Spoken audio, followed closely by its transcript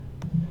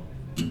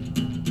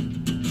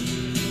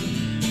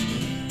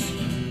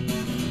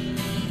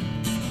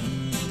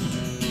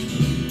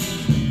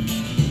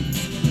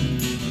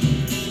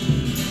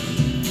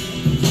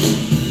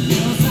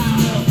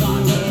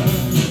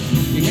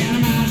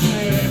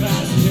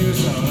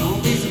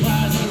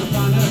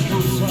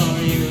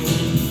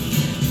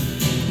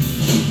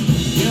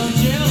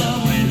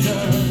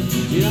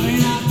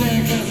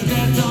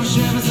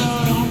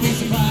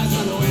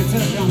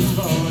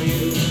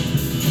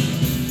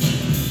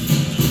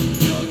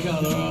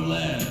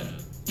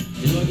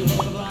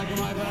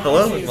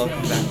Hello and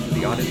welcome back to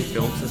the Oddity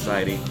Film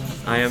Society.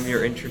 I am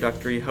your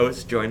introductory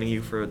host, joining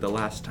you for the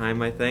last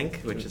time, I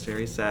think, which is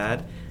very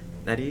sad.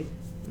 Eddie,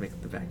 make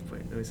the back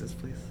point noises,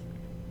 please.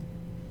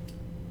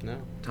 No.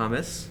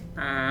 Thomas?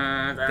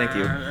 Thank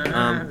you.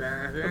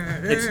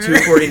 It's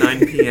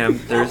 2:49 p.m.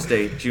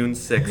 Thursday, June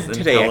 6th in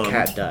Today Pelham. a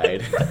cat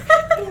died.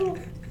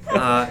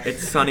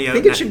 It's sunny out.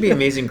 I think it should be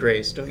Amazing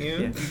Grace, don't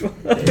you?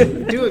 Yeah.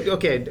 Do it.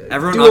 Okay.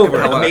 Everyone do over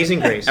acapella. Amazing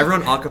Grace.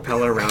 Everyone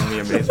acapella around me,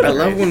 Amazing Grace. I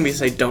love when we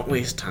say don't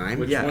waste time.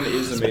 Which Yeah. one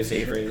is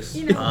Amazing Grace?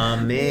 You know.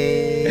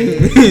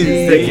 Amazing.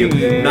 Thank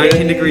you.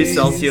 19 degrees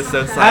Celsius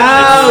outside.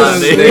 How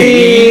It's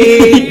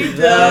Sunday. sweet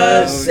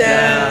the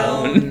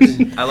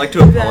sound. I like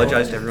to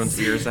apologize to everyone's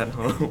ears at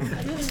home.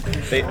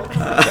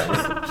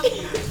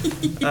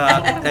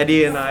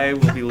 Eddie and I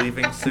will be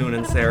leaving soon,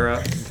 and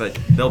Sarah, but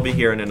they'll be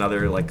here in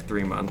another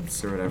 3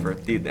 months or whatever.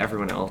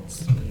 Everyone else.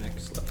 The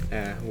next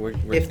level. We're,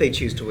 If they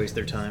choose to waste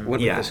their time with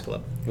Yeah. this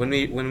club. when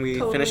we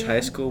Totally. finish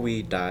high school,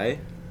 we die.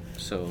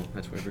 So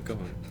that's where we're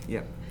going.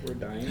 Yeah. We're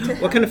dying.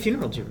 What kind of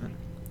funeral do you want?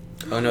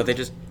 Oh no, they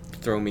just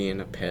throw me in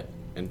a pit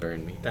and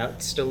burn me.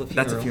 That's still a funeral.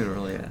 That's a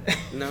funeral, yeah.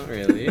 Not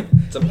really.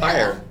 It's a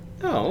pyre.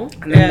 Oh.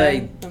 And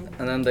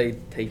then they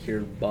take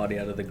your body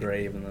out of the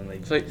grave, and then they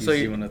So use you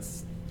you- when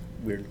it's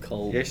weird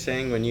cold. You're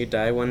saying when you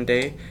die one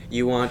day,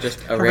 you want just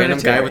a random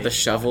guy Hereditary. with a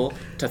shovel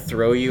to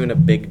throw you in a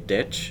big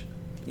ditch?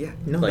 Yeah.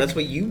 No, Like- that's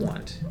what you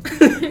want.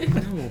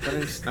 No,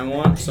 but I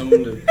want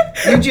someone to.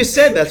 You just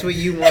said that's what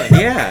you want.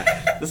 yeah.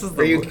 This is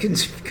Are you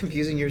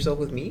confusing yourself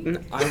with me?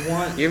 I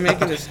want. You're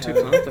making this too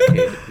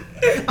complicated.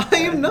 I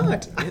am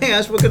not. I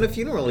asked what kind of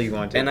funeral you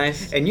wanted.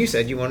 And you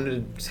said you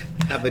wanted to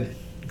have a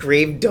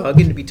grave dug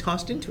and to be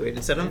tossed into it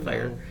and set on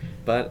fire.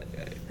 But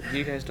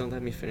you guys don't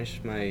let me finish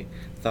my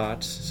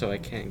thoughts, so I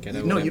can't get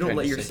out. No, what you I'm don't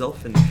let trying to say.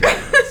 yourself finish your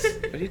thoughts.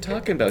 What are you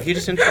talking about? He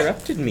just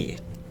interrupted me,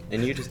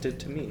 and you just did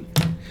to me.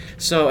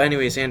 So,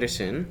 anyways,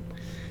 Anderson,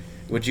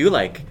 would you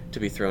like to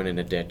be thrown in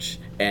a ditch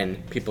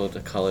and people to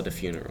call it a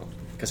funeral?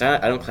 Because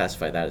I don't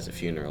classify that as a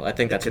funeral. I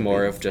think that's could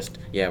more be. of just,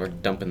 we're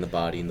dumping the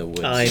body in the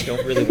woods. I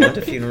don't really want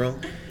a funeral.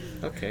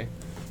 Okay.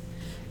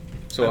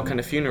 So what kind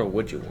of funeral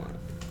would you want?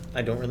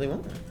 I don't really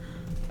want one.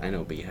 I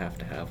know, but you have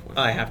to have one.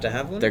 I have to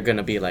have one? They're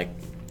gonna be like,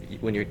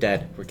 when you're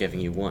dead, we're giving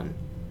you one.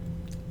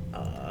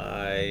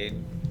 I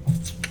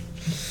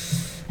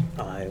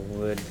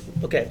would.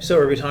 Okay, so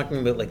are we talking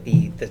about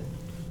the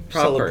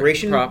Proper,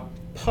 celebration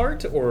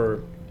part,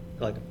 or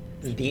like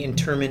the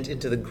interment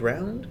into the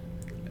ground?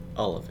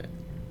 All of it.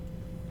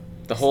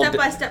 The whole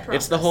Step-by-step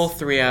It's the process. whole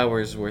 3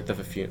 hours worth of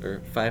a funeral, or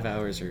 5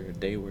 hours or a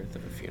day worth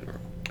of a funeral.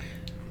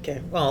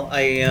 Okay, well,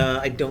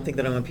 I don't think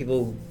that I want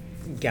people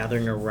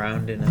gathering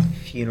around in a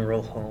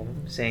funeral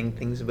home saying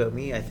things about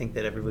me. I think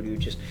that everybody would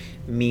just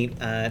meet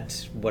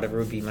at whatever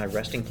would be my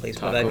resting place.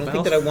 But I Taco don't Bell?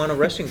 think that I want a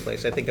resting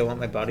place. I think I want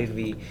my body to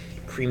be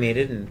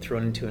cremated and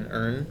thrown into an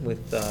urn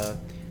with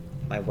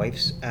my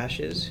wife's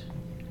ashes.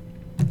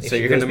 If So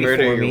she you're goes gonna murder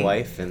before your me,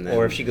 wife and then...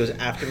 Or if she goes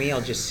after me,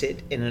 I'll just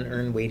sit in an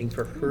urn waiting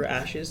for her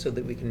ashes so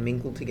that we can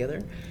mingle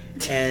together.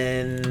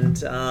 And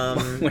I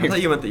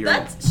thought you meant that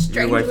That's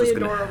your wife was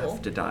strangely going to adorable.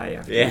 have to die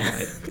after Yeah.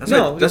 you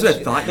died. That's what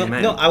I thought you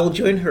meant. No, I will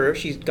join her if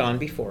she's gone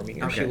before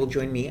me, or she Okay. will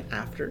join me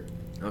after.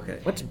 Okay.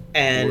 What's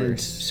And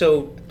worse?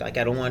 so, I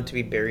don't want to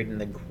be buried in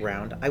the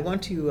ground. I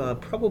want to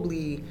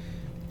probably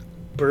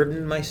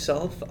burden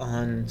myself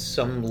on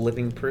some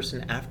living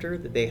person after,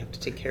 that they have to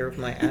take care of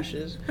my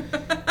ashes.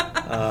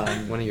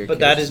 One of your But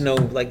that kids. is no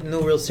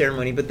real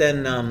ceremony. But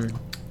then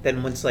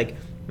once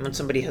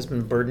somebody has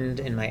been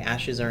burdened and my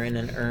ashes are in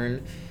an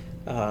urn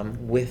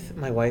with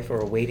my wife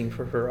or waiting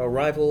for her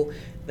arrival,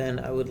 then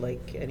I would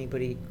like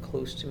anybody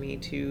close to me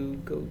to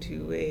go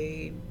to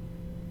a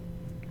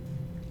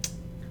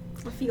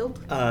field.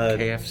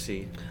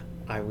 KFC.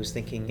 I was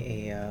thinking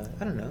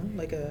I don't know,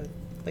 like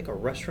a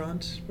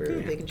restaurant where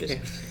Yeah, they can just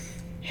KFC.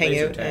 hang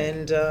Laser out tag.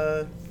 and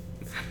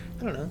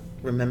I don't know,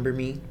 remember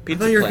me Pizza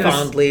thought you were place. gonna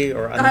fondly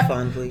or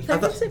unfondly. Did I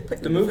just say put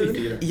The in movie food?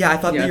 theater. Yeah, I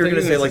thought Yeah, that I you were thought going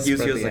to you say were gonna use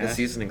spread you as the like a ash.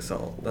 seasoning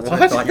salt. That's what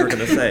I What? thought you were going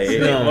to say.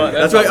 No.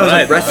 That's why I was what I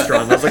like, thought.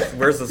 restaurant. I was like,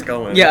 where's this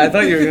going? Yeah, I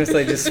thought you were gonna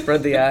say just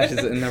spread the ashes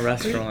in the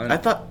restaurant. I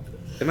thought...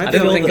 Am I I the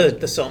don't only...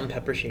 think the salt and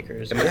pepper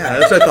shakers. Yeah,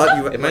 that's what I thought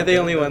you Am I the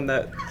only one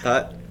that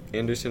thought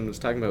Anderson was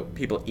talking about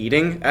people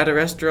eating at a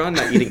restaurant,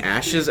 not eating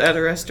ashes at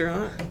a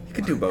restaurant? You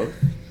could do both.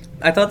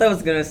 I thought that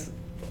was gonna.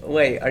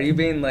 Wait, are you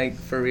being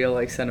for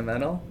real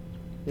sentimental?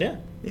 Yeah.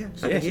 Yeah,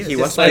 Yeah, he he is.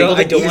 wants I don't,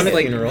 I to don't eat, want a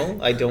like- funeral.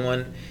 I don't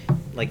want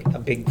a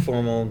big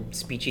formal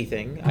speechy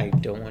thing. I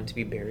don't want to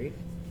be buried.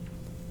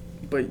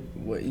 But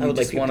what, you I would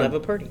like just people want to have a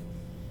party.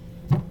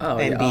 Oh,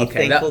 and yeah, be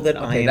okay, thankful that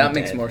I okay, am that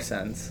makes dead. more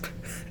sense.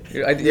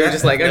 You're Yeah,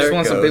 just I there just it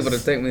want some goes. people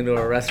to take me to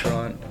a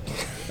restaurant.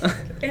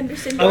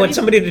 Anderson. I want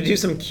somebody to do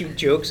some cute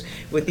jokes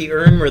with the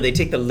urn where they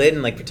take the lid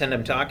and pretend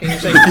I'm talking or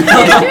something.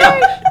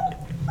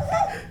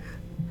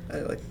 I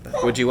like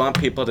that. Would you want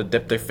people to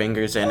dip their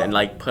fingers in and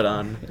put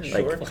on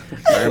Sure.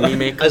 army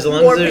makeup? As long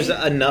as Warming. there's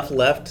enough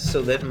left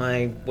so that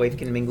my wife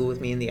can mingle with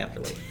me in the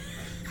afterlife.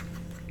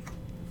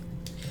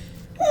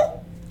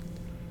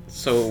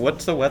 So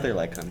what's the weather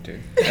like, Hunter?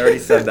 I already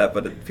said that,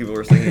 but people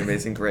were singing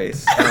Amazing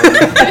Grace.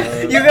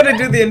 You gotta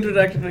do the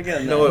introduction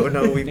again. No,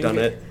 we've done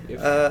it.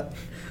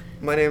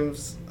 My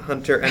name's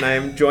Hunter, and I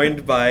am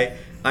joined by.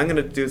 I'm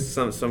gonna do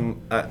some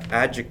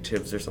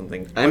adjectives or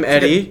something. I'm What's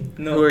Eddie.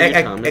 No. Who are you,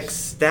 it? Thomas?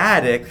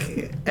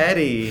 Ecstatic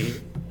Eddie.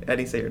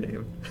 Eddie, say your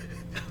name.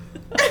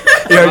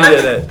 You already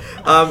did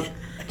it.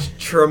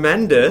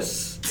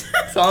 Tremendous.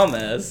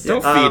 Thomas.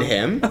 Don't Um, feed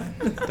him.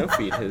 Don't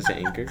feed his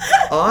anger.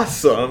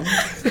 Awesome.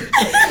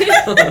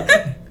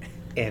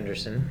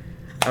 Anderson.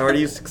 I already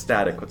used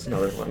ecstatic. What's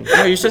another one?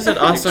 No, you should have said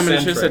awesome and you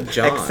should have said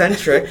John.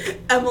 Eccentric.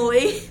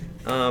 Emily.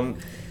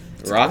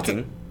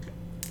 Rocking.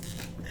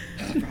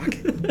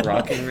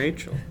 Rocking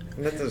Rachel.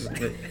 That doesn't.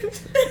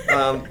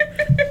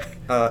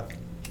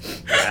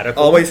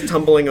 Radical. Always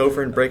tumbling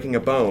over and breaking a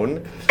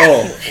bone.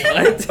 Oh.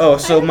 What? Oh,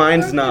 so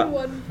mine's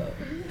not.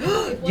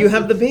 You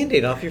have the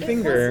band-aid off your It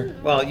finger.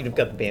 wasn't- Well, you've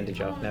got the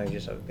bandage off. Now you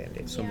just have a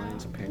band-aid. So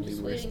mine's apparently I'm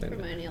just worse waiting than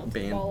for my nail to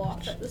band. fall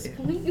off at this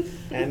point.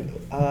 And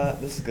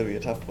this is gonna be a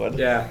tough one.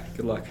 Yeah,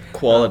 good luck.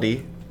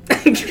 Quality.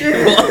 Quality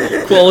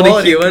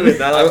queuing.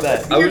 I love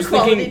that. I Your was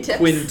quality thinking tips.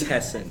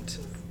 quintessent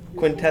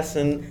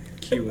Quintessent.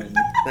 queuing.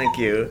 Thank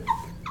you.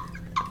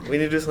 We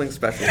need to do something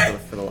special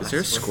for the last. Is there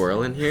a one.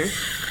 squirrel in here?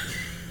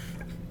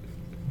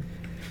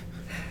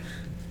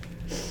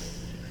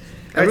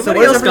 Alright, so Everybody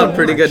what does else got everyone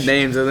pretty watch? good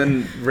names, and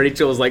then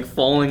Rachel was like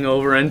falling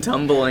over and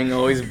tumbling,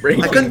 always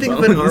breaking. I couldn't think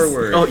of an bones. R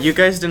word. Oh, you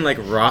guys didn't like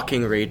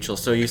rocking Rachel,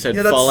 so you said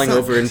Yeah, that falling sucked.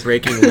 over and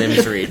breaking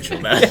limbs, Rachel.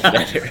 That's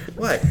better.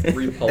 What?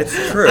 Repulsive.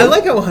 It's true. I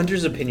like how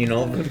Hunter's opinion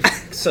all of a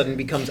sudden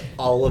becomes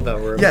all of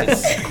our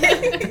Yes.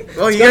 opinions.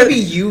 Well, It's you gotta gotta be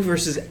you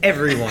versus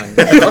everyone.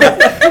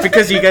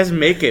 because you guys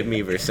make it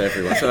me versus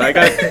everyone. So I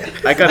got I to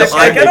kinda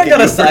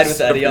gotta side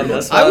with Eddie on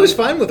this one. I was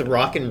fine with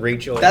Rock and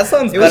Rachel. That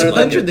sounds It was better than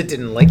Hunter your- that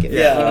didn't like it.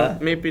 Yeah.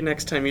 Maybe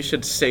next time you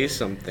should say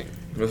something,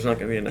 There's not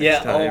gonna be a next Yeah.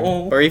 time.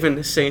 Oh. or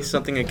even say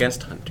something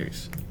against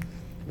hunters.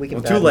 We can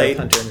Well, battle too late.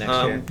 Hunter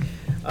next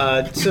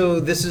year. So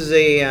this is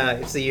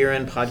it's the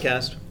year-end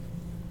podcast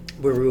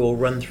where we will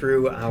run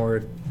through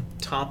our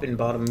top and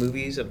bottom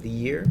movies of the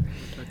year.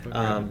 Talk about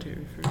Um,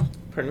 Hereditary first.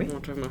 Pardon me? You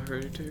want to talk about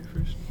Hereditary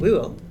first? We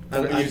will.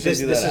 Don't we usually This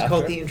do is that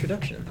called after? the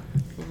introduction,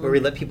 where we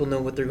let people know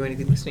what they're going to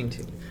be listening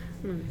to.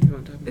 You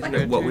want to talk about Isn't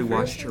it what we Hereditary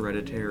watched first?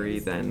 Hereditary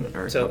then?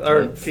 Our So top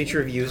our ten? feature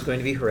review is going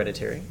to be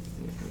Hereditary,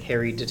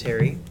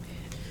 Hereditary,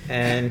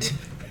 and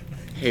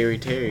Harry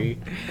Terry.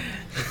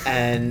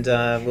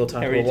 we'll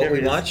talk about what we Hereditary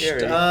is watched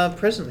scary.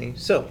 presently.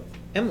 So,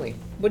 Emily,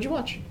 what'd you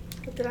watch?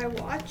 What did I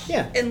watch?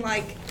 Yeah. In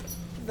like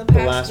the The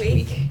past last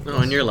week.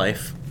 Oh, in your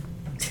life.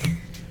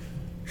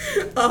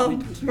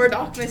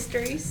 Murdoch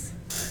Mysteries.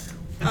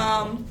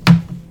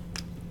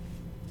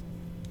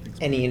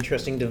 Any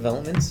interesting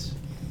developments?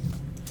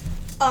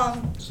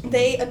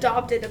 They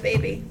adopted a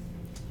baby.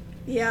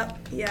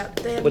 Yep. They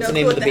have What's no the name clue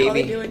of what the the hell they're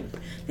baby? doing.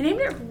 They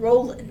named it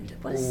Roland.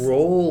 What a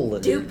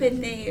Roland. stupid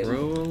name.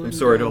 I'm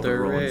sorry to all the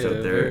Rollins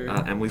out there.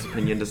 Emily's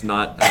opinion is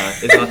not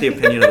the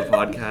opinion of the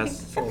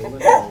podcast.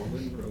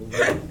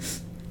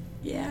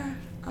 Yeah.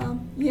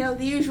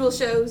 The usual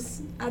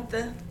shows at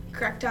the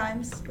correct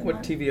times. when What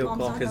our TVO mom's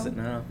clock not is it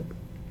home. now?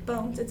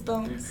 Bones. It's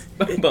Bones.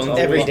 Bones.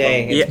 Every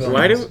day. Yeah. It's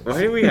Why do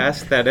Bones. we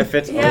ask that if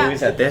it's Yeah.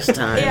 always at this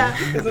time? Yeah.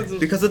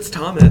 Because it's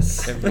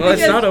Thomas. Well,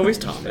 it's not always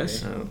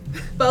Thomas. Oh.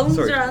 Bones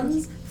Sorry,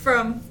 runs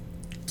from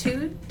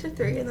 2 to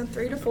 3, and then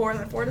 3 to 4, and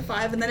then 4 to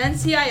 5, and then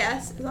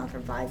NCIS is on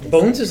from 5 to 6.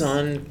 Bones is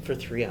on for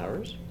 3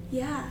 hours.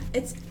 Yeah,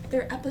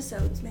 they're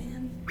episodes,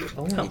 man.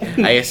 Oh my god.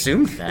 I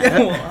assumed that. Yeah,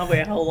 well,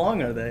 wait, how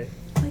long are they?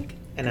 Like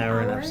An hour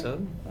an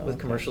episode with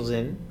commercials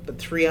in, but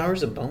 3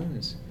 hours of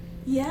Bones.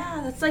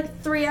 Yeah, that's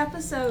like 3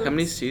 episodes. How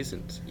many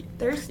seasons?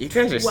 There's You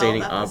guys are 12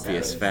 stating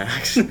obvious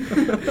episodes. facts.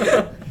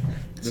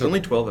 There's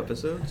only 12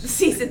 episodes.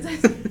 Seasons.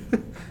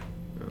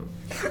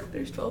 Oh.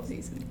 There's 12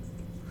 seasons.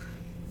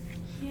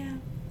 Yeah.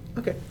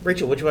 Okay,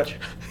 Rachel, what'd you watch?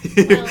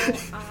 Well,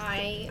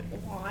 I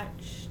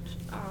watched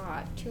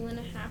 2.5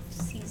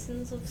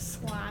 seasons of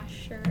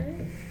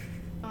Slasher.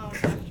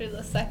 After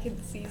the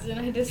second season,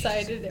 I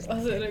decided it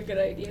wasn't a good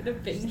idea to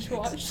binge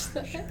watch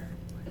that.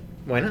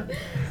 Why not?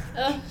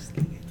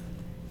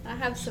 I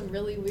have some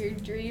really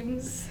weird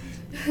dreams.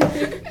 I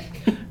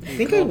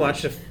think I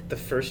watched the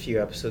first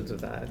few episodes of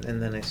that,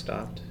 and then I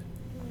stopped.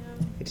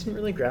 Yeah. It didn't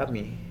really grab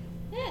me.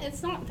 Yeah,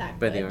 it's not that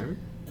By good. the arm?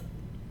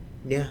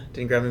 Yeah,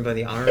 didn't grab me by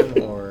the arm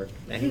or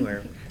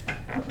anywhere.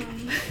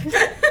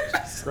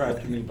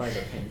 Grabbed me by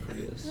the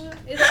pancreas.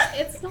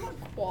 It's not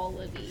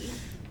quality.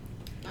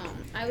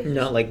 I would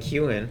Not like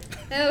Qin.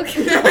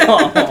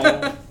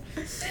 Okay.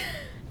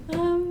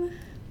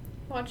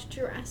 Watched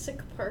Jurassic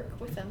Park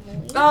with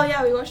Emily. Oh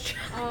yeah, we watched.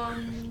 I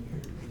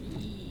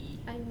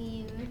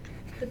mean,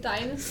 the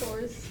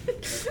dinosaurs were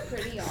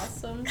pretty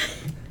awesome.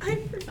 I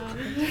forgot.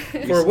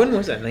 For when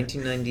was that?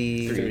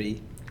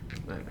 1993.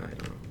 I don't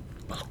know.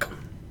 Welcome.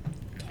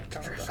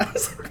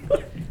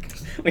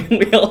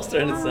 we all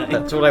started saying.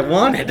 That's what I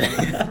wanted.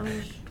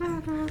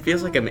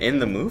 Feels like I'm in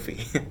the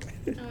movie.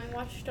 And I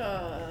watched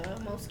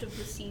most of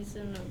the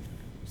season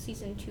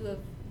 2 of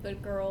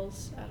Good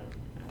Girls. I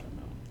don't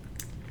know.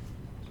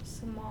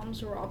 some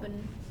moms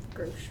robbing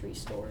grocery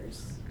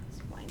stores.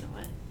 So why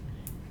not?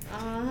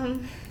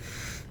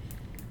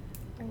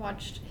 I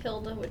watched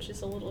Hilda, which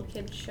is a little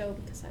kid show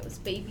because I was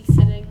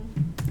babysitting.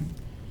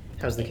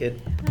 How's the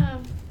kid?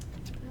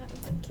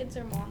 The kids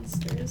are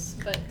monsters,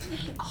 but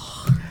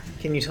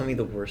Can you tell me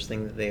the worst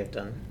thing that they have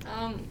done?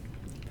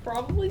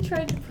 probably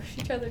tried to push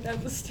each other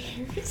down the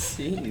stairs.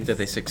 Did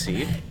they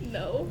succeed?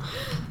 No.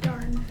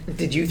 Darn.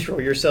 Did you throw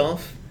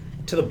yourself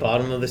to the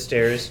bottom of the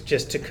stairs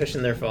just to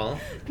cushion their fall?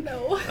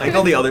 No. I think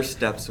all the other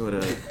steps would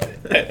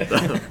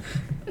have.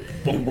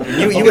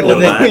 You would know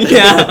that.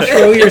 Yeah,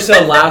 throw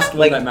yourself Last one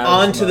like that matters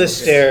onto the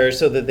most. stairs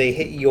so that they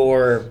hit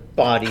your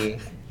body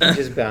and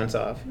just bounce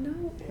off. No.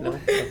 No?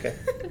 Okay.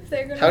 If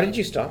they're gonna, How did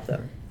you stop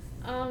them?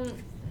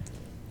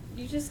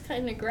 You just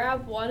kind of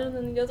grab one and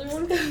then the other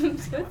one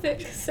comes with it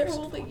because they're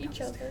holding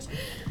each other.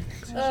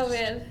 Oh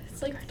man,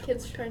 it's like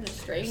kids trying to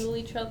strangle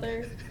each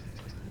other.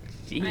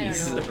 I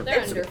don't know.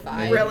 They're under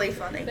 5. Really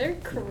funny. They're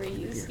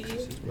crazy.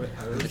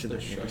 How is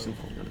the show?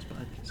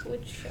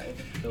 Which show?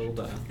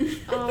 Hilda.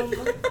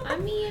 I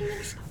mean,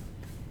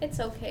 it's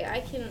okay.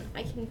 I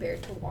can bear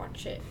to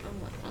watch it.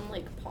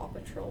 Unlike Paw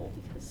Patrol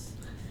because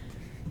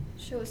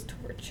the show is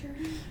torture.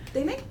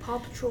 They make Paw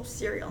Patrol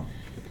cereal.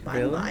 By the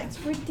Really? by. It's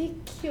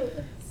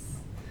ridiculous.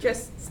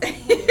 Just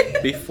saying.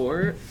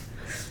 Before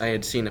I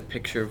had seen a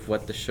picture of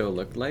what the show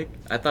looked like,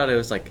 I thought it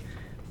was like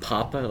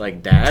Papa,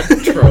 like Dad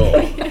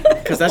Troll.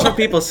 Because that's how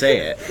people say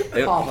it.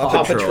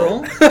 Paw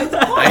Patrol?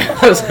 I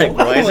was like,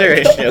 why is there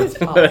a show?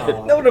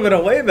 That would have been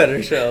a way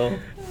better show.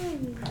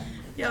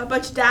 Yeah, a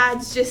bunch of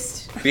dads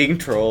just. Being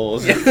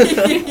trolls. A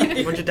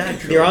bunch of dad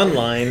You're trolls.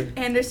 online,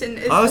 Anderson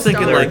is. I was the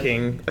thinking star. like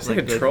lurking I was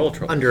thinking the- troll.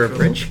 under a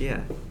bridge.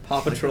 Yeah.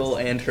 Paw Patrol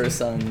and her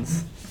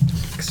sons.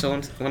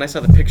 So when I saw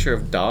the picture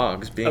of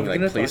dogs Are being we like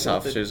gonna police talk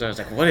about officers, I was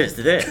like, what is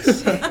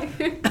this? Are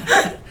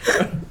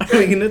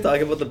we gonna talk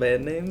about the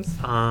band names?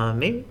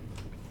 Maybe.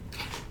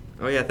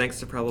 Oh yeah, thanks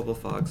to Probable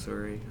Fog.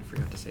 Sorry, I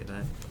forgot to say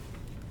that.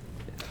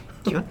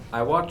 Do you want?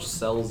 I watched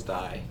Cells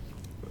Die.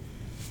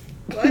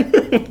 What?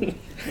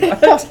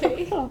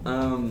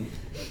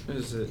 What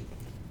is it?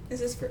 Was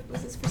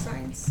this for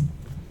science?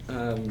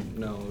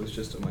 No, it was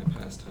just my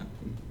pastime.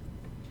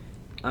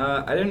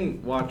 I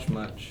didn't watch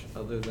much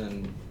other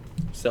than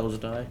Cells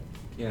die.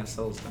 yeah,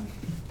 Cells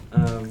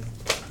Die.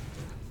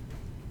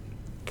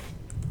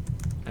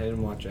 I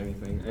didn't watch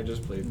anything. I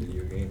just played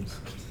video games.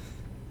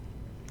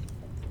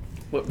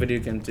 What video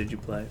games did you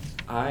play?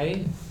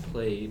 I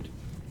played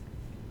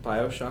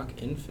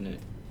BioShock Infinite,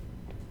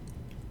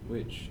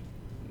 which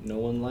no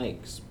one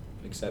likes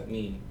except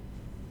me.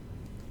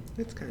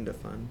 It's kind of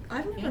fun.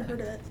 I've never Yeah.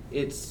 heard of it.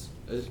 It's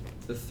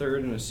the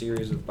third in a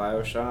series of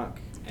BioShock,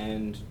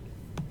 and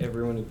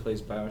everyone who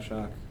plays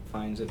BioShock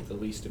finds it the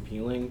least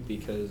appealing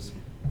because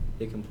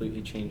they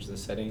completely changed the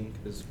setting.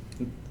 Because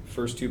the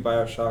first 2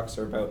 BioShocks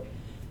are about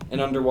an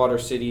underwater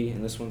city,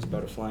 and this one's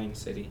about a flying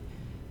city.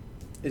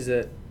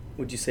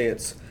 Would you say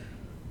it's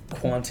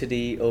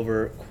quantity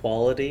over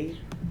quality?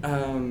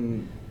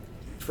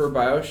 For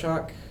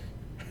BioShock,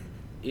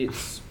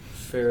 it's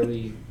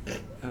fairly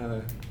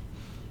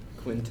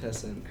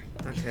quintessent.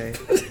 Okay.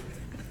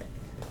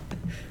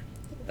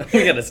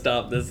 We gotta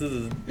stop this. This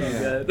is not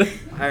Yeah. good.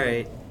 All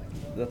right.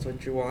 That's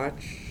what you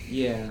watch.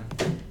 Yeah,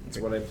 that's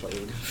what I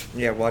played.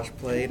 Yeah, watch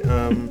played.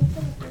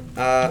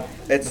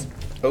 It's.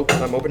 Oh,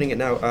 I'm opening it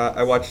now.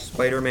 I watched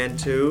Spider-Man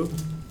 2.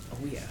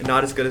 Oh yeah.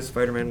 Not as good as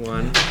Spider-Man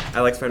 1. I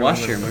like Spider-Man 1.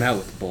 Wash your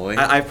mouth, boy.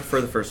 I prefer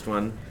the first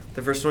one.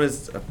 The first one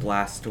is a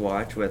blast to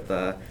watch with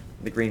the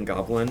Green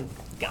Goblin.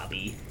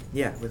 Gobby.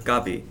 Yeah, with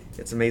Gobby.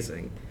 It's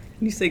amazing.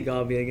 Can you say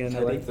Gobby again? I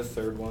Eddie? like the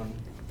third one.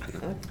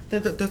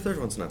 The third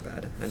one's not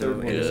bad. I know. Third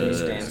one is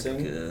it's-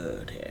 dancing.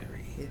 Good,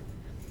 Harry.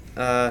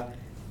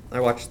 I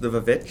watched The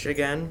Vavitch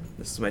again.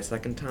 This is my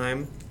second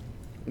time.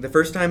 The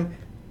first time,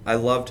 I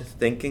loved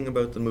thinking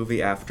about the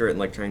movie after it and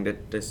like trying to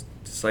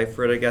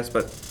decipher it, I guess.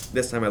 But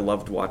this time, I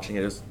loved watching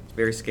it. It was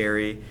very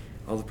scary.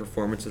 All the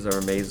performances are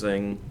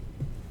amazing.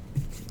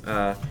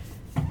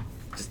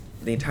 Just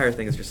the entire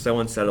thing is just so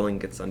unsettling.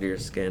 Gets under your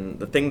skin.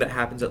 The thing that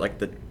happens at like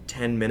the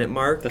 10-minute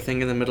mark. The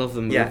thing in the middle of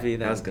the movie. Yeah,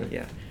 that was gonna.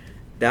 Yeah,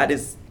 that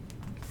is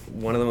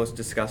one of the most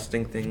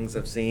disgusting things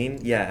I've seen.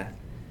 Yeah,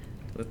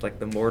 with like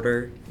the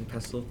mortar and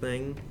pestle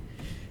thing.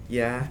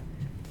 Yeah,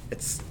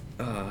 it's.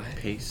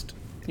 Paste.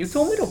 You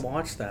told me to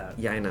watch that.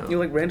 Yeah, I know. You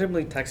like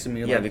randomly texted me.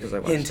 Yeah, Like, because I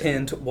watched hint, it.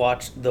 hint,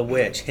 watch The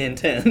Witch. Hint,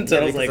 hint. Yeah,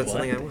 I was because like, that's what?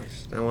 something I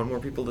watched. I want more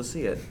people to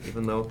see it,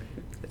 even though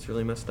it's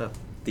really messed up.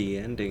 The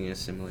ending is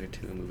similar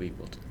to a movie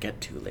we'll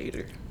get to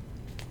later.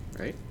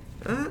 Right?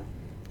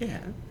 Yeah.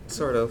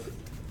 Sort of.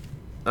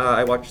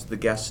 I watched The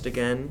Guest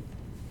again.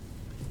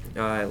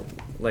 I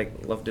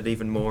loved it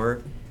even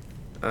more.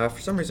 For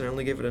some reason, I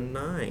only gave it a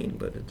 9,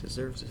 but it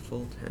deserves a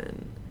full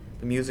 10.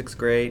 The music's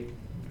great.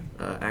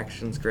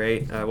 Action's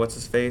great. What's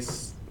his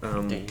face?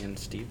 Dan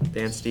Stevens.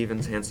 Dan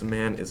Stevens, handsome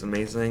man, is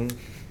amazing.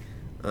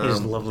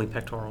 His lovely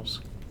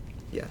pectorals.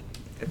 Yeah.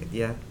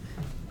 Yeah.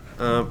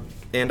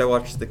 And I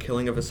watched The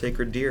Killing of a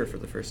Sacred Deer for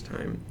the first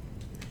time.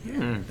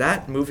 Hmm.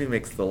 That movie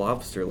makes The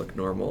Lobster look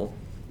normal.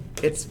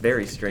 It's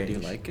very strange.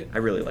 Did you like it? I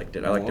really liked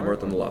it. I liked it more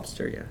than the More?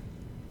 lobster. Yeah.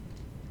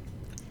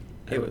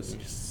 It was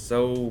just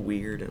so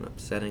weird and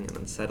upsetting and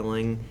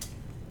unsettling.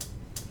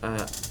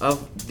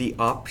 Of the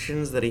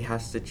options that he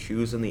has to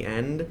choose in the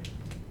end,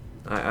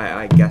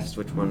 I guessed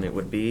which one it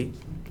would be.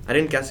 I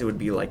didn't guess it would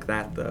be like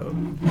that though.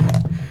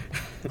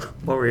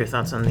 What were your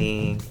thoughts on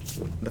the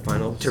The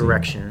final scene.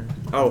 direction?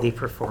 Oh. The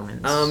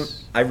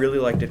performance. I really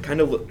liked it. Kind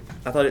of.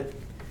 I thought it.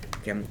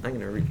 Okay, I'm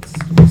gonna read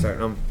this.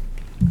 Sorry.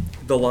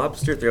 The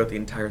lobster throughout the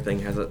entire thing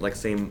has a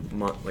same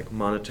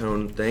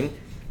monotone thing,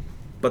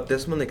 but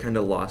this one they kind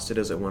of lost it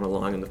as it went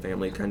along, and the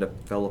family kind of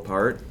fell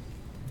apart.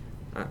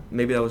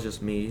 Maybe that was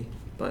just me,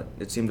 but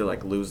it seemed to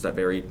lose that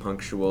very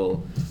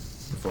punctual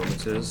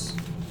performances.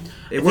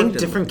 I think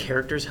different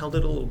characters held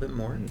it a little bit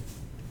more.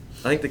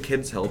 I think the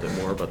kids held it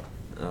more, but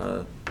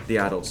the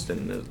adults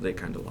didn't. They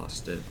kind of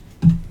lost it.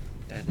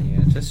 Yeah,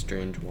 it's a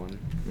strange one.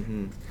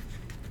 Hmm.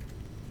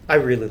 I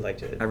really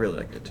liked it. I really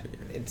liked it too.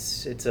 Yeah.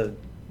 It's a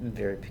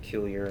very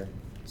peculiar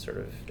sort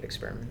of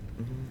experiment,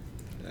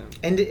 Yeah.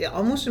 and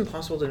almost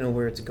impossible to know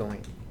where it's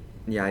going.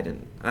 Yeah, I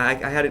didn't. I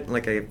had it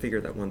I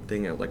figured that one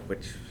thing out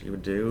which he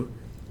would do.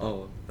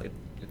 Oh,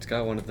 it's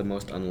got one of the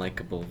most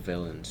unlikable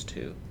villains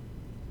too.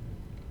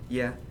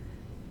 Yeah.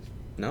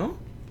 No?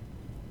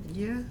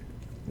 Yeah.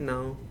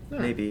 No. No.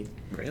 Maybe.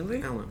 Really?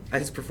 I don't know.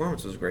 His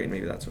performance was great.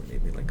 Maybe that's what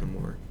made me like him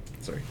more.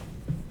 Sorry.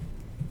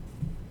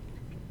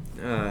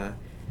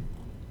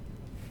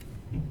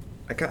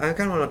 I kind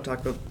of want to talk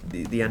about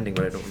the ending,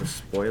 but I don't want to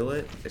spoil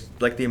it. It's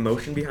the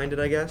emotion behind it,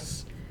 I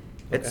guess.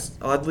 It's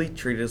oddly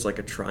treated as a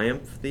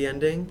triumph, the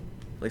ending.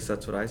 At least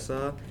that's what I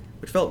saw.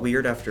 Which felt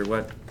weird after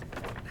what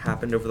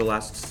happened over the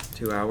last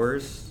 2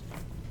 hours.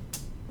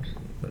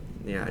 But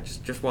yeah,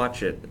 just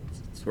watch it.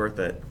 It's worth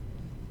it.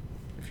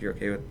 If you're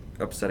okay with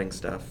upsetting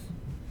stuff.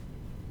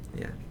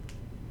 Yeah.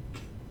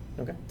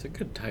 Okay. It's a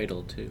good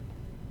title too,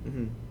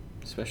 Mm-hmm.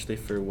 especially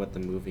for what the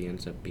movie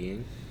ends up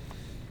being.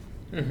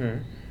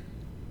 Mm-hmm.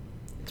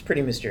 It's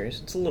pretty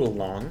mysterious. It's a little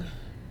long.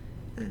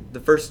 The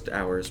first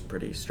hour is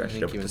pretty stretched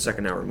think out, you but the meant-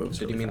 second hour moves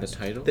Did really you mean fast.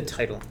 the title? The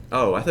title.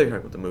 Oh, I thought you were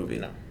talking about the movie.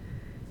 No.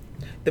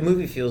 The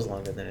movie feels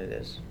longer than it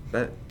is.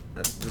 The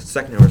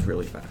second hour is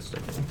really fast, I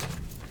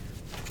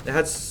think. It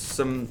has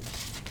some...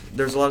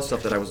 There's a lot of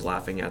stuff that I was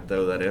laughing at,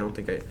 though, that I don't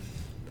think I...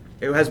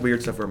 It has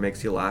weird stuff where it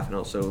makes you laugh and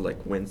also,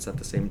 wince at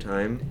the same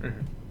time.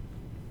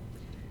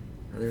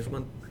 Mm-hmm. There's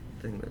one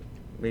thing that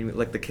made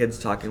me... the kids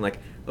talking,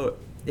 oh,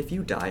 if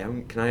you die,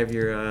 can I have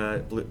your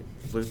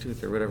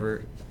Bluetooth or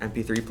whatever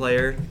MP3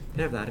 player? Can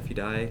I have that if you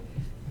die?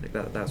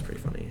 That was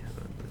pretty funny.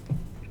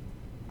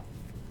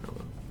 I don't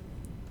know.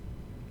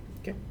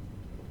 Okay.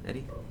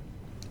 Eddie?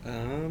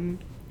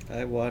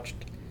 I watched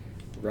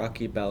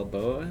Rocky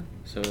Balboa,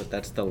 so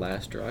that's the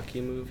last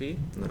Rocky movie.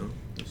 No.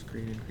 It's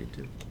Creed and Creed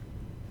 2.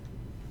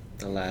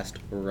 The last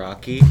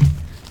Rocky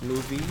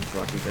movie.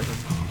 Rocky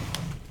Venom.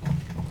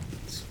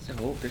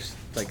 So there's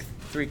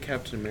 3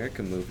 Captain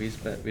America movies,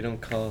 but we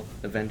don't call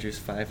Avengers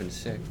 5 and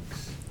 6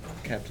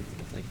 Captain.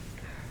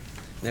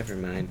 Never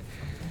mind.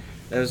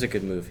 That was a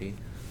good movie.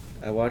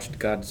 I watched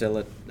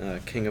Godzilla,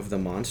 King of the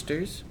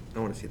Monsters. I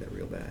want to see that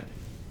real bad.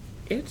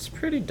 It's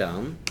pretty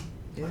dumb.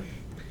 Yeah,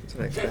 that's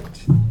what I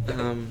expect.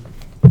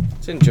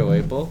 It's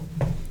enjoyable.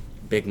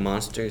 Big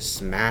monsters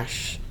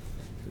smash,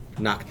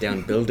 knock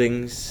down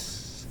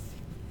buildings.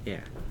 Yeah,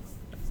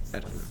 I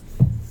don't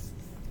know.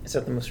 Is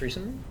that the most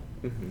recent one?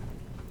 Mm-hmm.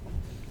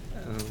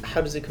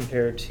 How does it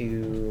compare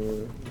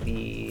to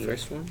the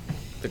First one,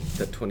 the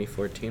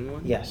 2014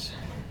 one. Yes.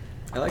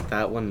 I like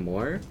that one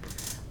more.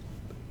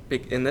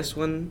 In this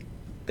one,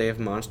 they have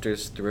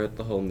monsters throughout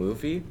the whole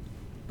movie,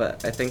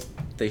 but I think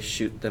they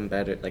shoot them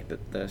better. The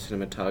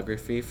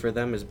cinematography for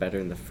them is better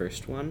in the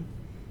first one,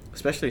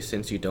 especially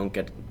since you don't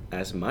get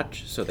as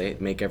much, so they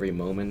make every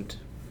moment.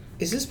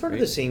 Is this part of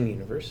Right. the same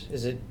universe?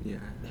 Is it Yeah,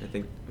 I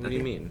think. What do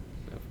you mean?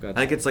 I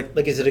think it's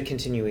is it a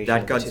continuation?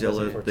 that of the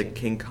Godzilla, the 2014?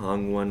 King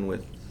Kong one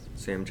with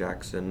Sam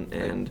Jackson,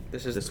 and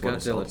this is one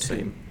is all Godzilla the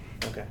same.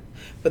 2. Okay,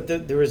 but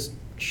there was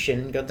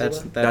Shin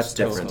Godzilla. That's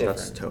different. Toho.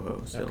 That's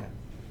Toho still. Okay.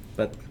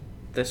 But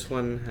this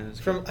one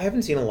has. I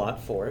haven't seen a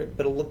lot for it,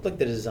 but it looked like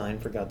the design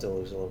for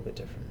Godzilla was a little bit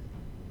different.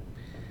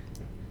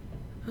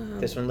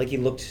 This one, he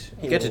looked.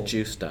 He gets it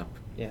juiced up.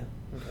 Yeah.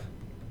 Okay.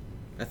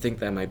 I think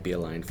that might be a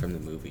line from the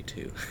movie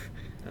too.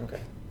 Okay.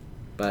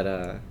 But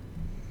I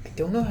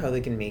don't know how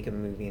they can make a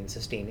movie and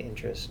sustain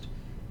interest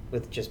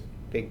with just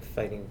big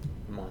fighting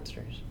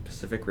monsters.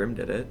 Pacific Rim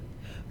did it.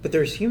 But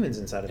there's humans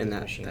inside of and the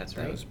that machines,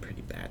 that right? was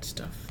pretty bad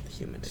stuff. The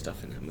human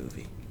stuff in that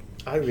movie.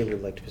 I really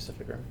liked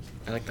Pacific Rim.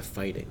 I like the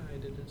fighting. I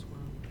did as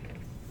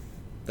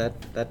well.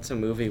 That's a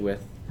movie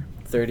with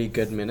 30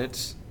 good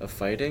minutes of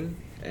fighting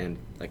and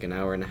an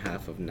hour and a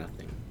half of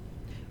nothing.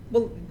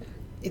 Well,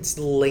 it's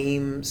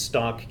lame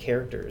stock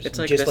characters. It's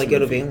like just this like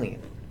out of movie.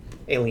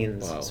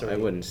 Aliens. Wow, sorry. I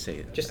wouldn't say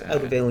that. Just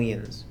out of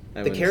Aliens. I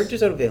The wouldn't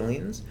characters s- out of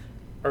Aliens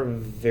are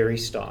very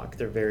stock.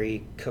 They're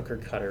very cooker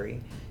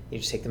cuttery. You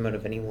just take them out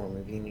of any war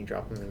movie and you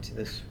drop them into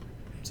this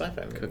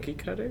sci-fi movie. Cookie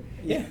cutter?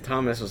 Yeah.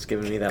 Thomas was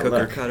giving me that Cooker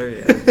look. Cutter,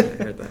 yeah,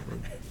 I heard that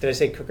one. Did I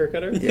say cooker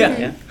cutter? Yeah.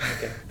 Yeah.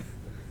 Okay.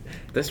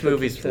 This Cookie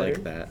movie's cutter?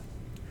 like that.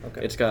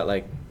 Okay. It's got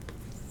like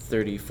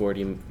 30,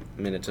 40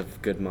 minutes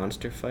of good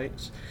monster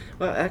fights.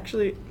 Well,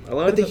 actually, a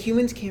lot But of the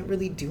humans can't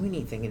really do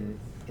anything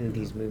in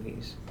these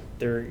movies.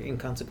 They're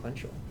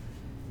inconsequential.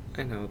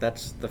 I know,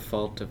 that's the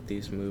fault of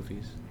these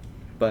movies.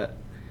 But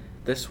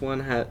this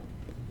one had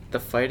the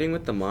fighting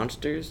with the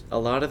monsters, a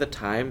lot of the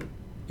time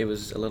it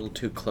was a little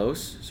too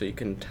close so you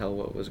couldn't tell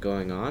what was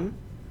going on.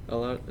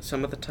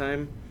 Some of the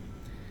time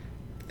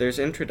there's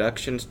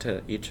introductions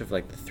to each of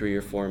like the 3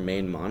 or 4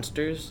 main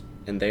monsters,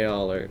 and they're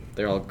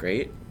all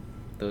great.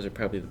 Those are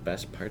probably the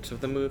best parts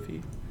of the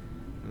movie.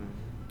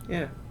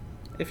 Yeah,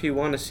 if you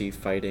want to see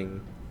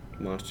fighting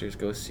monsters,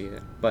 go see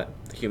it. But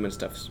the human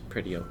stuff's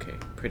pretty okay,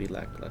 pretty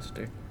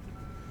lackluster.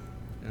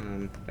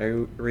 I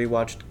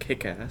rewatched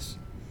Kick-Ass.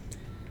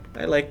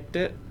 I liked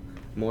it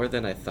more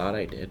than I thought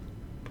I did,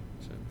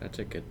 so that's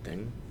a good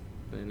thing.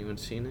 Has anyone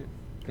seen it?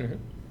 Mm-hmm.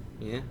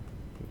 Yeah,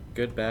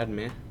 good, bad,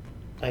 meh.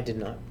 I did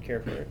not care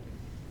for it.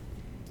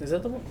 Is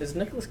that the one? Is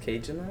Nicolas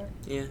Cage in that?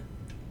 Yeah,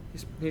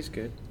 he's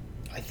good.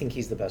 I think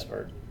he's the best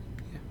part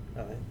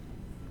Yeah. of it.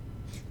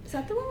 Is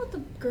that the one with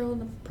the girl in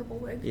the purple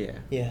wig? Yeah.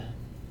 Yeah.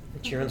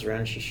 She runs around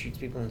and she shoots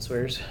people and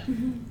swears.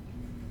 Mm-hmm.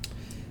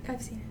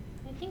 I've seen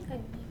I think I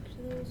liked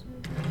those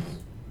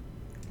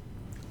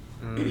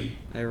movies.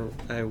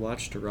 I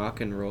watched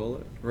Rock and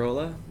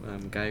Rolla,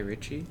 Guy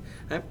Ritchie.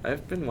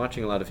 I've been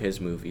watching a lot of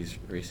his movies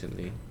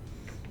recently.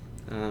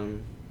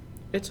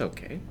 It's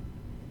okay.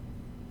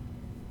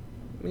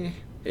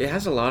 It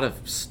has a lot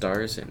of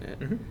stars in it.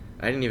 Mhm.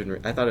 I didn't even.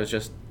 I thought it was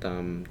just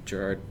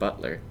Gerard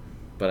Butler,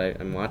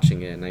 but I'm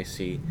watching it and I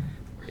see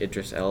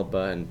Idris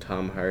Elba and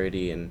Tom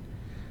Hardy and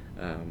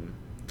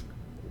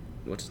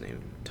what's his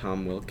name?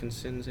 Tom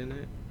Wilkinson's in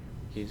it.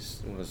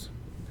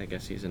 I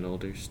guess he's an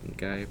older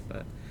guy,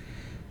 but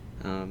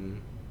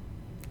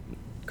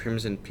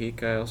Crimson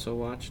Peak I also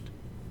watched.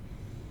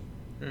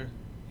 Mm.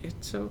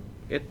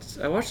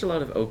 I watched a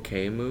lot of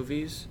okay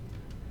movies.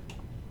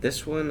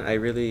 This one I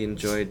really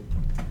enjoyed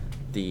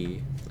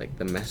the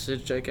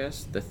message, I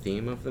guess, the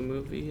theme of the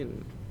movie,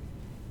 and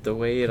the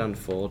way it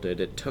unfolded.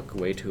 It took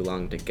way too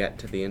long to get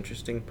to the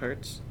interesting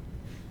parts.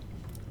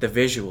 The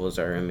visuals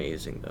are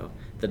amazing though.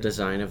 The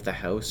design of the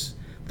house,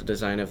 the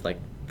design of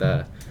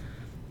the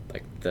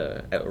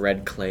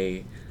red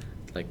clay,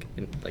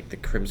 in the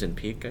Crimson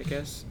Peak, I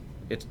guess.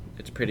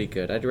 It's pretty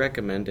good. I'd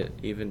recommend it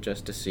even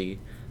just to see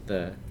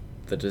the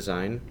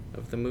design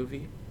of the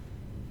movie.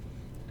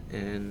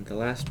 And the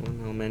last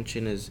one I'll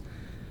mention is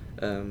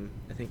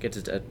I think it's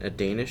a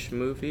Danish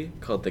movie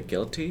called The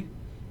Guilty.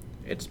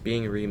 It's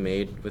being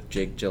remade with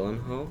Jake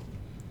Gyllenhaal,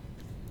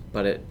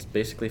 but it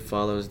basically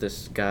follows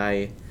this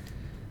guy.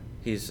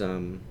 He's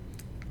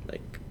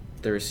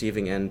the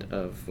receiving end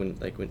of when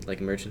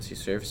emergency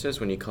services.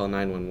 When you call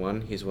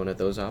 911, he's one of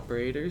those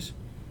operators,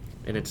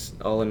 and it's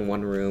all in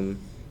one room.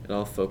 It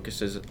all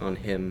focuses on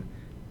him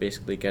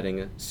basically getting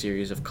a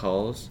series of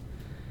calls,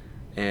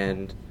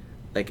 and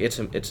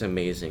it's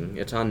amazing.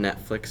 It's on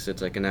Netflix.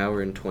 It's like an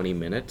hour and 20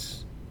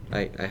 minutes.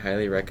 I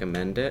highly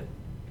recommend it.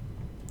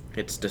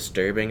 It's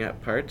disturbing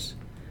at parts,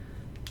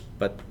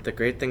 but the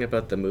great thing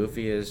about the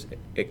movie is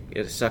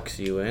it sucks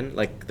you in.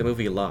 Like the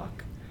movie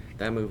Lock.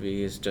 That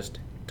movie is just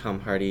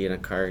Tom Hardy in a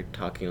car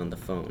talking on the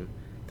phone.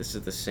 This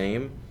is the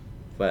same,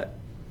 but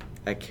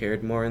I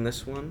cared more in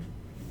this one.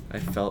 I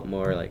felt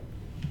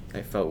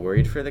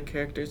worried for the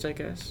characters, I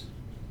guess.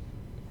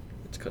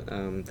 It's called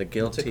The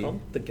Guilty. What's it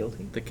called? The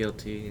Guilty? The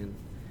Guilty, and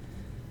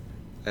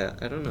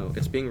I don't know.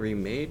 It's being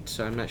remade,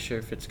 so I'm not sure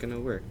if it's gonna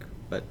work.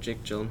 But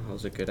Jake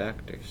Gyllenhaal's a good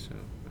actor, so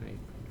I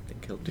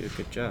think he'll do a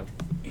good job.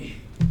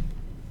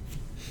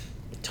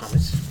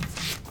 Thomas.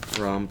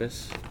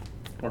 Rhombus.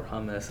 Or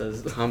hummus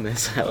as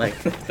Hummus, I like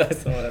that.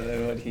 That's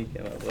what he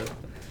came up with.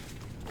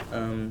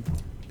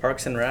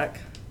 Parks and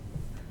Rec.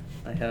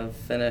 I have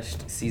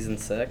finished season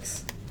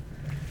 6.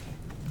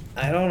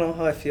 I don't know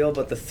how I feel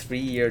about the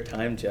 3-year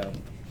time jump.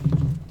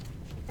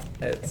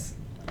 You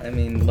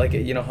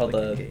know how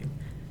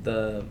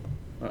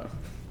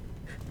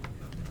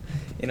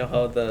you know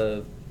how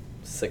the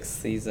 6th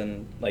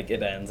season,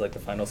 it ends, the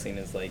final scene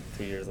is 3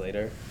 years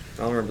later.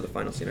 I don't remember the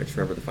final scene. I just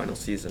remember the final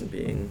season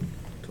being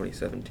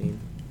 2017.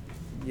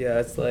 Yeah,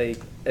 it's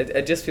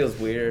it just feels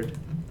weird.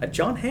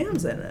 John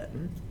Hamm's in it.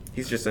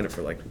 He's just in it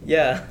for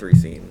Yeah. 3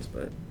 scenes,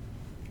 but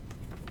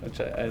Which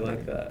I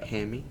like that.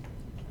 Hammy?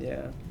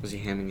 Yeah. Was he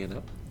hamming it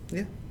up?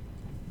 yeah,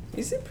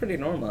 He seemed pretty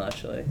normal,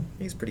 actually.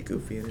 he's pretty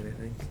goofy in it, I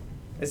think.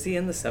 Is he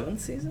in the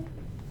 7th season?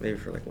 Maybe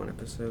for 1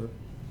 episode.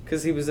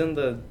 Because he was in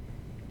the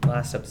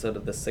last episode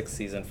of the 6th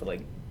season for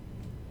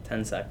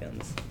 10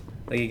 seconds.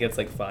 He gets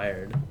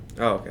fired.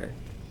 Oh, okay.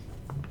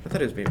 I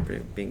thought he was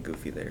being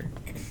goofy there.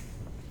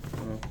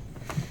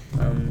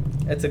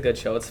 It's a good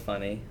show. It's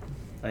funny.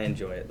 I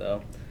enjoy it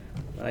though.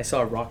 I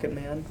saw Rocket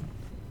Man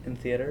in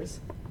theaters.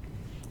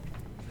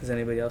 Has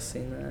anybody else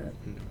seen that?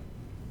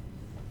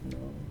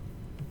 No.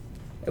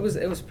 It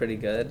was pretty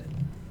good.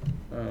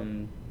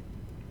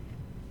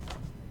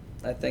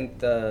 I think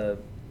there's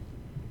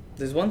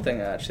one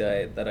thing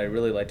actually that I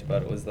really liked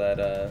about it was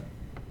that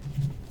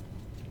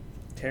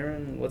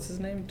Taron, what's his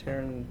name?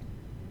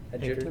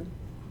 Edgerton?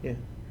 Yeah.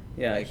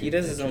 Yeah, he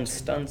does his own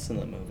stunts in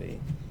the movie.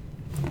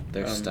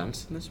 There's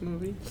stunts in this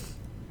movie?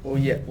 Well,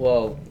 yeah,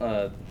 well,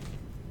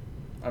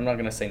 I'm not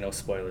gonna say no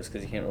spoilers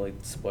because you can't really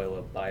spoil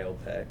a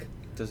biopic.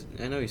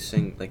 I know his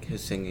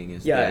singing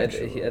is Yeah, the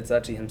actual... it's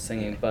actually him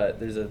singing, but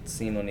there's a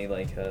scene when he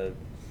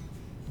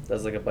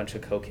does like a bunch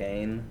of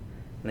cocaine, and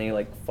then he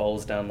like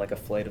falls down like a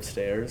flight of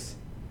stairs.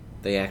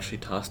 They actually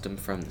tossed him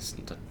from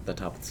the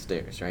top of the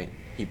stairs, right?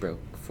 He broke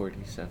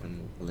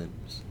 47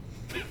 limbs.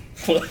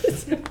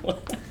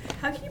 What?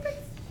 How can you break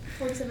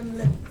 47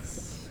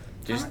 limbs?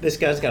 This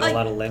guy's got a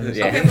lot of limbs.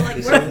 Yeah. Okay,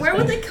 but like, where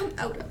would they come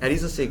out of?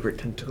 Eddie's a secret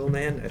tentacle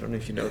man. I don't know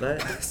if you know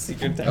that.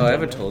 Secret Oh, I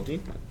haven't told you?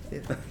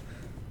 Yeah.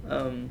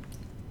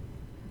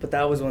 But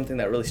that was one thing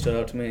that really stood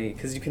out to me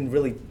because you can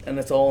really, and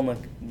it's all in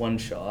like one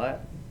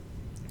shot.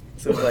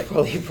 So it's like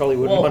probably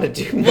wouldn't want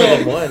to do more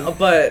than one.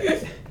 But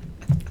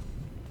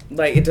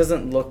like it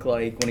doesn't look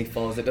like when he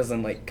falls, it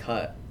doesn't like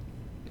cut,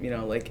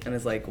 like, and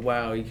it's like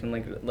wow, you can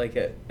like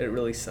it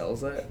really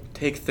sells it.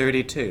 Take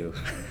 32.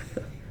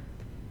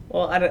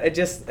 Well, I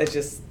just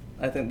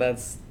I think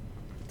that's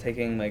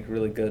taking like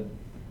really good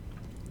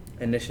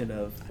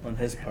initiative on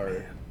his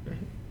part,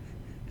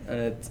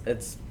 and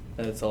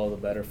it's all the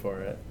better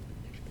for it.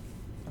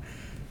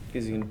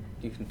 Because you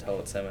can tell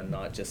it's him and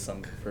not just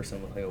some person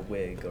with like a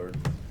wig or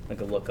like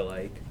a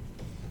look-alike.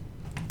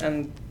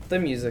 And the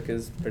music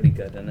is pretty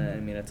good in it. I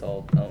mean, it's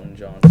all Elton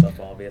John stuff,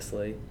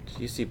 obviously. Did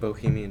you see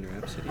Bohemian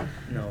Rhapsody?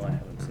 No, I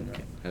haven't seen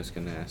Okay. that. I was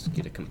going to ask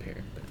you to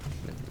compare, but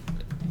never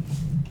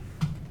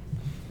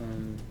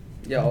mind.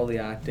 Yeah, all the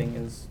acting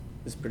is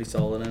pretty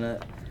solid in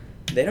it.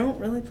 They don't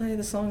really play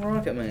the song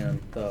Rocket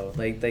Man, though.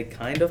 Like, they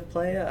kind of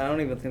play it. I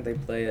don't even think they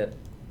play it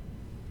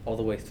all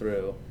the way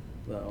through,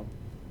 though,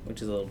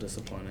 which is a little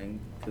disappointing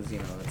because,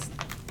 it's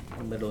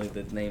literally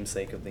the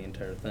namesake of the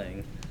entire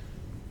thing.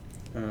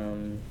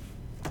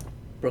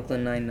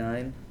 Brooklyn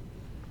Nine-Nine.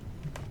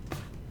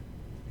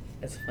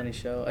 It's a funny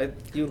show.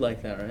 You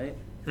like that, right?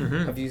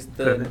 Mm-hmm. Have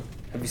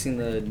you seen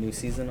the new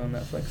season on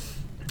Netflix?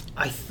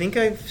 I think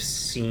I've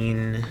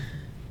seen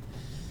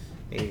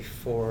maybe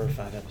 4 or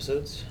 5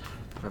 episodes.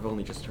 I've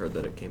only just heard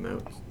that it came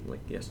out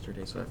like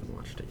yesterday, so I haven't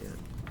watched it yet.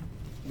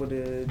 What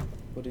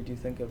did you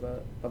think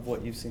of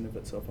what you've seen of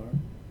it so far?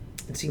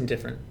 It seemed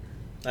different.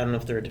 I don't know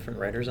if there are different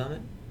writers on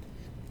it.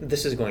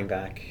 This is going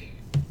back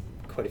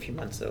quite a few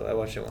months, though. I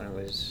watched it when it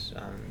was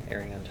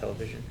airing on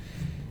television.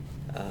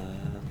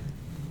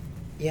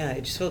 Yeah,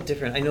 it just felt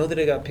different. I know that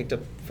it got picked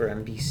up for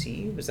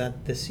NBC. Was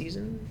that this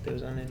season? It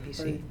was on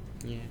NBC?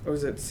 Yeah. Or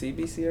was it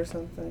CBC or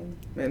something?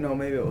 No,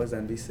 maybe it was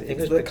NBC. I think it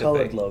was the picked up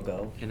colored by-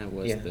 logo. And it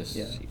was Yeah. this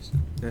Yeah.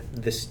 season.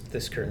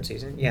 This current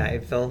season? Yeah,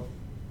 it felt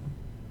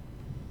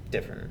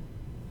different.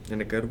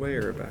 In a good way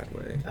or a bad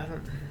way?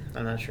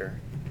 I'm not sure.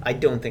 I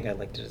don't think I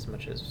liked it as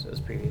much as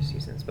previous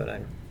seasons, but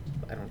I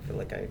don't feel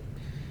like I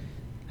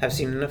have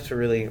seen enough to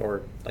really,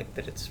 or like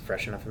that it's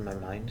fresh enough in my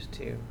mind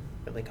to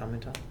really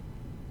comment on.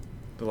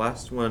 The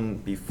last one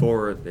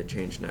before they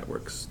changed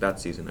networks, that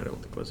season I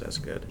don't think was as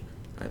good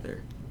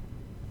either.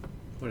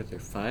 What are there,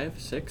 5,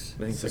 6?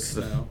 I think Six this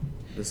is now.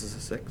 this is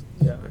the 6th?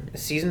 Yeah. Alright.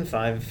 Season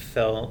 5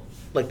 felt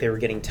like they were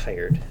getting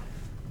tired.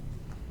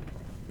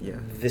 Yeah.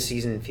 This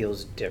season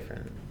feels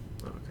different.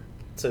 Oh, okay.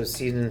 So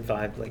season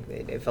 5, like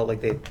it felt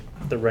like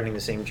they're running the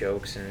same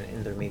jokes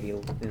and they're maybe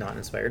not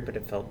inspired, but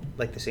it felt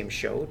like the same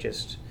show,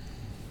 just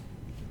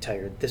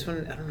tired. This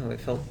one, I don't know.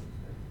 It felt.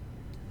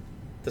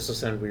 This will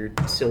sound weird.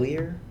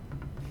 Sillier.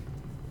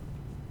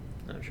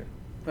 Not sure.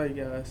 I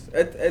guess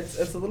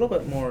it's a little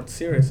bit more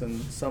serious in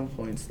some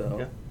points, though.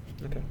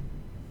 Yeah. Okay.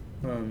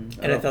 And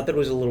And I thought that it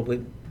was a little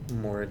bit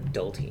more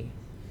adulty.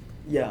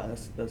 Yeah,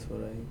 that's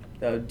what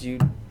I. Did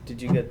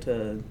you get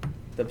to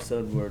the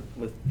episode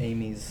with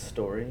Amy's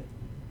story?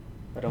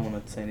 I don't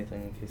want to say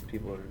anything in case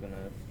people are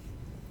gonna.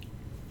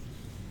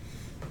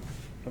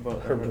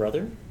 About Her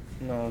brother?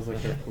 No, it was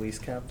like her police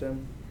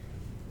captain.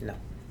 No.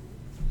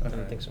 I don't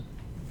Okay. think so.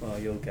 Well,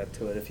 you'll get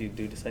to it if you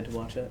do decide to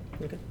watch it.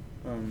 Okay.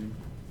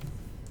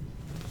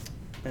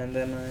 And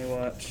then I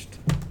watched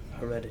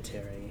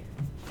Hereditary.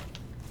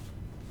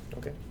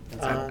 Okay.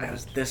 I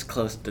was this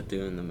close to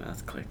doing the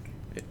mouth click.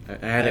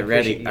 I had I it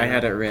ready. appreciate I you.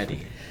 had it ready.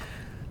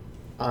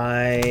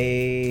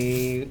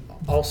 I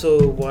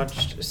also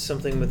watched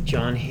something with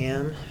John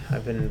Hamm.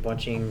 I've been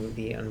watching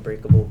The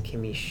Unbreakable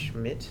Kimmy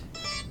Schmidt.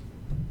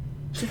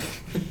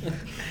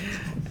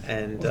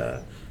 And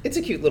it's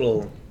a cute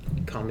little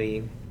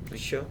comedy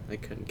show. I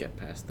couldn't get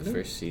past the No.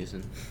 first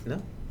season.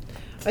 No?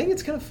 I think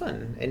it's kind of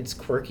fun. And it's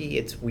quirky,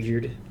 it's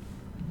weird.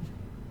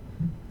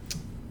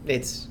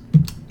 It's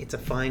a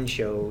fine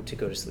show to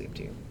go to sleep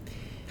to.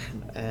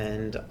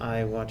 And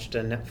I watched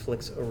a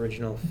Netflix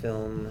original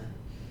film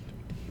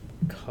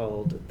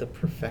called The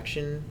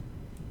Perfection.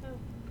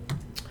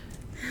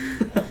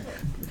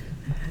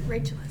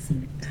 Rachel has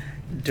seen it.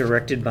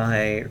 Directed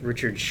by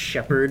Richard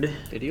Shepard.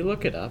 Did you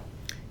look it up?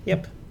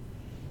 Yep.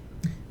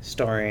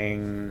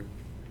 Starring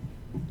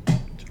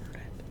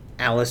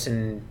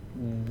Allison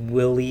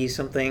Willie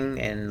something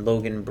and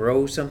Logan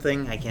Bro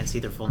something. I can't see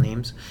their full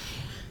names.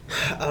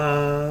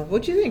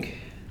 What'd you think?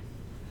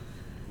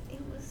 It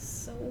was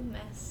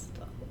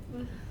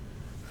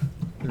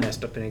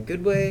Messed up in a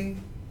good way?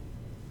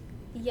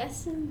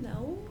 Yes and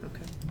no.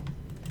 Okay.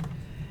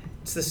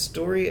 It's the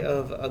story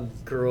of a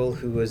girl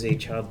who was a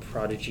child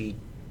prodigy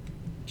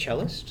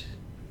cellist.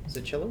 Is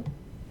it cello?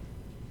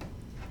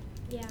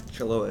 Yeah.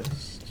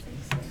 Celloist. I think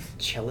so.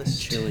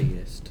 Cellist.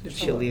 Chilliest. The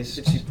chilliest.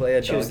 Did she play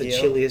a She was the Doggio?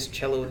 chilliest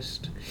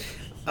celloist.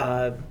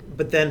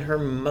 But then her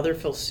mother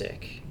fell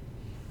sick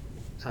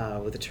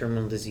with a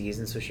terminal disease,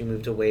 and so she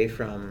moved away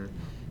from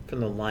the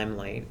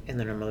limelight. And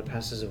then her mother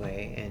passes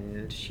away,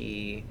 and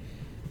she,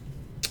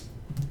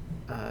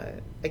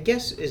 I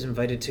guess, is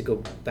invited to go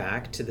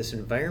back to this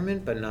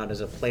environment, but not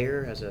as a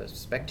player, as a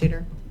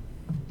spectator.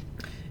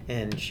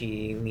 And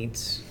she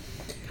meets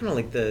kind of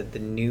like the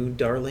new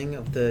darling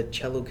of the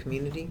cello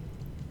community.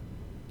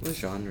 What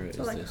genre is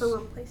So like this? her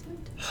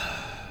replacement.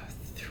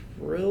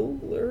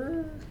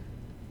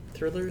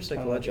 Thriller,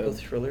 psychological a-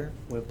 thriller.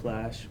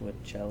 Whiplash with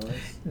cellos.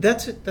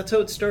 That's how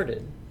it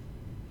started,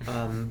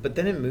 but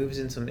then it moves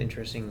in some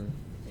interesting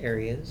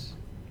areas.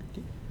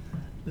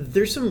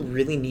 There's some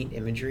really neat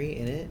imagery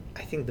in it.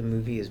 I think the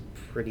movie is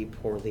pretty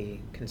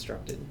poorly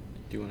constructed.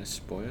 Do you want to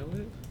spoil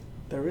it?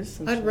 There is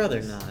some. I'd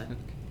rather cellos. not.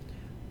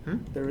 Okay.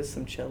 There is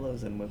some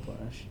cellos in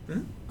Whiplash.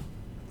 Hmm?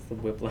 It's the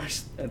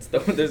Whiplash.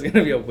 There's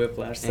gonna be a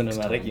Whiplash Thanks,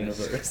 cinematic Thomas.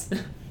 universe.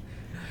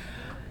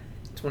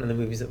 It's one of the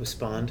movies that was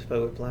spawned by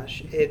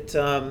Whiplash.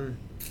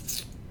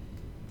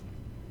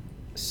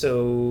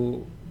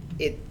 So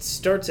it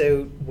starts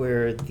out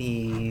where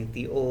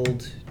the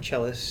old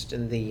cellist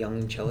and the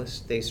young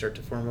cellist, they start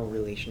to form a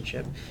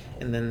relationship,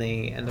 and then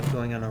they end up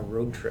going on a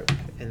road trip,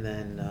 and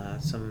then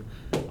some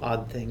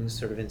odd things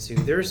sort of ensue.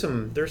 There are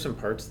some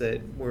parts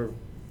that were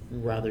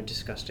rather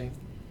disgusting,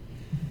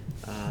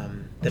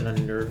 that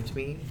unnerved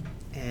me,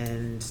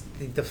 and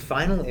the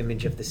final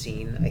image of the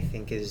scene, I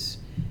think, is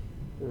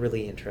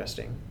really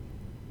interesting.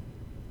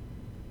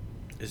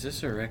 Is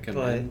this a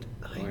recommend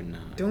But or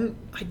not?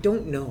 I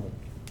don't know.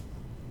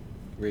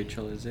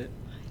 Rachel, is it?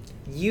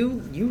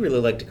 You really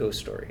liked Ghost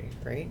Story,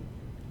 right?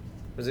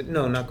 Was it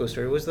not Ghost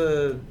Story? Was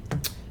that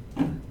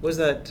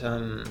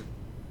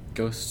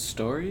Ghost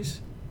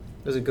Stories?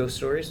 was it Ghost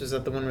Stories? Was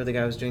that the one where the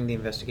guy was doing the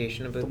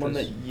investigation about The one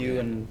those? that you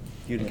didn't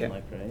Okay.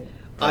 like, right?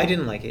 I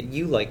didn't like it.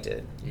 You liked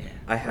it. Yeah.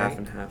 I half Right.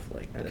 and half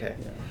liked it. Okay.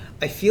 Yeah.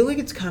 I feel like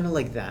it's kind of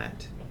like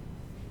that.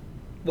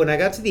 When I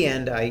got to the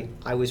end, I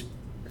was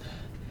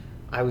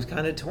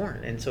kind of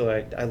torn, and so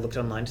I looked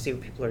online to see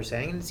what people are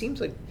saying, and it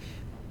seems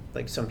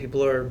like some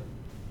people are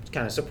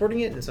kind of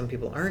supporting it, and some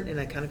people aren't, and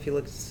I kind of feel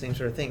like it's the same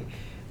sort of thing.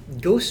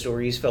 Ghost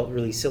Stories felt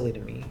really silly to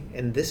me,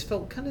 and this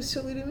felt kind of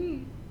silly to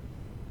me,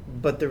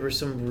 but there were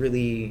some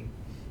really,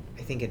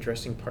 I think,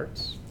 interesting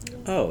parts.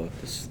 Oh,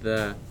 this is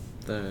the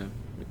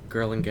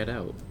girl in Get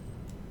Out.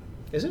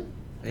 Is it?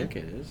 I think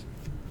it is.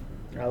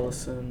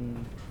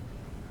 Allison,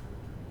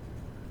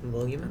 I don't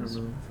Williams?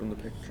 know from the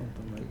picture.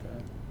 something like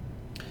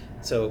that.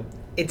 So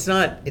it's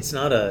not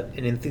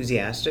an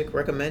enthusiastic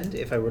recommend.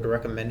 If I were to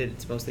recommend it,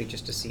 it's mostly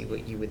just to see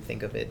what you would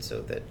think of it,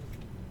 so that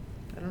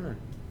I don't know.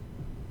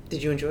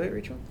 Did you enjoy it,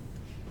 Rachel?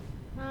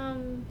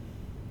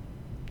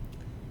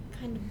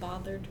 Kind of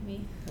bothered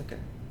me. Okay,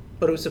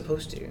 but it was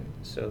supposed to.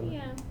 So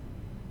Yeah.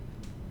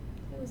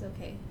 It was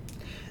okay.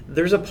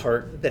 there's a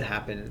part that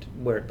happened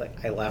where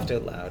like I laughed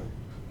out loud,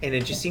 and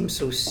it just seemed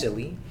so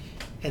silly.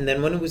 And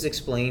then when it was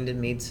explained, it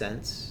made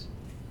sense.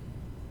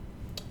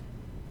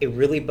 It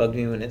really bugged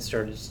me when it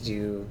started to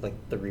do like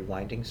the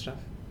rewinding stuff.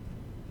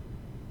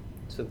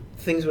 So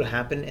things would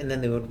happen, and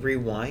then they would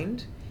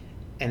rewind,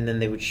 and then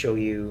they would show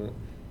you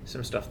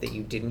some stuff that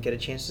you didn't get a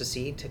chance to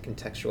see to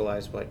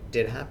contextualize what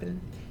did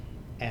happen,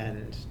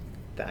 and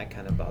that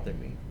kind of bothered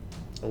me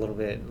a little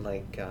bit,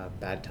 like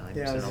Bad Times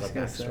Yeah, I and was all the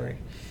just gonna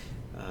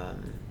backstory.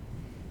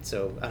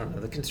 So I don't know.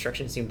 The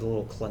construction seemed a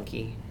little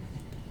clunky,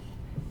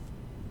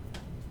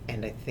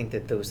 and I think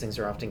that those things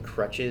are often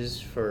crutches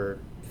for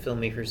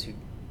filmmakers who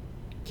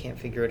can't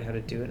figure out how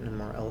to do it in a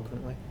more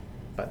eloquent way.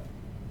 But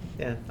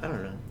yeah, I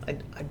don't know.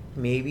 I'd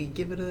maybe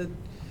give it a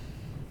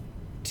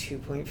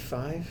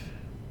 2.5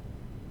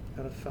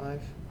 out of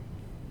 5.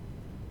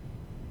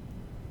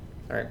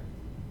 All right,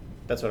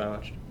 that's what I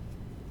watched.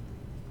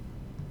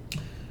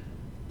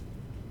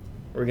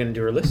 We're gonna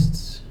do our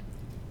lists.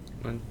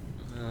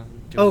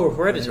 Oh,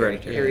 Hereditary.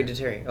 Hereditary.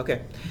 Hereditary.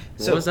 Okay.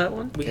 What was that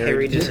one? We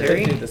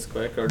Hereditary. do this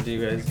quick, or do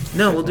you guys?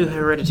 No, we'll do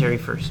Hereditary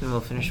first, and we'll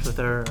finish with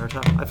our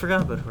top. I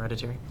forgot about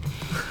Hereditary.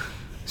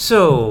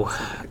 So,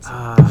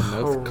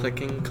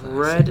 mouth-clicking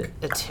classic.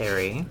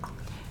 Hereditary,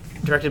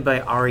 directed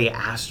by Ari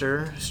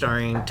Aster,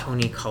 starring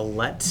Toni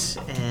Collette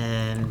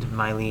and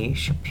Miley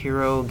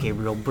Shapiro,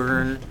 Gabriel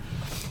Byrne.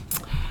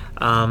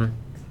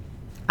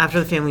 After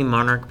the family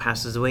monarch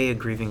passes away, a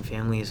grieving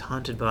family is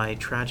haunted by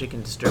tragic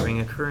and disturbing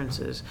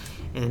occurrences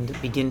and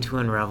begin to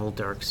unravel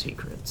dark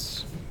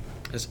secrets.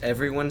 Has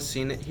everyone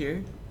seen it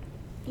here?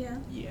 Yeah.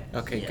 Yeah.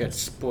 Okay, good.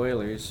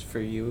 Spoilers for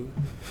you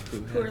who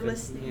Who are haven't-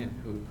 listening. Yeah,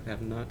 who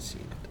have not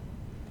seen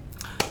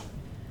it.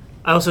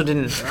 I also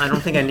didn't. I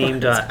don't think I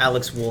named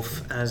Alex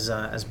Wolff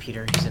as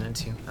Peter. He's in it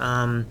too.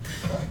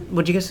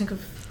 What do you guys think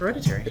of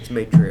Hereditary? It's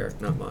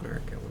matriarch, not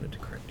monarch. I wanted to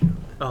correct you on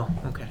that.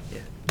 Oh, okay. Yeah.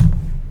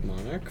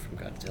 Monarch from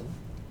Godzilla.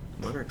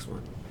 Monarch's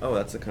one. Oh,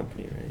 that's the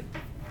company, right?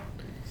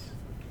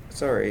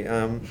 Sorry.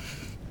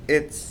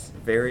 It's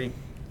very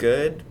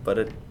good, but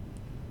it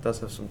does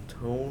have some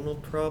tonal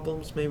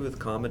problems, maybe with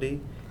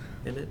comedy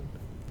in it.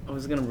 I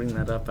was gonna bring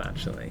that up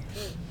actually.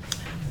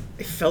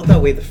 It felt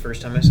that way the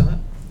first time I saw it.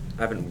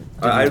 I haven't. you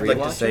I'd like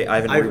to rewatch say it?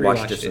 I haven't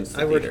rewatched it since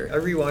the I theater.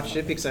 rewatched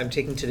it because I'm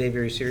taking today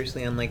very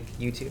seriously, unlike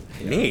you two.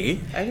 Me?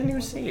 I didn't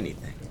even say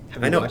anything.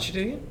 Have I you know. watched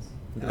it yet?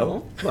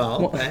 No.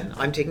 Well, then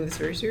I'm taking this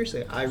very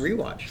seriously. I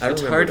rewatched. I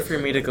It's remember hard it. for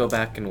me to go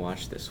back and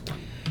watch this one.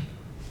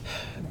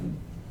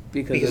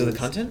 Because of the it's-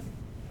 content?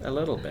 A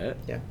little bit.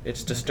 Yeah.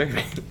 It's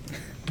disturbing.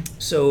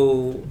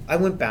 So I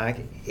went back.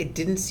 It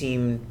didn't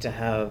seem to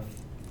have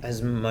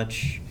as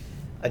much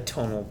a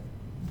tonal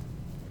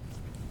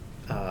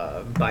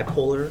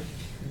bipolar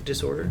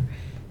disorder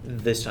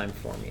this time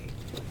for me.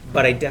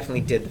 But I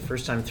definitely did the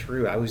first time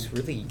through. I was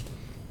really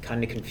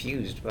kind of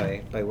confused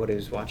by what I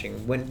was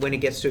watching. When it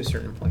gets to a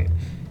certain point,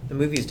 the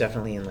movie is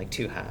definitely in like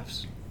two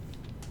halves.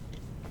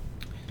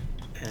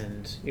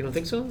 And you don't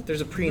think so?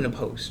 There's a pre and a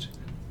post.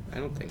 I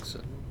don't think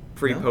so.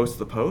 Pre-post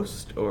the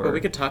post, or Well,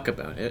 we could talk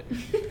about it.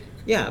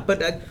 Yeah,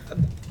 but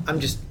I'm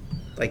just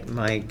like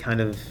my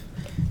kind of.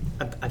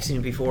 I've seen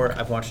it before.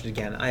 I've watched it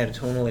again. I had a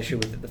tonal issue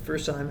with it the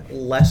first time.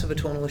 Less of a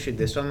tonal issue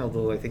this time,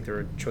 although I think there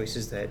are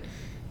choices that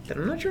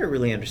I'm not sure I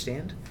really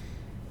understand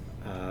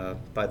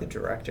by the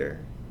director.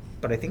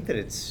 But I think that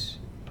it's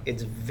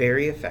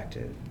very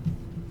effective.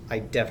 I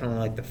definitely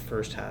like the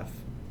first half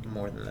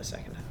more than the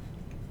second half.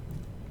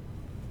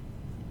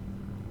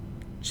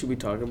 Should we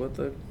talk about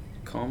the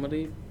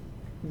comedy?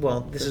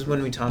 Well, this is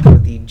when we talk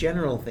about the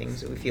general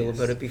things that we feel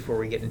about it before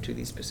we get into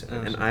these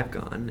specifics. and I've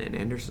gone, and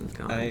Anderson's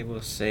gone. I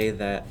will say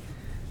that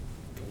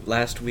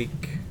last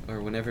week, or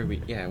whenever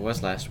it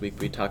was last week,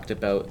 we talked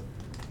about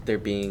there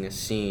being a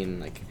scene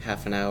like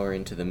half an hour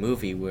into the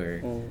movie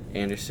where Oh.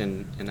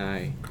 Anderson and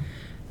I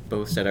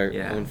both said our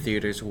Yeah. own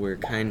theaters were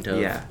kind of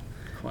Yeah.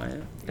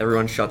 Quiet.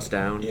 Everyone shuts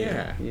down.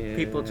 yeah. Yeah.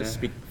 People just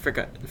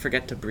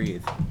forget to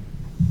breathe,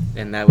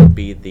 and that would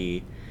be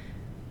the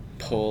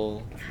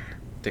pole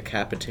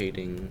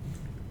decapitating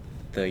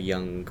the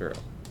young girl.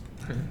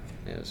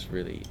 It was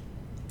really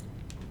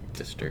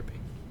disturbing.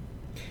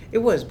 It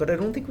was, but I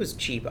don't think it was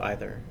cheap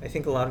either. I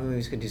think a lot of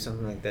movies could do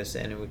something like this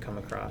and it would come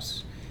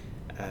across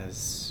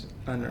as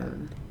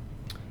Unearned.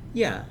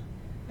 Yeah.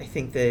 I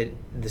think that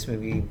this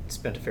movie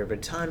spent a fair bit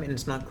of time and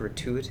it's not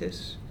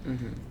gratuitous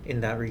Mm-hmm.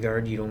 in that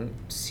regard. You don't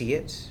see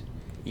it.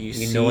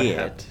 You know what see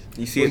happened. it.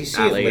 You see Well, it you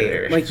see it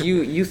later. Like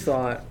you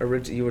thought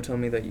you were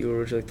telling me that you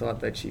originally thought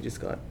that she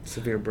just got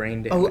severe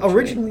brain damage. Oh, right?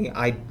 originally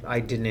I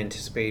didn't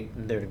anticipate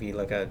there to be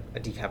like a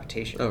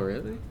decapitation. Oh,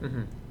 really?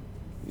 Mm-hmm.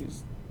 You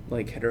just,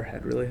 like hit her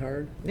head really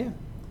hard. Yeah.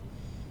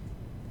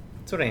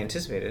 That's what I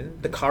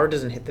anticipated. The car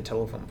doesn't hit the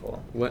telephone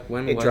pole.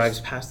 When It was drives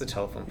past the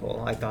telephone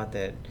pole. I thought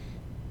that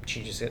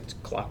she just gets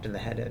clocked in the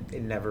head.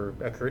 It never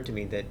occurred to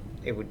me that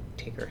it would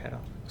take her head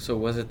off. So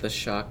was it the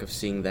shock of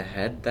seeing the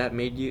head that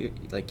made you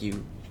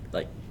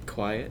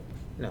quiet?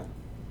 No.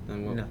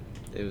 And what, No.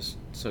 It was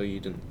so you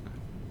didn't.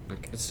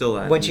 Okay. It's still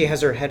that. When she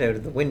has her head out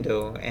of the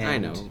window and I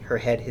know. her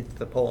head hits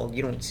the pole,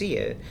 you don't see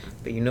it,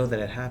 but you know that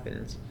it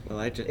happens. Well,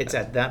 It's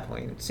at that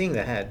point. Seeing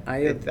the head,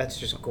 that's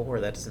just gore.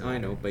 That doesn't I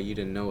matter. know, but you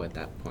didn't know at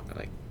that point,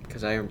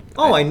 because I.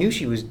 Oh, I knew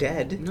she was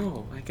dead.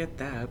 No, I get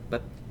that,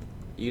 but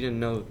you didn't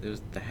know it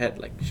was the head.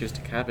 Like she was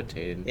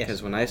decapitated. Yes.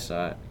 Because when I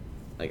saw it,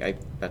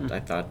 I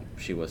thought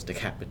she was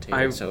decapitated.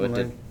 I- so it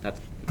did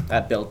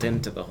that built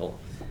into the whole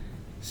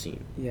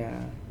scene.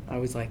 Yeah, I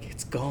was like,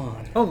 it's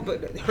gone. Oh,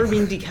 but her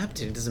being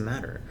decapitated doesn't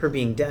matter. Her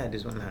being dead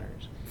is what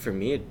matters. For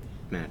me, it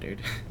mattered.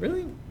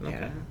 Really?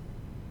 Yeah.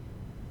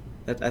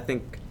 I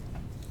think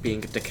being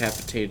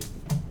decapitated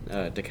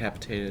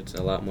is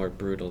a lot more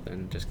brutal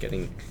than just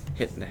getting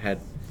hit in the head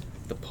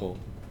with the pole.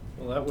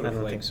 Well, that would I have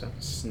don't like think so.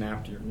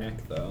 snapped your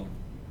neck though,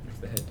 if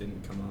the head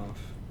didn't come off.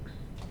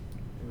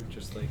 It would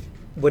just like.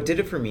 What did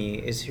it for me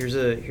is here's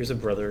a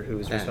brother who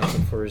was Ah.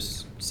 responsible for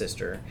his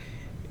sister.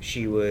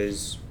 She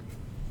was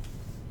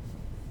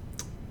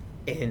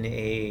in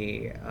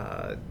a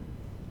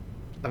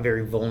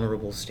very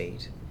vulnerable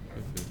state,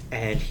 Mhm.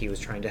 and he was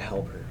trying to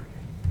help her.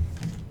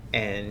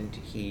 And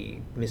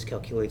he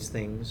miscalculates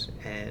things,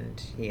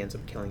 and he ends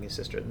up killing his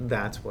sister.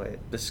 That's what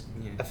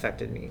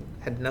affected me.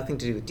 Had nothing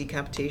to do with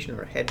decapitation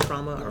or head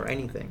trauma or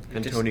anything.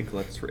 And Just- Tony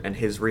Collette's and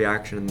his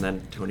reaction, and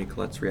then Tony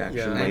Collette's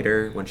reaction Yeah.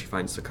 later when she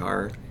finds the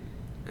car,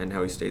 and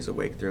how he stays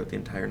awake throughout the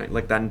entire night.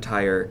 Like that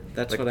entire.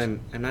 That's like, what I'm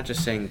not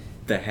just saying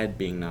the head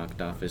being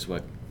knocked off is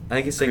what. I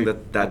think he's saying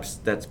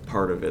that's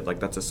part of it. Like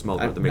that's a small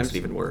part that makes it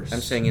even worse.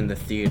 I'm saying in the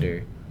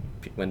theater,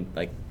 when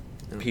Yeah.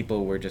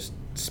 people were just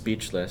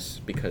speechless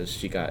because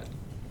she got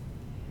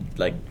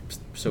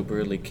so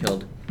brutally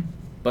killed.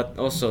 But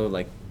also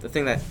the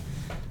thing that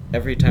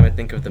every time I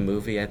think of the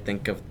movie, I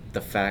think of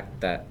the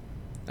fact that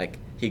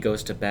he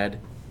goes to bed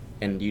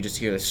and you just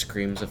hear the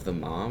screams of the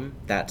mom.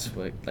 That's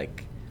what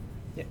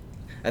Yeah.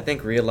 I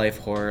think real life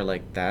horror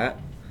like that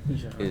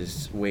Yeah.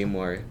 is way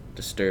more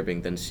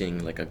disturbing than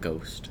seeing a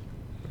ghost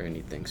or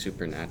anything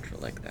supernatural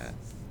like that.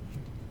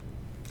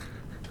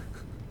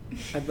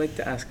 I'd like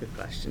to ask a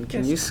question.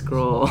 Can Yes. you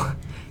scroll?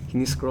 Can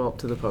you scroll up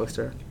to the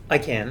poster? I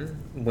can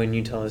when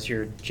you tell us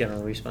your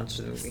general response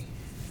to the movie.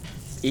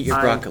 Eat your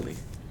I- broccoli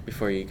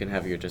before you can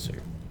have your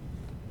dessert.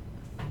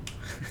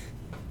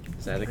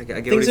 Is that I a... get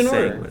what Things he's in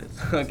saying. order. When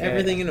it's, Okay.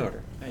 Everything in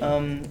order.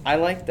 I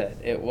liked it.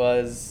 It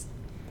was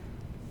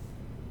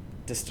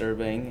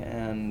disturbing,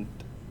 and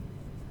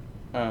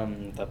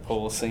the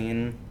pole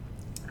scene.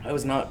 I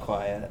was not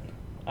quiet.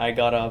 I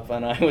got up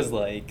and I was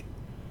like,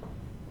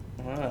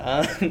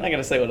 I'm not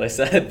gonna say what I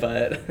said,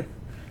 but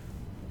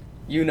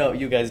you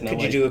guys know.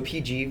 Could you do a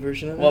PG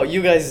version of it? Well,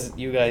 you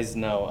guys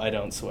know I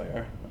don't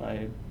swear.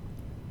 I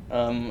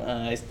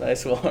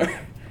swore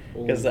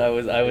because I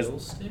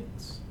was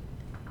Sticks?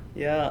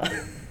 yeah.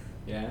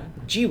 Yeah.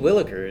 Gee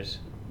willikers.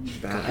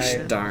 Gosh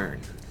I- darn.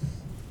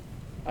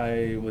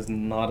 I was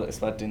not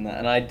expecting that,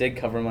 and I did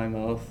cover my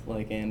mouth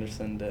like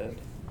Anderson did.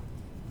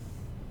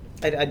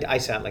 I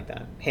sat like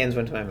that. Hands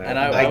went to my mouth. And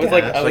I was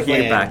like- gasped, I was like your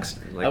like- back's,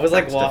 I was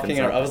like back walking stiffens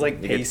around- up I was like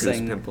and you get pacing.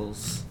 goose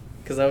pimples.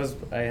 Because I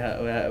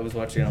was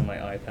watching it on my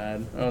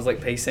iPad. I was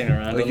like pacing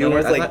around. Oh, and you then were,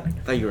 I was I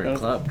like, thought you were I in was-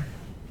 club.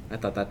 I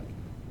thought that...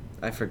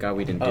 I forgot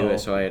we didn't do Oh. it,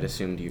 so I had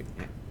assumed you...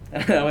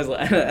 and I was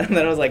like, and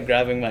then I was like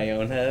grabbing my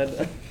own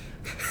head.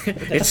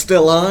 It's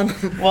still on?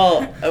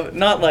 Well,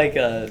 not like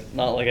I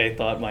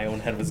thought my own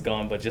head was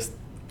gone, but just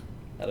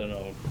I don't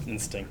know,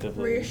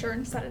 instinctively.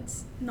 Reassurance that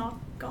it's not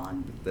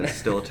gone. That's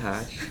still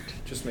attached.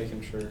 Just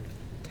making sure.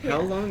 How Yeah.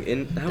 long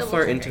in... How Double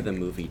far into checking. the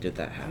movie did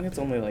that I think happen? it's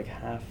only like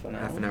half an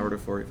hour. Half an hour to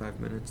 45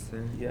 minutes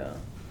there. Yeah.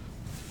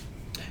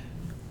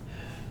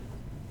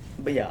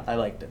 But yeah, I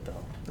liked it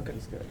though. Okay. It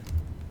was good.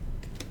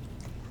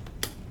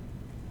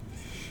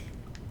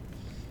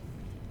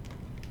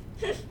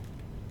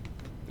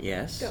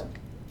 Yes? Go.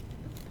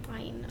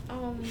 Fine.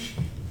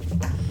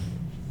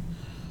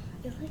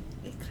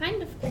 It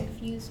kind of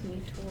confused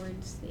me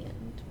towards the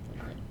end,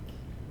 but like,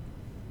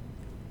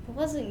 it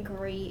wasn't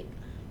great.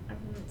 I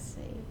wouldn't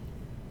say.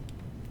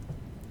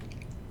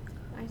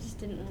 I just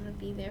didn't want to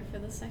be there for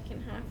the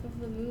second half of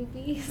the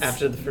movie.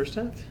 After the first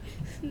half?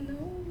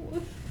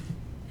 No.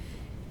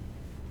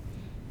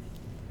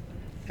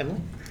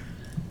 Emily?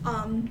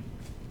 I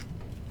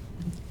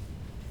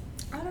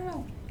don't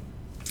know.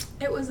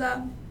 It was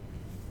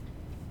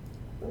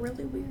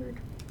really weird.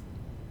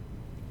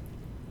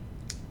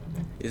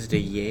 Is it a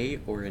yay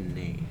or a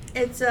nay?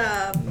 It's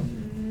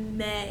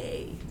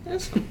May.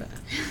 That's not bad.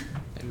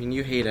 I mean,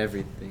 you hate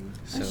everything,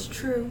 so... That's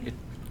true.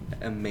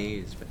 A may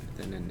is better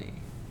than a nay.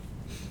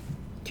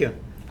 Q.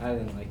 I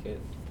didn't like it.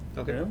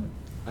 Okay. Really?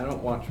 I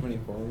don't watch many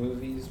horror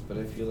movies, but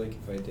I feel like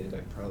if I did, I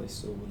probably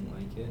still wouldn't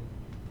like it.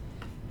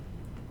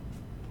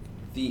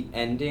 The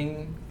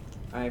ending,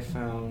 I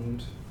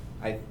found,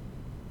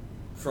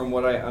 from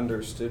what I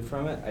understood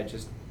from it,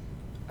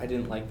 I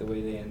didn't like the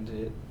way they ended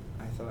it.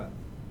 I thought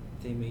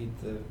they made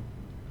the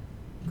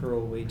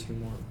girl way too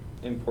more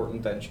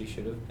important than she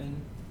should have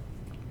been.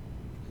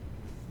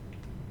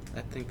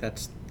 I think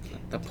that's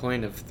the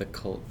point of the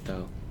cult,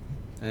 though.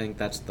 I think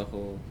that's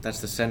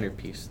the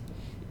centerpiece.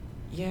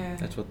 Yeah.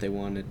 That's what they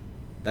wanted.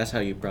 That's how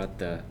you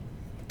brought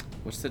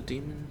what's the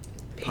demon?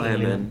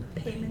 Paimon.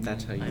 Payment.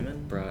 That's how you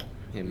Paimon? brought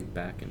him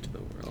back into the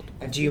world.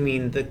 Do you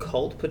mean the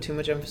cult put too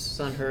much emphasis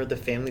on her, the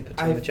family put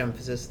too I- much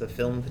emphasis, the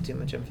film put too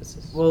much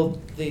emphasis? Well,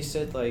 they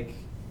said like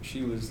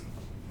she was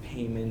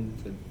Paimon,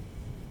 the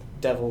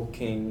Devil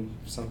King,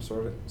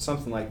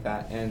 something like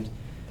that, and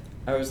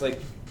I was like,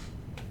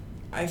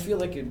 I feel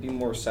like it'd be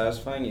more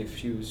satisfying if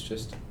she was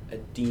just a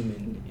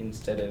demon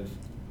instead of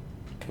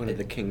One of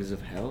the kings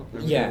of hell? or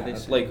yeah, whatever they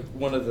said. like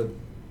one of the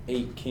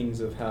 8 kings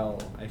of hell.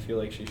 I feel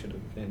like she should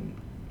have been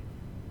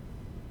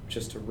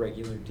just a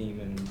regular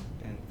demon,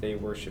 and they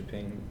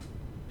worshiping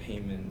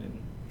Paimon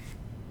and.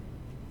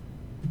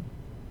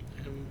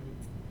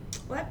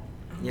 What?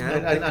 Yeah,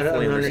 I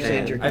don't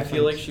understand your- I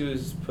feel like she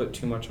was put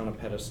too much on a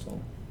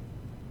pedestal.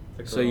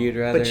 The So girl. you'd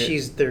rather... But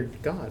she's their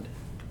god.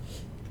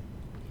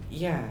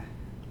 Yeah.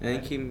 I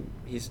think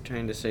he's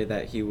trying to say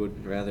that he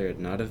would rather it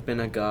not have been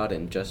a god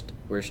and just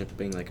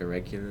worshipping like a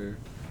regular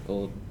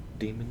old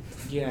demon.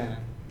 Yeah.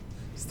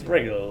 It's the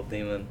regular old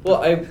demon.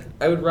 Well,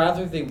 I would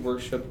rather they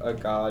worship a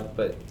god,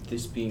 but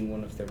this being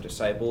one of their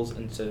disciples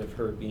instead of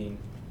her being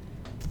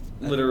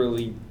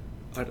literally.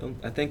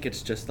 I think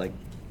it's just like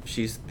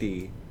she's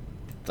the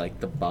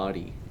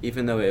body.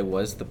 Even though it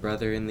was the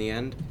brother in the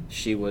end,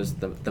 she was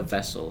the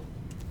vessel.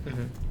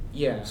 Mm-hmm.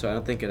 Yeah. So I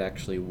don't think it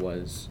actually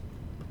was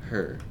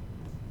her.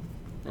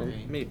 Well,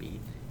 Right. maybe.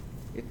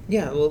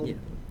 Yeah, well, Yeah.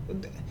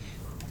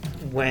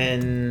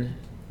 when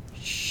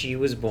she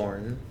was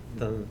born,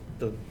 the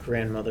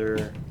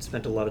grandmother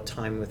spent a lot of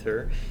time with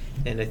her,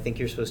 and I think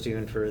you're supposed to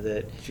infer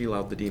that. She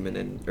allowed the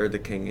demon or the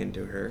king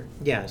into her.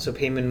 Yeah, so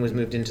Paimon was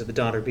moved into the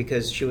daughter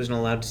because she wasn't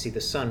allowed to see the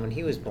son when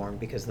he was born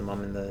because the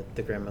mom and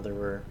the grandmother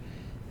were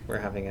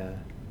having a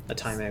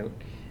timeout,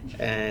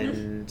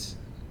 and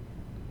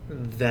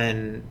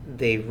then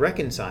they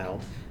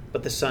reconciled,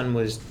 but the son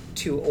was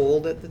too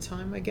old at the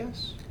time, I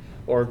guess,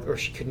 or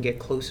she couldn't get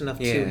close enough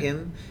to Yeah.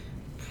 him,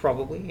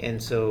 probably,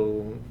 and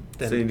so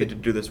then So you need to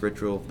do this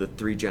ritual of the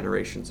 3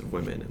 generations of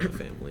women in the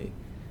family.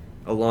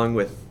 along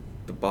with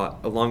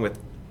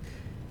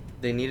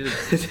They needed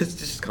it's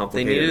just they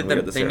complicated. needed when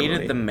we the had they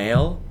needed the ceremony.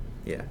 male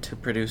Yeah. to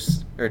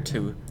produce or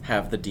to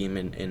have the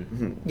demon in.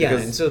 Mhm. Yeah,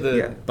 Because- and so the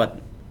yeah.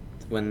 But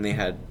when they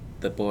had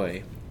the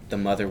boy, the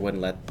mother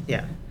wouldn't let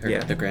yeah.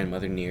 the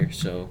grandmother near,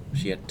 so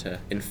she had to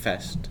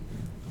infest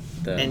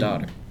the And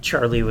daughter.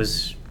 Charlie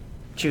was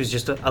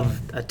just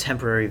a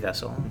temporary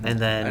vessel, and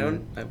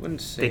then I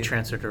wouldn't say they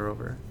transferred her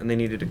over. And they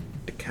needed to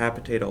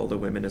decapitate all the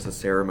women as a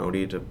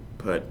ceremony to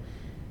put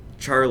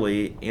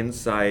Charlie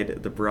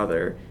inside the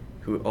brother,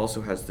 who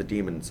also has the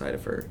demon inside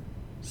of her,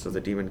 so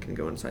the demon can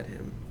go inside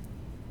him.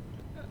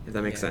 If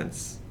that makes Yeah.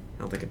 sense.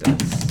 I don't think it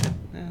does.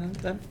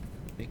 That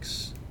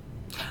makes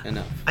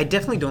enough. I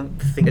definitely don't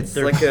think It's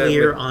they're like a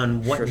clear with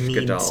on what Trishka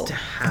needs doll. to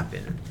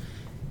happen.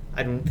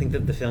 I don't think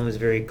that the film is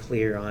very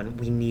clear on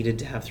we needed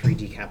to have 3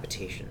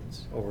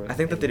 decapitations. Or I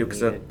think that they do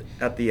because we needed-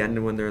 at the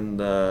end when they're in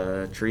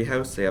the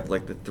treehouse, they have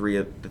like the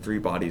three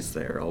bodies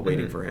there all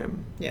waiting Mhm. for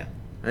him. Yeah.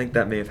 I think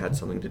that may have had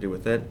something to do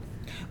with it.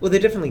 Well, they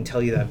definitely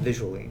tell you that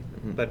visually,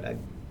 Mhm. but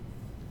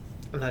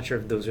I'm not sure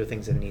if those are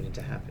things that needed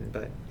to happen.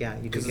 But yeah,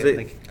 you do 'Cause get they-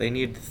 like They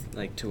need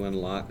like to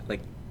unlock like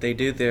they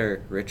do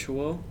their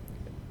ritual.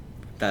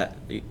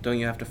 Don't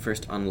you have to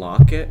first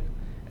unlock it,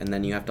 and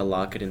then you have to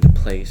lock it into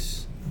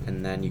place,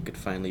 and then you could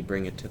finally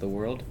bring it to the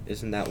world?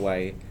 Isn't that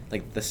why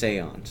like the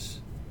seance?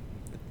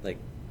 Like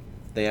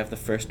they have the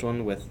first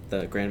one with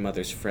the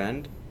grandmother's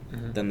friend,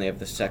 Mhm. then they have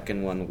the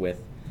second one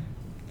with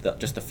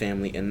just the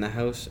family in the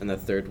house, and the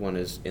third one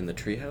is in the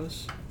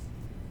treehouse.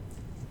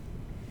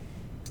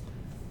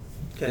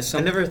 Okay. Is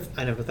I never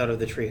thought of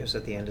the treehouse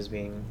at the end as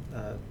being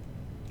a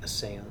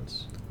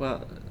séance.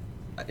 Well,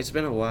 it's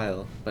been a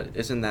while, but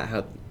isn't that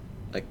how,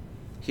 like,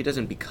 he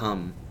doesn't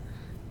become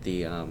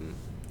the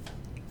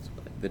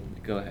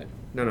go ahead.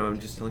 No, I'm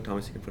just telling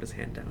Thomas he can put his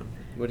hand down.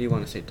 What do you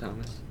want to say,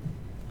 Thomas?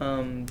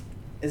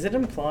 Is it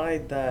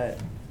implied that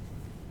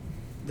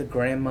the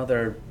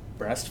grandmother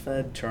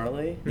breastfed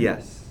Charlie?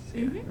 Yes.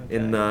 Mhm.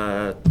 In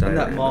the In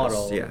that dioramas,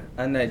 model. yeah.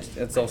 And that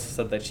it's also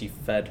said that she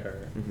fed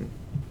her, Mhm.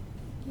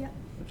 Yeah.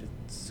 which is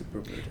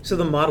super weird. So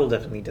the model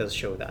definitely does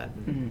show that.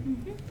 Mhm.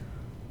 Mhm.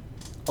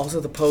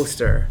 Also, the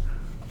poster.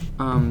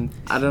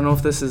 I don't know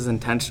if this is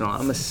intentional.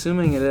 I'm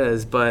assuming it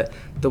is, but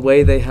the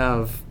way they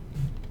have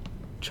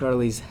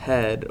Charlie's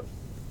head,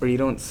 where you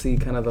don't see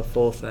kind of the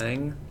full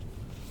thing.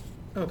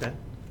 Okay.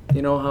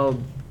 You know how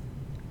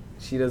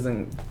she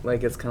doesn't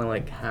like it's kind of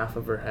like half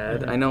of her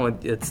head. Mhm. I know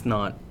it's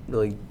not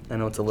really. I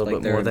know it's a little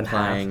Like bit more they're than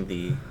half. implying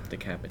the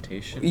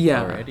decapitation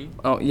Yeah. already.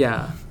 Oh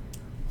yeah.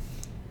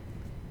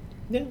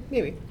 Yeah,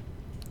 maybe.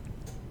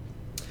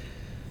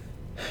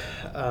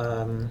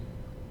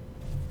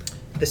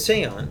 The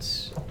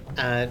séance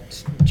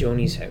at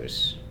Joni's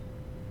house.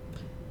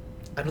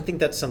 I don't think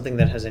that's something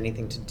that has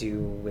anything to do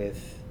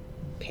with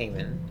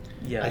payment.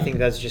 Yeah. I think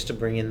that's just to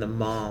bring in the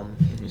mom.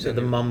 So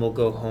the mom will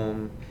go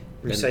home,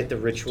 recite the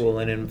ritual,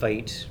 and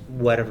invite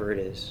whatever it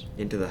is.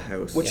 Into the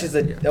house. Which Yeah. is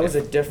a Yeah. that was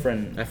a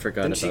different. I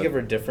forgot Didn't she about- give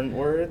her different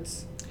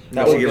words?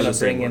 No, That she were gave her gonna the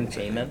same bring in words.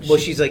 payment. Well,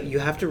 she's like, you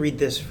have to read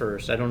this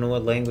first. I don't know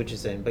what language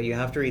it's in, but you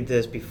have to read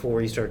this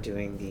before you start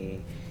doing the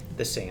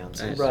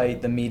seances. Right,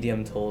 the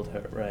medium told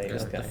her. Right. It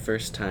was Okay. the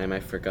first time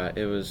I forgot.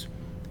 It was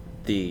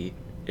the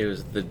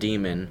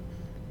demon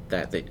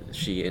that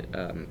she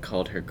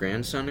called her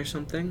grandson or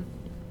something.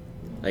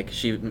 Like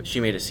she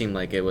made it seem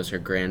like it was her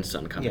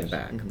grandson coming Yes.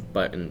 back, Mhm.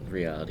 but in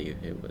reality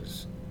it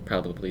was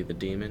probably the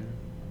demon.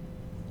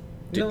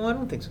 Did- No, I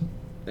don't think so.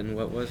 Then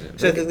what was it?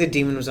 So I think the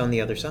demon was on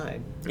the other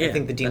side. I Yeah,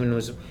 think the demon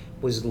that-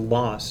 was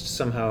lost,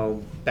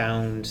 somehow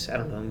bound, I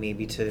don't know,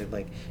 maybe to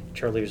like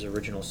Charlie's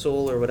original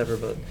soul or whatever,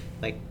 but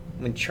like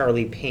when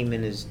Charlie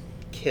Payman is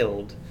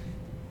killed,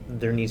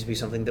 there needs to be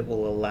something that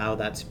will allow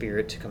that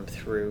spirit to come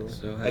through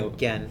So how-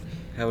 again.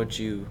 How would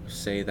you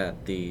say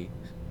that the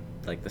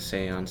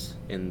seance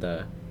in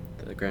the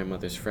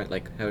grandmother's friend,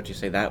 like how would you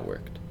say that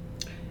worked?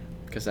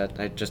 Because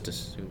I just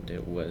assumed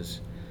it was.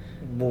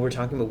 Well, we're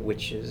talking about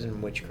witches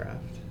and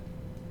witchcraft.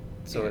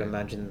 So I'd Yeah.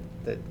 imagine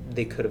that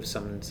they could have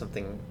summoned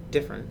something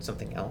different,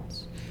 something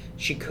else.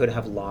 She could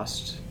have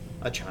lost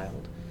a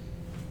child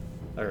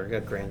or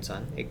a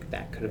grandson.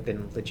 That could have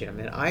been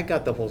legitimate. I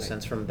got the whole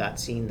sense from that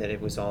scene that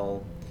it was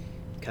all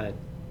kind of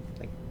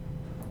like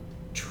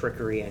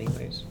trickery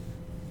anyways.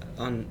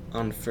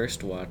 On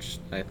first watch,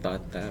 I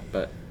thought that,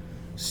 but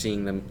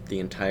seeing the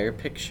entire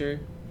picture,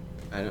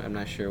 I'm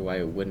not sure why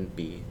it wouldn't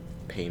be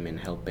Payman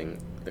helping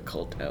the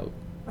cult out.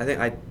 I think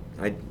I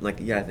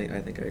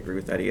think I agree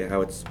with Eddie.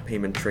 How it's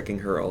Payman tricking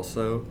her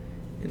also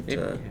into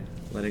Yeah.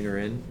 letting her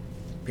in.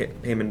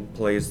 Payman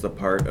plays the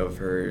part of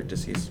her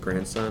deceased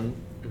grandson.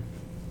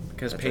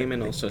 Because That's right.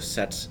 Payman also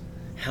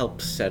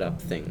helps set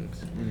up things.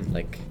 Mhm.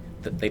 Like,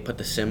 they put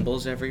the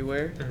symbols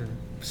everywhere,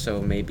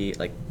 so maybe,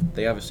 like,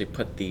 they obviously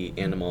put the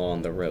animal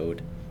on the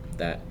road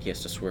that he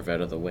has to swerve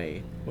out of the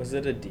way. Was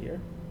it a deer?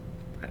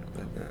 I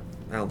don't know.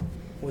 I'll-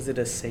 Was it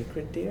a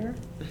sacred deer?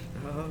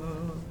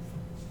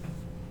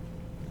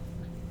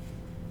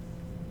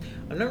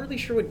 I'm not really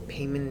sure what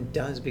Payman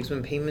does because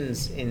when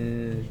Payman's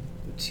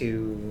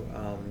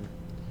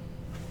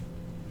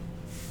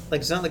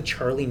Like, it's not like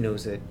Charlie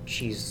knows that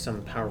she's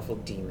some powerful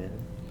demon.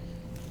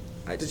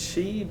 Does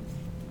she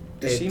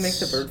make the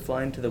It's- bird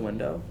fly into the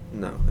window?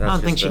 No, I that's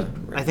don't think just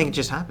she. I think it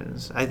just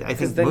happens. I Because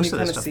think then most you of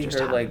kind this of stuff see just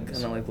her like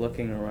happens. kind of like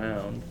looking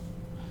around,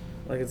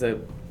 like it's a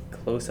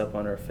close up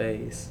on her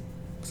face.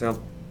 So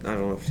I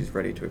don't know if she's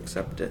ready to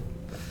accept it.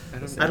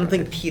 I don't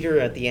think Peter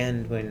at the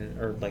end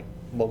or like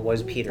what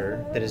was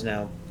Peter that is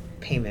now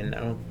Payman. I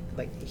don't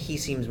like he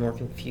seems more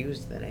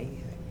confused than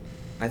anything.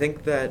 I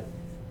think that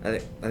I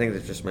think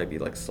that just might be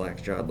like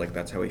slack-jawed, like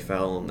that's how he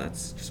fell, and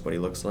that's just what he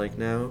looks like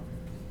now.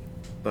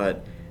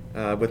 But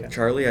with Okay.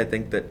 Charlie, I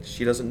think that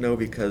she doesn't know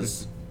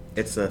because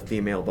it's a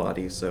female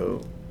body,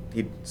 so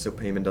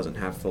Payman doesn't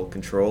have full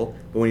control.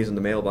 But when he's in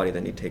the male body,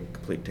 then he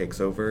takes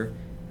over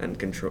and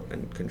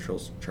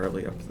controls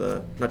Charlie up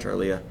the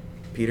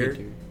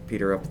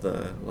Peter up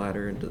the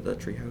ladder into the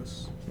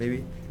treehouse.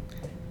 Maybe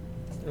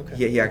Okay.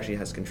 he actually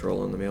has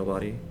control on the male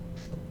body.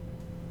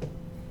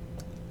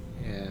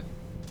 Yeah.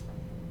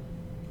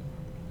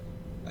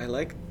 I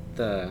like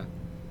the.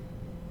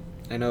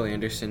 I know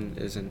Anderson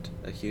isn't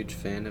a huge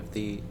fan of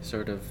the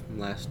sort of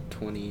last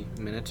 20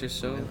 minutes or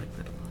so. I like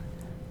that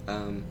a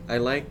lot. I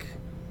like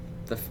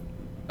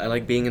I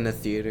like being in the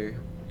theater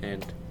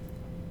and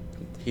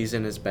he's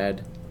in his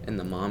bed and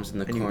the mom's in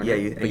the And corner.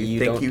 you but you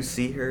think don't. you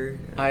see her.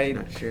 I'm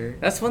not sure.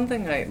 That's one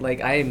thing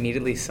I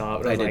immediately saw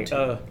it. But I I was did like, too.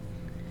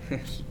 oh.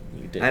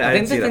 You did. I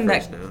think didn't see the that thing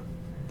first that- now.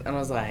 And I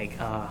was like,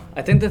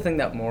 I think the thing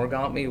that more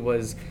got me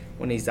was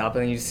when he's up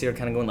and you just see her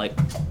kind of going like,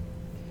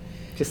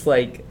 just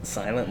like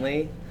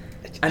silently.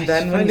 And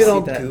then I when find you it see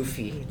all that,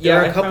 goofy. Yeah,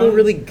 There are I a couple found-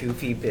 really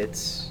goofy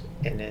bits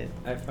in it.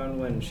 I found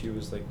when she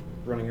was like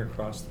running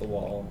across the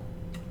wall,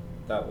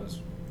 that was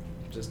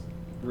just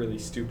really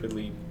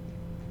stupidly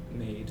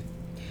made.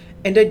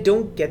 And I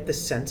don't get the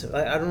sense of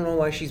I don't know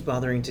why she's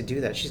bothering to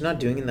do that. She's not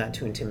doing that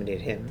to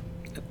intimidate him.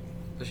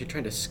 Was she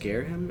trying to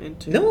scare him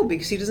into? No,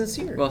 because he doesn't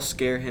see her. Well,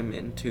 scare him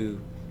into.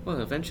 Well,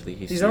 eventually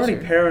he he's sees already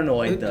her.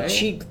 paranoid though.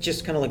 She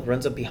just kind of like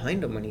runs up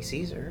behind him when he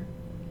sees her.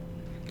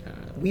 Uh,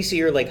 We see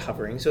her like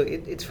hovering, so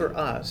it's for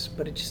us,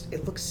 but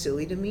it looks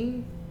silly to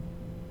me.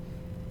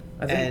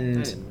 I think, I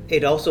And didn't-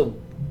 it also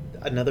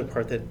another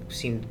part that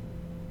seemed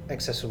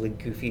excessively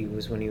goofy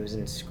was when he was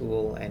in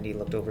school and he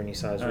looked over and he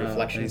saw his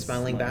reflection he's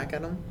smiling smiling. back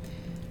at him.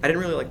 I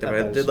didn't really like that, That but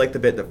I was- did like the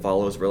bit that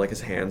follows where like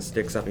his hand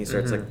sticks up and he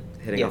starts like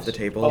Mhm. hitting Yes. off the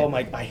table. oh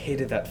my, I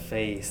hated that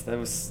face. That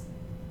was,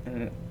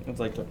 and it was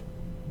like,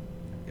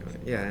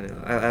 Yeah, I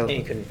know. And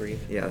he couldn't breathe.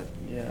 Yeah,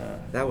 yeah.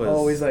 That was-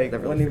 always like that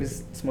really when he freaked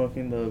was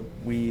smoking the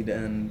weed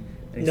and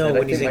he No, said, "I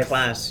when he's think in my-"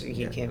 class, he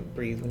Yeah. can't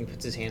breathe. When he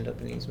puts his hand up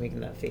and he's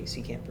making that face,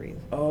 he can't breathe.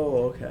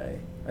 Oh, okay.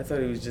 I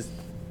thought he was just.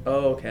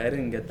 Oh, okay. I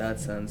didn't get that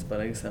sense, but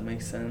I guess that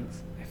makes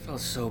sense. I felt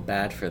so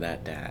bad for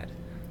that dad.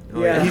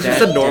 Oh, Yeah. he's That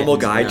just a normal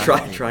did guy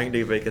nothing. trying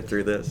to make it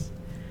through this.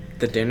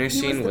 The dinner He was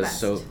scene the was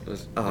best.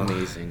 was Oh.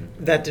 amazing.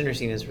 That dinner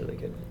scene is really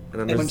good. And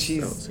then And when there's-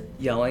 she's oh,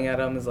 yelling at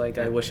him, is like,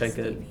 I wish I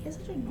Steve, could he has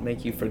such a normal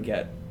make you face.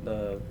 forget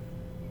the.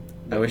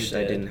 I what wish you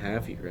I did." didn't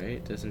have you,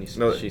 right? Doesn't he?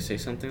 No, she say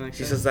something like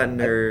she that? says that in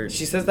their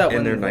She says that in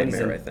when- their when he's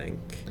nightmare, in- I think.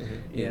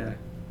 Yeah.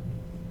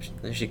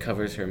 Then she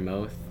covers her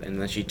mouth, and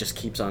then she just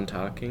keeps on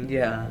talking.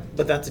 Yeah.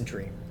 But that's a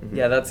dream. Mhm.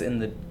 Yeah, that's in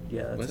the.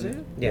 Yeah. That's Was in-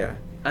 it? Yeah.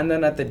 And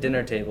then at the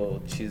dinner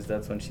table,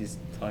 that's when she's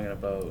talking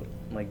about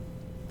like,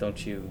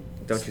 don't you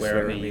swear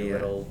at me, you yeah.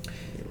 little.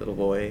 You little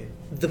boy.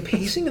 The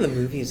pacing of the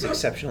movie is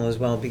exceptional as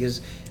well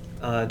because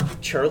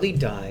Charlie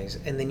dies,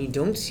 and then you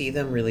don't see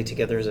them really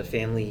together as a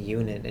family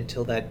unit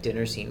until that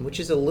dinner scene, which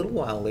is a little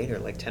while later,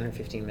 like 10 or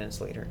 15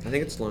 minutes later. I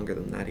think it's longer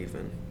than that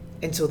even.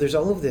 And so there's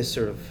all of this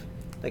sort of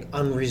like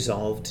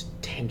unresolved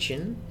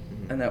tension.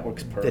 And that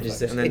works perfect. That is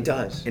the- And then It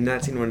does. In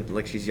that scene when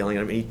like she's yelling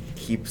at him, and he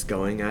keeps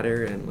going at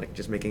her and like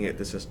just making it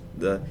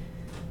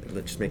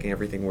just making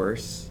everything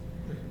worse.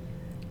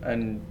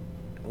 And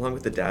Along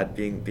with the dad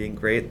being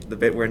great, the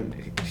bit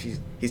when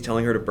he's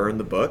telling her to burn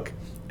the book,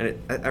 and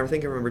I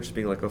think I remember just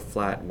being like a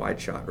flat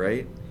wide shot,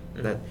 right?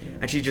 That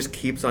and she just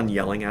keeps on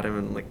yelling at him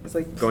and like, It's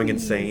like, going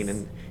 "Please." insane,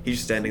 and he's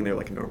just standing there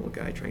like a normal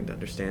guy trying to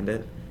understand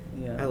it.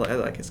 yeah. I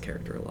like his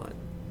character a lot.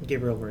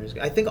 Gabriel Byrne is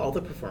good. I think all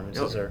the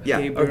performances Oh, are yeah.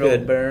 are Gabriel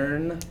good.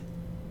 Byrne.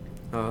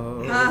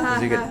 Oh, Ha,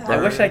 does he get ha, ha,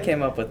 I wish I burned?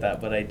 came up with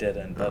that, but I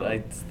didn't. But Oh.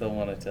 I still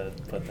wanted to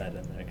put that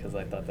in there because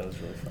I thought that was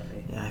really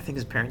funny. Yeah, I think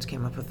his parents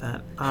came up with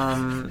that.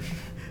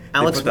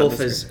 Alex put that in Wolff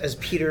the as, script. as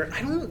Peter.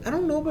 I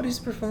don't know about his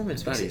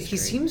performance I thought because he's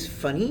he great. seems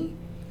funny.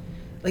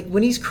 Like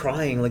when he's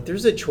crying, like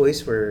there's a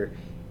choice where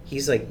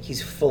he's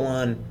full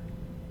on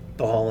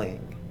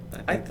bawling,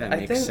 I think that I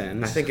makes think-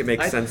 sense. I think it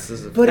makes sense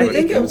as a. but I it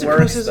think it comes across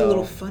works, as a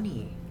little though.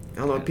 funny I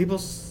don't know. People.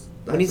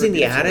 when he's in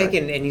the attic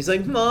and he's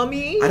like,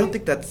 "Mommy." I don't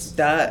think that's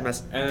That-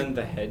 messed. And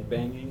the head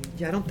banging.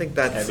 Yeah, I don't think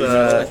that's. Heavy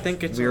I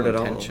think it's weird all at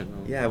all. intentional.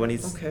 Yeah, when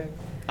he's Okay.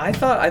 I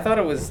thought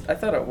it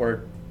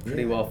worked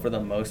pretty Yeah. well for the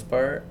most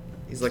part.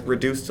 he's like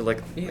reduced to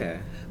like. Yeah.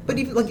 But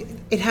even like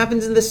it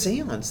happens in the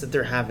séance that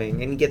they're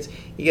having, and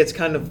he gets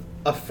kind of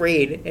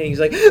afraid, and he's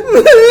like.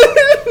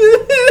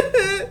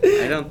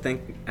 I don't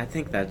think. I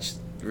think that's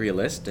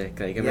realistic.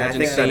 Like Yeah, I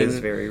imagine think that seeing is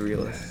very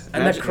realistic. And the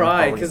Imagine cry,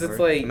 falling because it's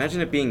apart. like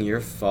imagine it being your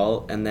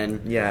fault, and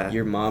then Yeah.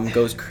 your mom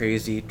goes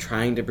crazy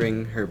trying to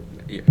bring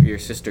your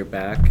sister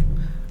back,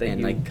 That and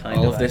you like kind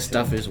all of of this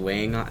actually- stuff is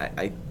weighing on.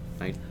 I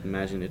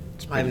imagine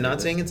it's. pretty I'm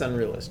not saying realistic. it's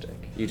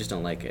unrealistic. You just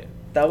don't like it.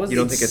 that was You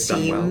don't It think it's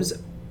done well? seems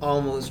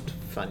almost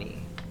funny.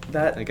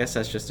 that I guess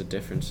that's just a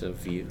difference of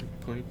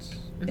viewpoints.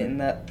 in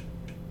that.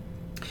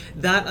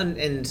 That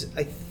and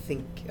I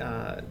think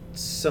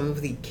some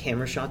of the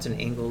camera shots and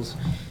angles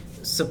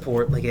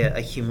support like a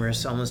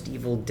humorous, almost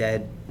Evil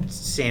Dead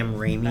Sam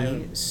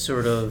Raimi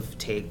sort of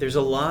take. There's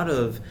a lot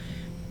of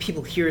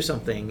people hear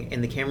something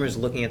and the camera is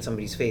looking at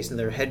somebody's face and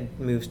their head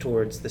moves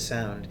towards the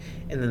sound,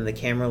 and then the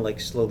camera like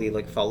slowly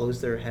like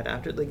follows their head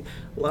after. Like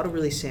a lot of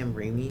really Sam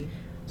Raimi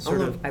sort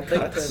Although, of I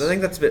think cuts. I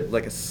think that's a bit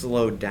like a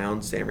slowed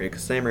down Sam Raimi,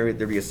 because Sam Raimi,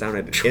 there'd be a sound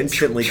I'd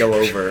instantly go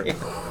over.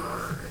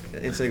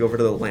 Instantly go over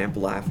to the lamp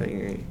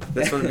laughing.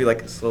 This one would be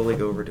like slowly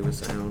go over to a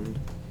sound.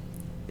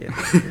 Yeah.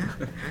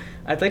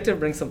 I'd like to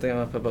bring something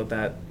up about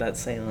that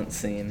seance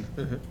scene.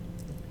 Mhm.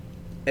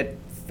 It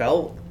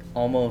felt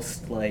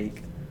almost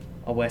like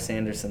a Wes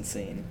Anderson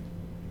scene,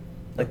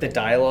 like the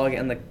dialogue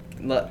and the.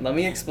 Let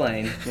me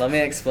explain. Let me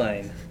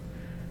explain.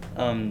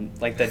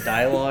 Like the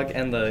dialogue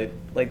and the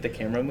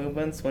camera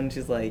movements when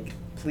she's like,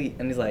 please,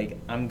 and he's like,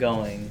 I'm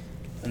going,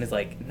 and he's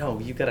like, no,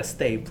 you gotta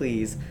stay,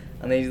 please.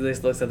 And then he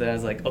just looks at that and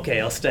is like,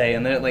 okay, I'll stay.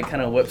 And then it like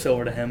kind of whips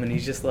over to him, and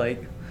he's just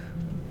like,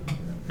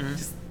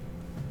 just,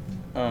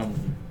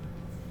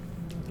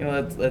 you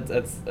know,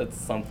 that's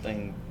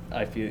something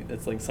I feel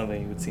it's like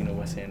something you would see in a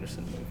Wes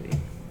Anderson movie.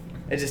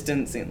 It just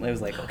didn't seem. It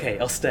was like, okay,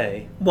 I'll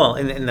stay. Well,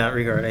 in that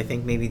regard, I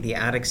think maybe the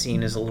attic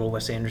scene is a little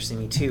Wes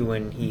Anderson-y too,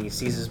 when he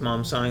sees his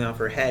mom sawing off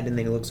her head, and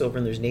then he looks over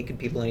and there's naked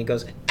people, and he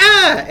goes,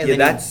 ah! And Yeah, then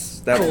that's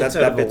he that bolts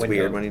out of a bit's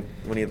window. weird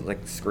when he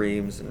like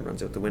screams and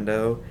runs out the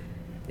window.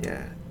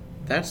 Yeah.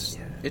 That's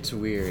Yeah. it's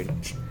weird.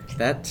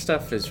 That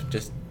stuff is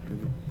just.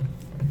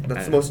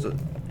 That's the most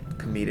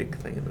comedic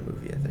thing in the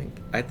movie, I think.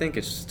 I think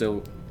it's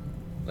still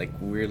like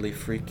weirdly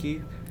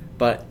freaky,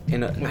 but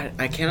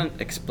I can't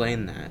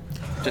explain that.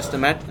 Just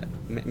imagine.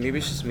 Maybe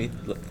it's just me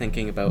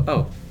thinking about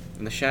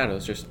in the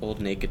shadows there's old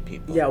naked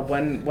people. Yeah,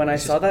 when I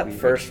It's saw just that weird.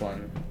 first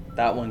one,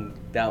 that one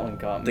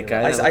got me. The guy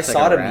I that looks saw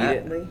like it a rat?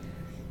 immediately.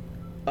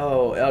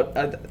 Oh,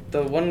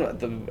 the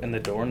one in the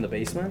door in the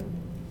basement,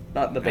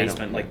 not the I don't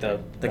basement, like the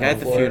guy at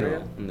the floor funeral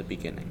area? in the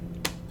beginning.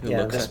 Who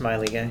Yeah, looks the like-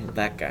 smiley guy.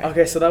 That guy.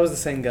 Okay, so that was the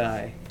same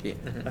guy. Yeah.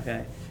 Mhm.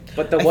 Okay,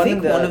 but the I one think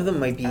in the one of them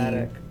might be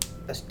attic.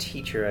 a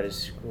teacher at his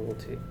school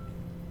too.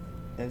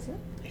 Is it?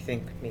 I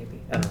think maybe.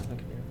 I don't know. I could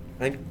be wrong.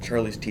 I think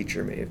Charlie's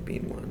teacher may have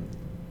been one.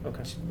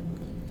 Okay.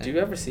 Do you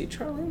ever see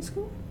Charlie in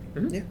school?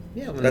 Mhm. Yeah.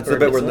 Yeah. when That's bird the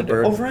bit hits where the window.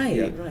 bird- Oh right,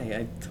 yeah. right.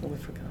 I totally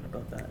forgot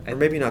about that. Or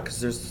maybe not,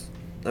 because there's.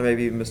 I may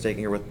be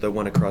mistaking her with the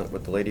one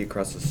with the lady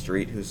across the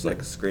street who's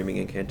like screaming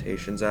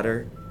incantations at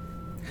her.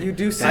 You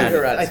do see I,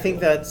 her at I think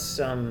school. that's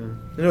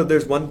No,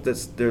 there's one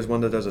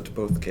that does it to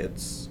both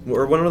kids.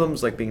 Or one of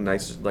them's like being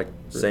nice, like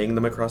saying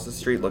them across the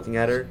street, looking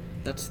at her.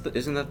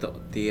 Isn't that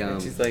the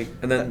And she's like,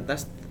 And then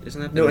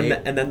isn't that the no, na-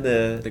 and then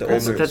the the older.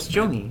 grandmother- that's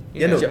Joni.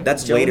 Yeah, no, Yeah.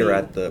 that's Joni-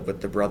 later with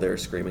the brother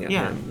screaming at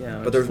Yeah. him. Yeah,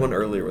 but which there's is- one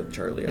earlier with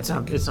Charlie. I It's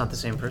think. not. It's not the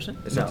same person.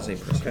 It's not the same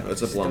person. Okay.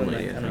 It's a She's blonde doing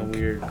lady. that I kind of think.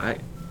 weird.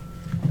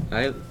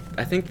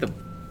 I think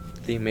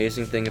the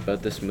amazing thing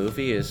about this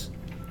movie is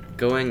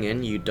going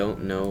in you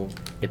don't know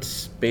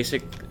it's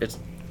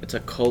a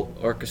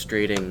cult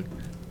orchestrating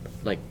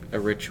like a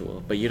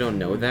ritual, but you don't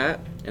know that,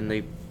 and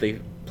they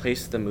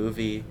place the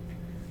movie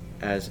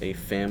as a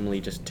family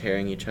just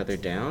tearing each other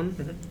down,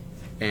 Mhm.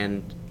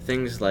 and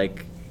things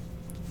like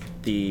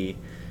the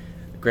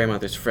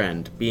grandmother's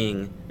friend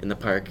being in the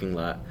parking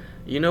lot,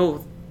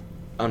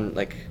 on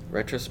like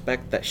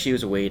retrospect that she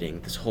was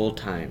waiting this whole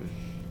time,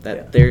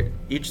 that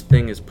each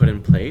thing is put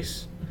in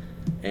place,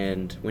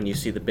 and when you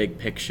see the big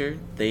picture,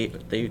 they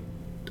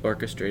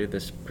orchestrated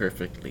this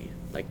perfectly,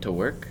 like to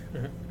work.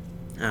 Mhm.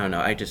 I don't know,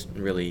 I just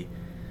really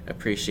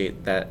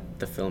appreciate that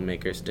the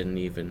filmmakers didn't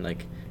even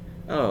like,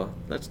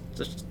 let's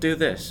do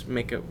this,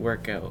 make it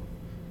work out.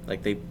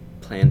 Like they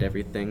planned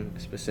everything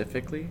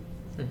specifically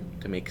Mhm.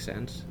 to make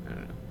sense. I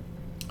don't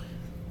know.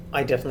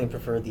 I definitely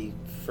prefer the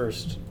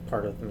first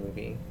part of the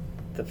movie,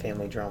 the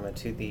family drama,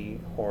 to the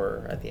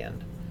horror at the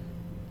end.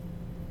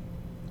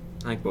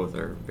 I think both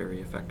are very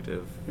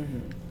effective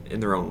Mhm. in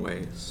their own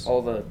ways.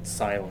 All the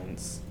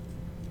silence.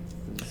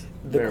 is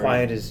The very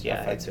quiet is, it's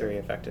effective. very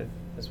effective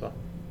as well.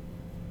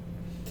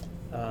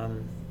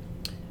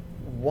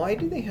 Why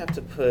do they have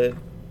to put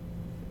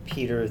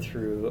Peter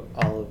through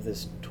all of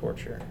this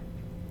torture?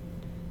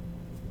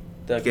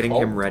 The Getting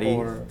cult him ready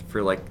or-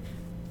 for like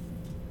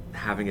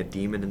having a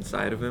demon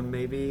inside of him,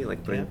 maybe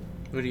like putting. Yeah.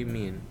 What do you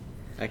mean?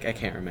 I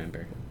can't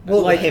remember.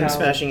 Well, Like him how-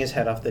 smashing his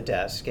head off the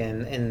desk,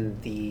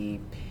 and the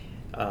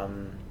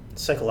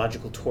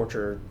psychological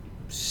torture,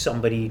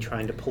 somebody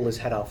trying to pull his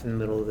head off in the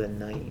middle of the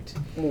night.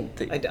 Well,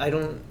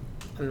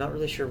 I'm not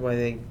really sure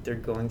why they're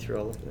going through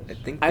all of I this.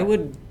 think I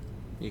would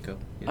you go.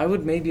 I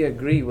would maybe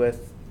agree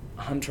with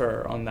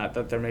Hunter on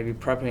that they're maybe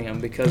prepping him,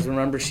 because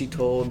remember she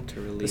told To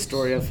the release.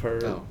 story of her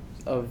Oh.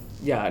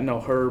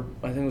 her,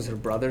 I think it was her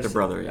brother. The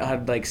brother, yeah.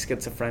 Had like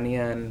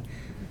schizophrenia,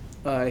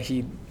 and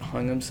he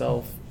hung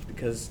himself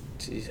because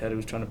he said he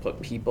was trying to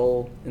put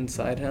people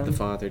inside him. The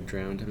father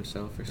drowned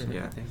himself or something.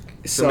 Yeah. I think.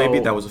 So maybe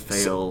that was a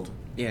failed,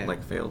 yeah.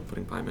 failed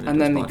putting Paimon into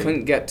And then his he body.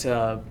 couldn't get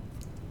to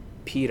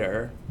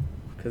Peter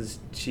because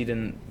she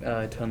didn't,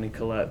 Toni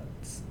Collette.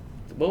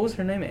 What was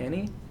her name?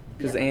 Annie?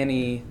 Because Yeah.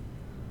 Annie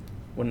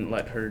wouldn't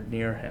let her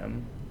near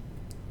him.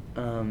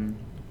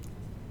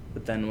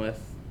 But then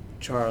with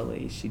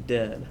Charlie, she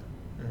did.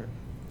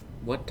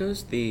 What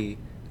does the So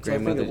I think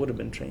grandmother? it would have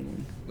been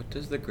training. What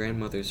does the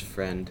grandmother's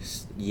friend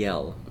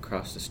yell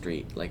across the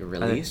street? Like a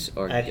release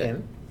or At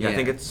him? Yeah, I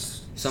think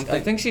it's something. I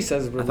think she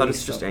says I release. thought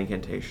it's just though.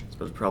 incantations,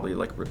 but it's probably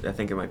like I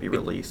think it might be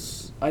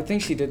release. I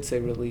think she did say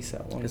release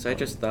at one Because point. I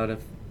just thought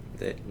of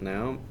that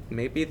now.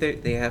 Maybe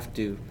they have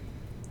to.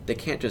 They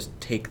can't just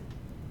take,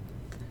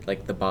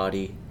 like, the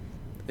body.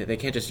 They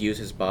can't just use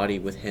his body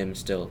with him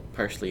still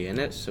partially in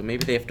it. So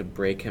maybe they have to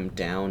break him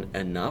down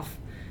enough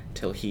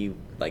till he,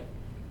 like,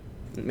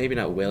 maybe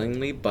not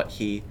willingly, but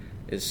he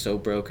is so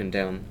broken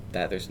down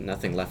that there's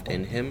nothing left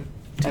in him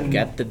to And-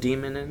 get the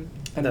demon in.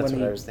 And That's when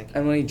what he, I was thinking.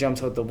 And when he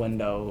jumps out the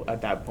window,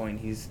 at that point,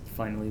 he's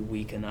finally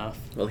weak enough.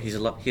 Well,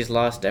 he's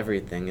lost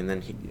everything, and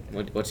then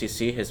what's he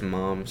see? His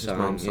mom His sawing.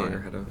 mom sawing yeah.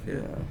 her head off.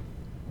 Yeah.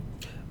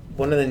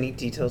 One of the neat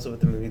details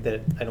about the movie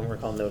that I don't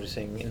recall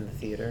noticing in the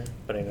theater,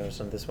 but I noticed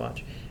on this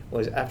watch,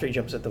 was after he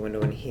jumps out the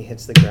window and he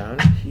hits the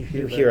ground, You you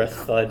hear hear a the-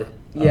 thud of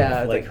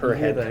Yeah, like her you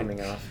hear head the-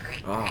 coming off.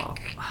 Oh.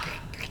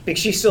 Because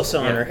she's still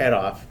sawing Yeah. her head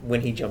off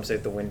when he jumps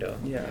out the window.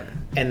 Yeah.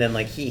 And then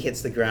like he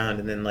hits the ground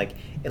and then like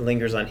it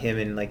lingers on him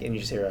and you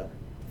just hear a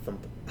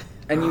thump.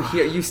 And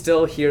you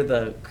still hear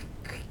the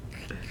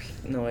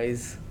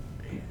noise.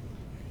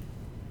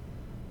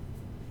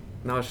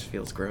 Now it just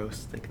feels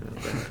gross thinking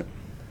about that.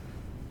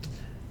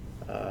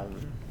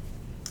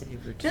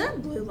 Did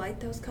that blue light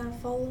that was kind of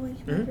following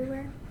him Mhm.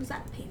 everywhere? Was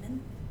that Paimon?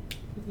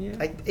 Yeah.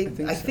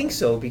 I think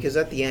so because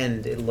at the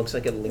end it looks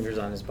like it lingers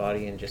on his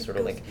body and just It sort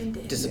of goes like into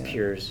him.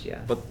 disappears. Yeah.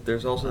 But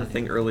there's also the On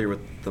thing him. earlier with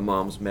the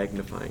mom's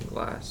magnifying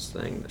glass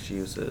thing that she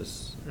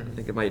uses. I Mhm.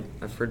 think it might.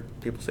 I've heard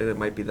people say that it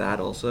might be that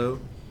also.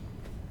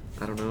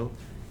 I don't know.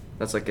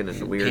 That's like in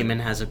a weird.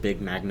 Payman has a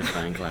big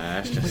magnifying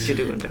glass. What you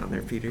doing down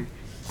there, Peter?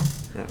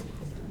 I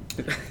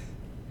don't know.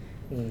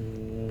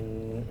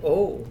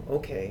 Oh,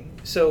 okay.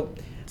 So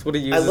It's what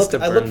he I uses look to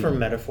I look burn. for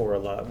metaphor a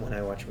lot when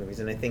I watch movies,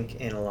 and I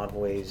think in a lot of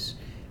ways,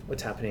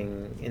 what's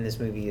happening in this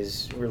movie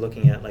is we're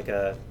looking at like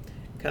a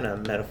kind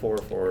of metaphor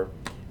for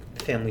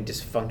family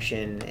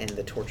dysfunction and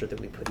the torture that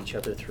we put each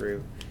other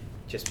through,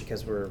 just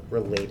because we're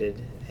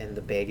related, and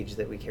the baggage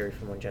that we carry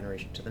from one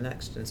generation to the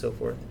next, and so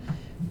forth.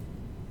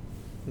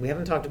 We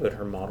haven't talked about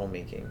her model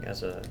making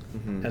as a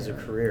Mhm. as a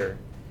career.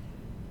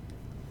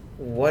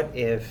 What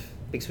if,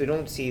 because we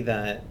don't see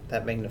that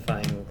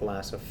magnifying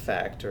glass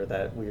effect or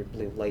that weird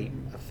blue light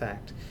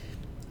effect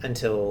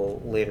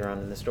until later on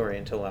in the story,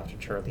 until after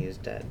Charlie is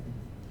dead.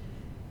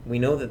 We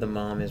know that the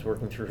mom is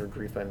working through her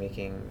grief by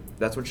making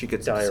That's when she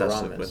gets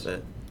obsessive dioramas. with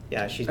it.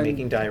 Yeah, she's And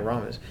making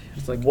dioramas.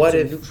 it's like, what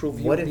it's a if neutral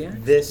view what of if the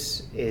act.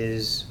 this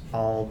is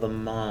all the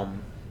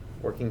mom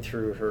working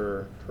through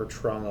her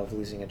trauma of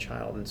losing a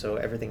child, and so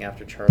everything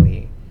after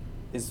Charlie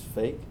Is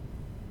fake?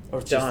 Or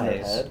it's just in her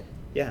dies, head?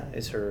 yeah,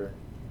 is her.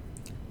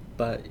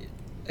 But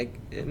like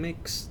it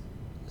makes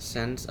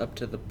sense up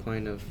to the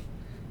point of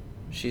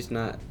she's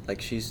not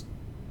like she's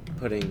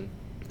putting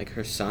like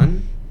her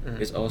son Mhm.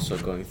 is also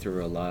going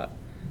through a lot.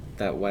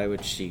 That why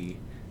would she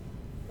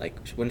like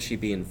wouldn't she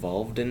be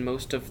involved in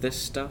most of this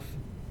stuff?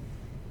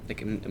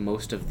 Like in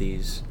most of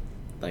these,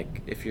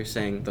 like if you're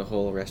saying the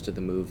whole rest of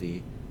the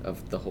movie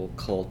of the whole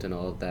cult and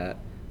all of that,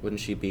 wouldn't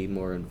she be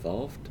more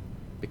involved?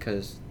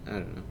 Because I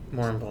don't know.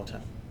 More involved.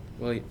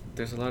 Well,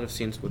 there's a lot of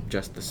scenes with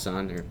just the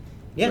son or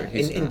Yeah, where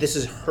he's and not. this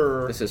is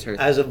her. This is her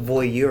as a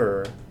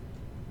voyeur,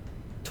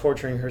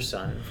 torturing her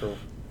son for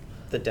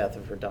the death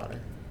of her daughter,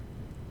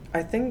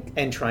 I think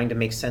and trying to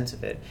make sense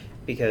of it,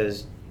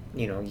 because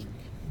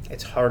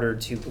it's harder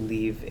to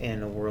believe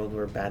in a world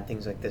where bad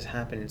things like this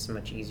happen. It's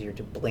much easier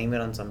to blame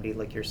it on somebody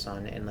like your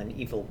son and an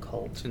evil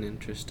cult. It's an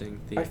interesting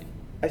I, theory.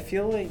 I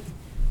feel like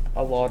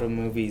a lot of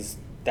movies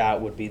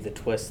that would be the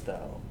twist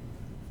though.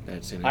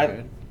 That's in her I-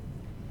 head.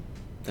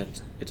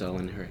 It's all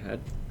in her head.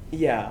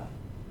 Yeah.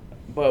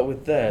 But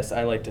with this,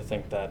 I like to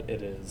think that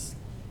it is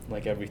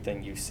like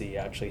everything you see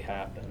actually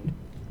happened.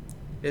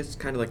 It's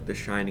kind of like The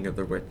Shining of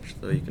the Witch,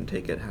 though you can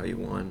take it how you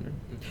want.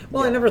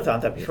 Well, I Yeah. never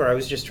thought that before. I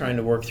was just trying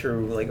to work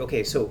through, like,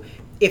 okay, so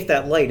if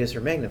that light is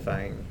her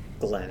magnifying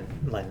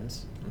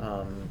lens,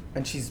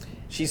 And she's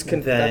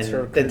then, that's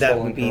her then that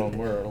controlling would be her own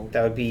world.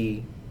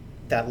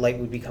 that light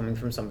would be coming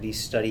from somebody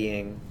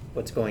studying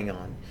what's going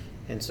on,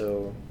 and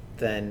so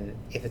then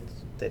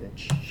then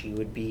she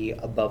would be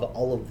above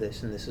all of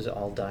this, and this is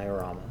all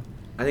diorama.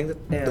 I think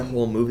that the And-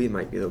 whole movie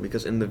might be, though,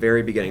 because in the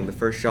very beginning, the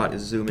first shot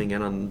is zooming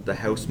in on the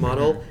house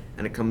model,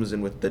 and it comes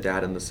in with the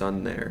dad and the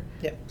son there.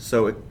 Yep.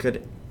 So it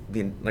could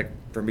be, like,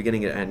 from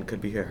beginning to end,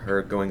 could be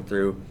her going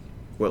through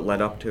what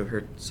led up to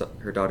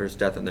her daughter's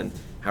death, and then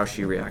how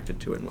she reacted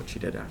to it and what she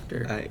did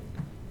after.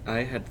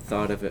 I had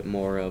thought of it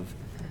more of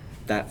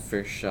that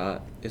first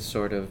shot is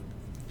sort of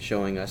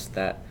showing us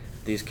that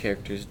these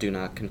characters do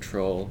not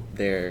control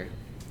their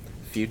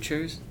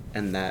futures,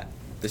 and that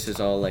this is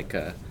all like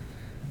a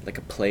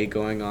play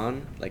going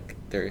on. Like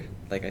they're,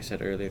 like I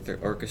said earlier, they're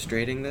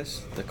orchestrating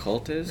this. The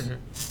cult is,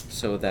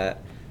 so that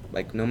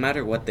like no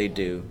matter what they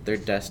do, they're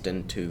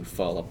destined to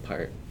fall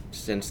apart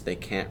since they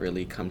can't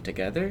really come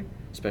together,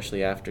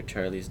 especially after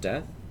Charlie's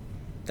death.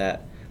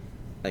 That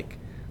like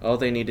all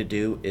they need to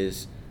do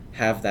is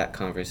have that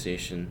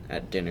conversation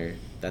at dinner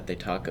that they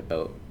talk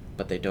about,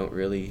 but they don't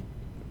really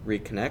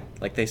reconnect.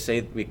 Like they say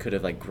we could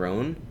have like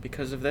grown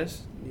because of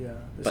this, Yeah.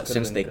 but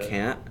since they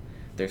can't,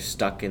 they're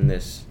stuck in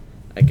this,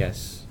 I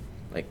guess,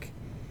 like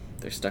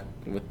they're stuck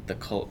with the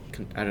cult.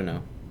 I don't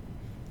know.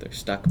 They're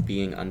stuck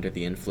being under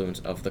the influence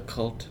of the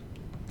cult.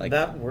 Like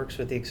that works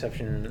with the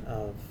exception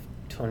of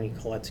Toni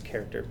Collette's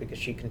character because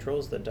she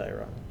controls the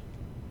dioramas.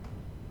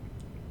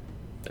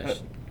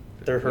 that's-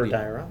 They're her what do you-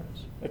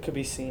 dioramas. It could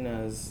be seen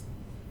as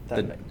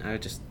that. I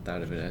just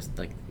thought of it as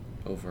like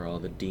overall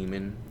the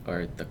demon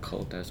or the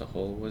cult as a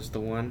whole was the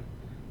one,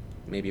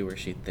 maybe where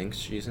she thinks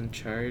she's in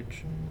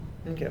charge.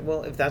 Okay,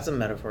 well, if that's a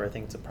metaphor, I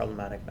think it's a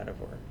problematic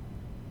metaphor.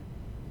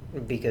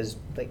 Because,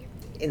 like,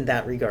 in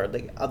that regard,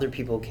 like, other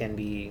people can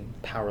be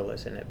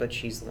powerless in it, but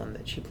she's the one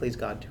that she plays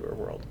God to her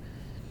world.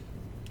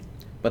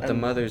 But the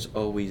And- mother's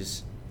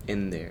always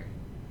in there.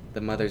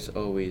 The mother's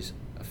always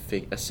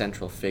a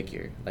central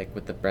figure, like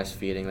with the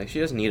breastfeeding. Like she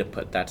doesn't need to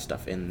put that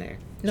stuff in there.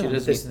 No, she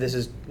this doesn't. this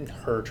is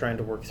her trying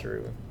to work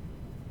through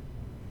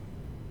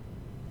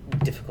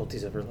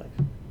difficulties of her life.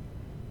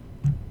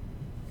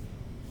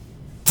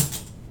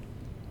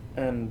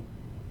 And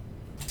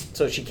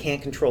So she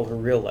can't control her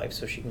real life,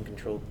 so she can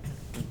control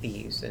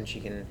these, and she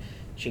can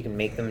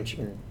make them, and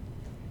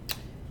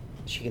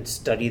she can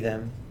study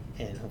them,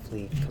 and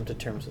hopefully come to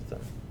terms with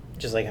them.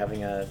 Just like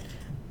having a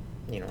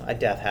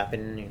death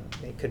happen,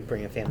 it could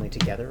bring a family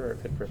together, or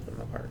it could rip them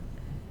apart.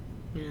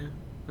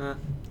 Yeah.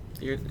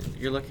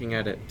 You're looking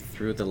at it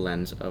through the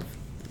lens of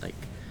like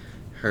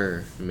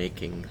her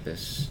making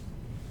this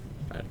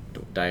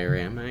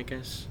diorama, I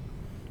guess.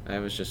 I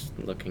was just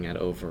looking at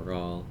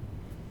overall.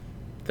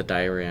 The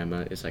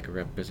diorama is like a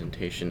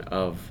representation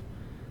of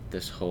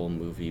this whole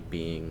movie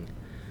being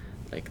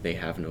like they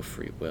have no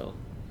free will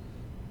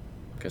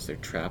because they're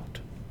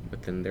trapped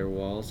within their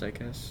walls, I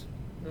guess.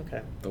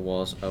 Okay. The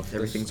walls of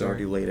Everything's the story.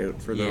 already laid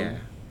out for them. Yeah,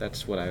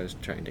 that's what I was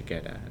trying to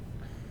get at.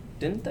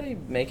 didn't they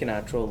make an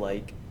actual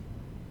like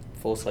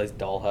full-size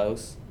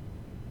dollhouse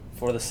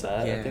for the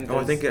set? Yeah.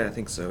 I there's,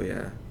 think so.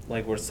 Yeah.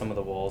 like where some of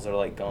the walls are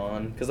like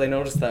gone. Because I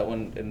noticed that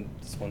one in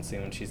this one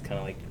scene when she's kind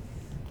of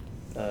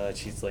like,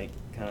 she's like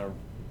kind of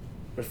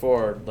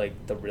before like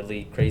the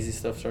really crazy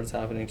stuff starts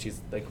happening. She's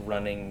like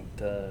running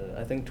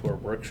to to her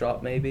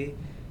workshop maybe,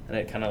 and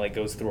it kind of like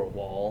goes through a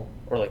wall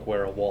or like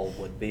where a wall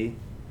would be.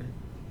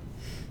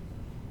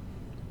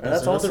 And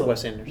That's another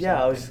Wes Anderson.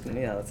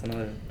 Yeah, that's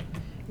another.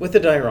 With the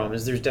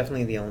dioramas, there's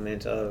definitely the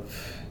element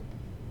of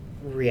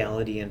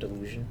reality and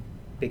illusion,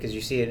 because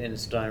you see it in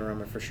its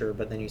diorama for sure,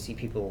 but then you see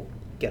people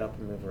get up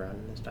and move around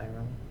in this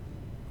diorama.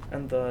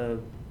 And the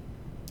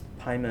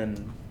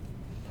Pyman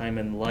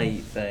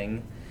light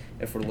thing,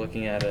 if we're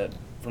looking at it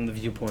from the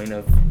viewpoint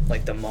of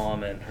like the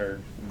mom and her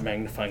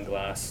magnifying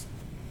glass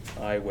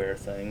eyewear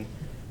thing,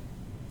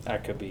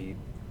 that could be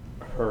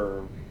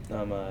her,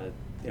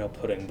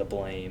 putting the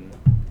blame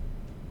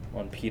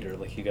on Peter,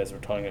 like you guys were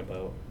talking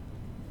about.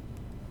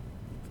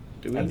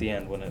 At the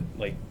end when it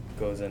like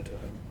goes into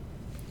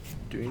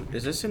him.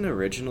 Is this an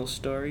original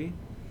story,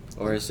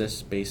 or is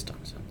this based on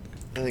something?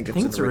 I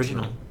think it's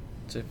original.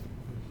 It's a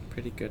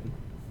pretty good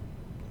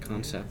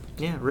concept.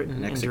 Yeah,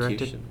 written and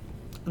directed. execution.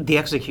 The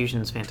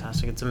execution is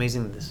fantastic. It's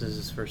amazing that this is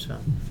his first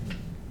film.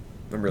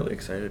 I'm really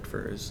excited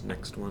for his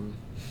next one.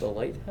 The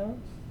Lighthouse?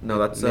 No,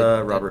 that's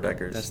Robert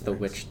Eggers. That's the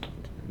next. Witch.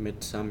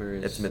 Midsummer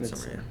is. It's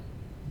Midsummer. Yeah.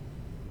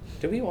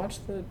 Did we watch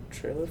the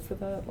trailer for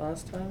that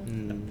last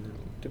time? No.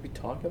 Did we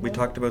talk about We it?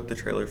 talked about the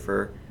trailer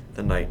for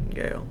The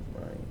Nightingale.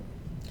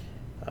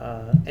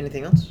 Right.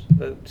 Anything else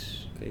about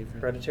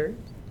Favorite? Hereditary?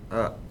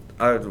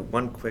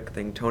 One quick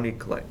thing. Toni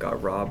Collette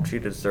got robbed. She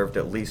deserved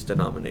at least a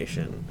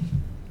nomination.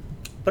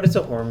 But it's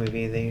a horror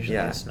movie. They usually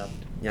Yeah. get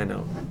snubbed. Yeah, I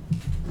know.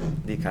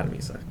 The Academy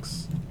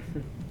sucks.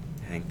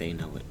 I think they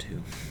know it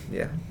too.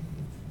 Yeah.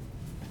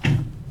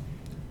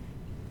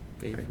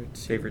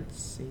 Favorite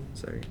scene?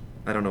 Sorry.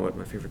 I don't know what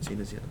my favorite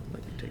scene is yet. I'll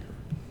let you take it.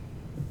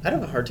 I'd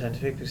have a hard time to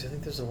pick because I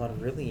think there's a lot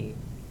of really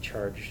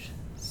charged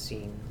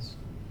scenes.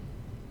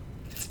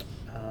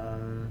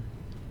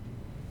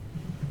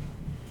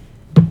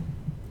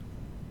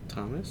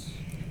 Thomas?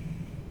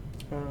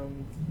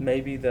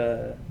 Maybe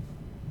that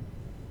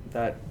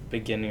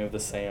beginning of the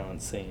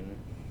seance scene.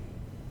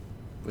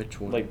 Which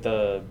one? Like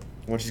the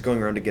When she's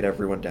going around to get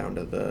everyone down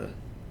to the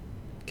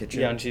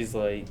kitchen. yeah, and she's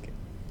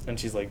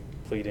like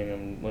pleading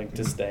him like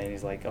to stay, and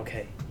he's like,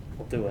 okay,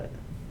 we'll do it.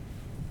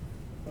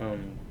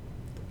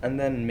 And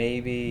then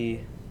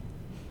maybe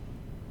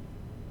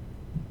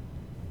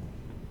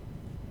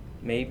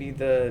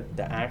the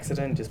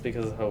accident, just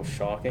because of how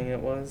shocking it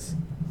was.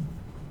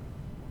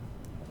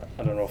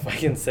 I don't know if I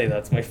can say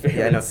that's my favorite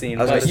Yeah, I know. scene.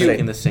 I was but gonna you say,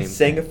 thinking the same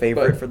saying a thing.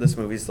 favorite But- for this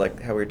movie is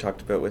like how we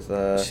talked about with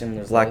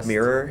Schindler's Black List.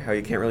 Mirror. How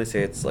you can't really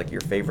say it's like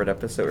your favorite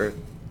episode,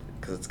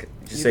 because it's you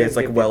You say guys it's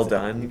like gave well the exa-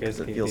 done you guys because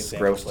it gave feels the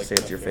gross examples, to say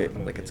like, it's your my favorite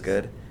favorite, like it's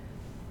movies. good.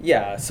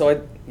 Yeah, so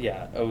it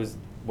was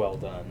well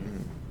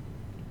done.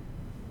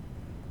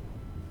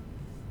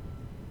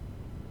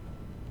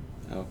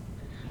 Mhm. Oh.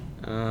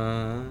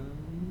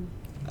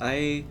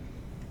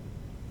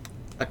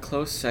 A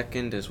close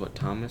second is what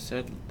Thomas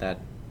said, that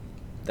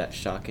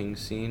shocking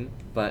scene,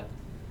 but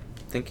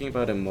thinking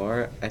about it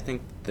more, I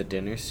think the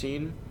dinner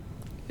scene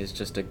is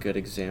just a good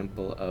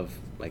example of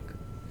like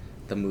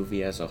the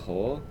movie as a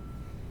whole,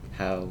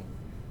 how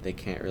they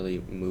can't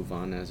really move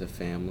on as a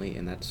family,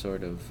 and that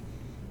sort of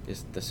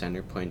is the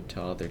center point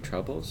to all their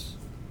troubles.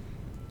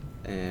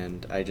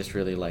 And I just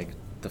really like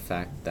the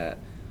fact that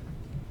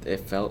it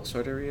felt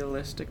sort of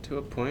realistic to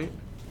a point.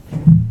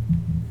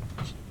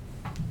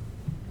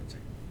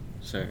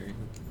 Sorry,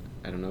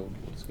 I don't know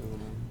what's going on.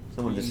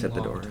 Someone just hit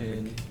the door. I Locked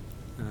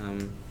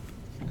think.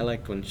 I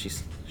liked when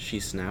she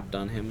snapped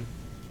on him.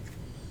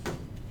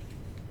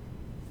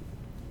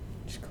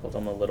 She called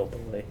him a little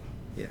boy.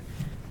 Yeah.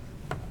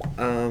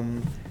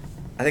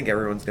 I think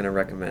everyone's gonna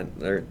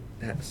recommend or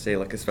say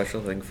like a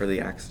special thing for the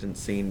accident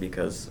scene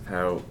because of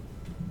how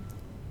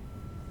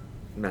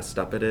messed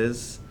up it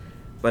is.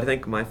 But I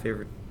think my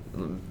favorite,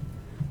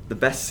 the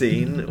best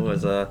scene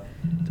was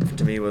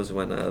to me was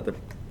when the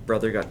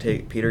brother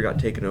Peter got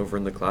taken over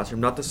in the classroom.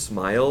 Not the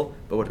smile,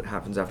 but what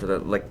happens after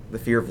that, like the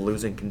fear of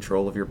losing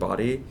control of your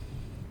body,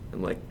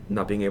 and like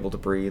not being able to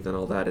breathe and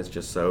all that is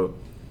just so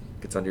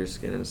gets under your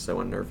skin and is so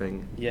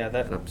unnerving. Yeah,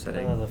 that and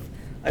upsetting.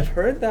 I've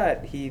heard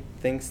that he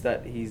thinks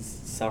that he's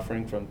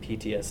suffering from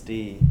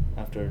PTSD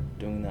after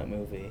doing that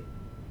movie.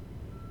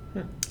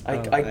 I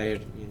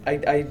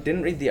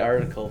didn't read the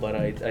article, but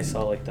I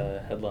saw like the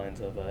headlines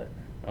of it.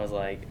 I was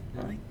like,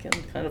 I can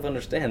kind of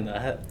understand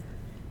that.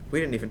 We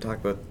didn't even talk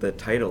about the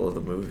title of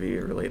the movie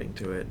relating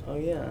to it. Oh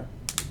yeah.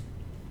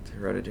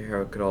 Hereditary,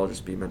 how it could all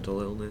just be mental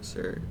illness,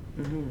 or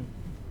Mm-hmm.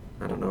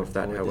 I don't know if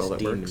that Or how this well it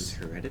demon's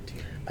works.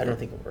 Hereditary. I don't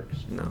think it works.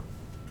 No.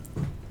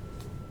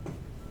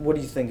 What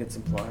do you think it's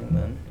implying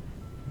then?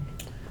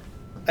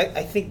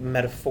 I think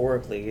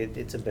metaphorically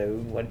it's about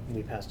what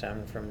we pass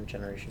down from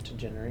generation to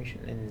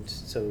generation. And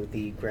so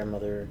the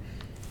grandmother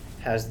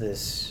has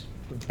this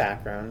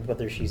background,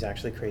 whether she's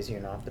actually crazy or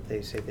not, but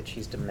they say that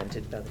she's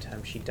demented by the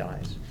time she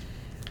dies.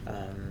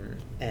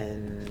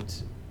 And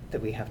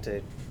that we have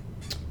to...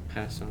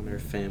 Pass on her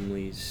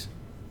family's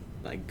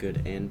like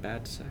good and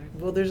bad side.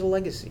 Well, there's a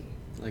legacy.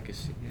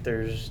 Legacy.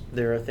 Yeah.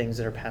 There are things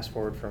that are passed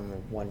forward from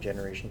one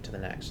generation to the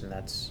next, and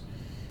that's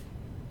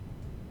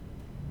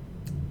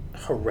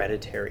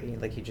hereditary.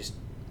 Like you just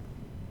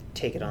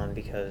take it on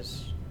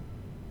because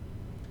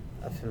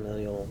of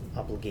familial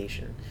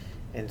obligation.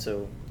 And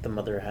so the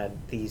grandmother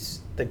had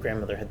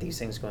these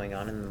things going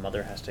on, and the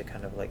mother has to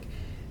kind of like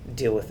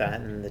deal with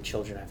that, and the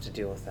children have to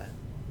deal with that.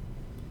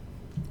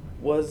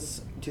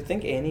 Do you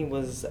think Annie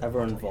was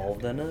ever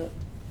involved in it?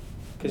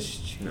 Because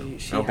she No. I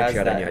she don't think has she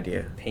had that any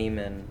idea.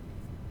 payment.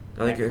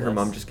 I think her mom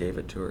necklace, just gave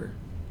it to her.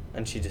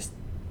 and she just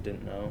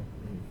didn't know.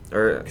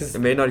 Or 'Cause- it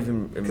may not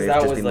even. It 'Cause may that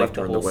have just was been like left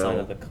the her in the whole sign will.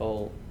 of the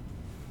cult.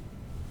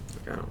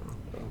 I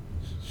don't know.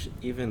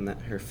 Even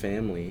that her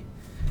family,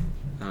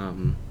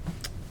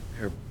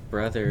 her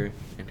brother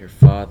and her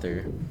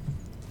father,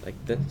 like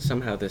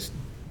somehow this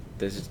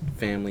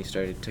family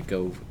started to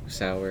go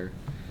sour.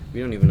 We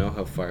don't even know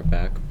how far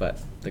back,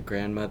 but the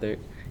grandmother,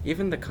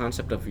 even the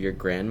concept of your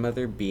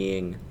grandmother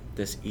being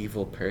this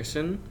evil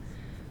person,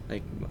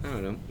 like I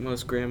don't know,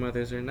 most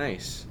grandmothers are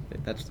nice.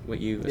 That's what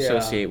you Yeah.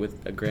 associate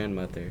with a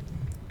grandmother.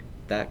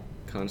 That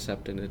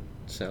concept in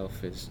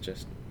itself is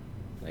just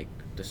like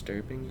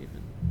disturbing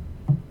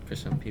even for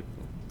some people.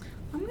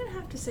 I'm gonna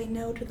have to say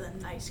no to the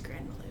nice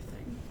grandmother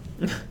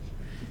thing.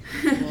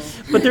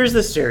 But there's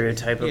the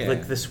stereotype of Yeah.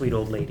 like the sweet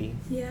old lady.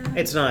 Yeah.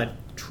 It's not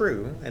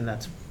true, and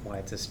that's why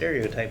it's a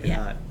stereotype and Yeah.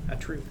 not a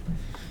truth.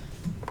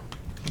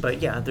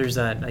 But yeah, there's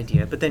that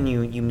idea. But then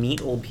you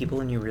meet old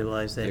people and you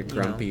realize that They're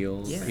grumpy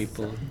old yeah.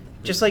 people.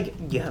 Just like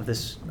you have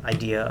this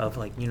idea of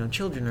like,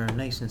 children are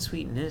nice and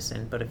sweet and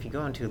innocent, but if you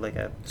go into like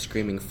a...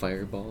 Screaming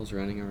fireballs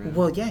running around.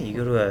 Well, yeah, you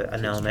go to an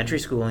Kids elementary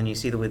treat- school and you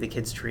see the way the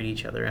kids treat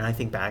each other. And I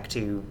think back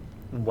to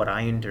what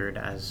I endured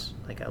as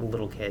like a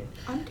little kid.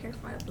 I'm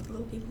terrified of the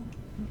little people.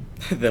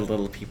 The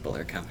little people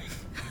are coming.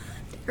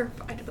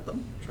 Terrified of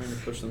them. Trying to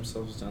push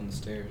themselves down the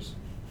stairs.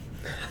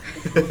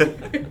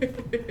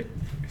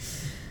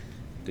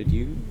 Did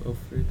you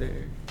over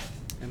there,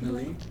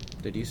 Emily?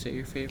 What? Did you say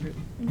your favorite?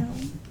 No.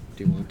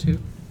 Do you want to?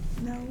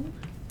 No.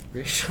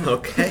 Rachel?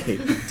 Okay.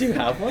 Do you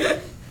have one?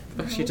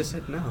 Oh, she just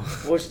said no.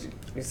 Well,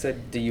 you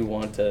said, do you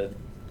want to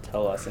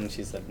tell us? And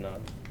she said no.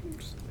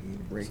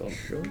 Rachel.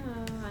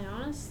 I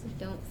honestly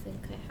don't think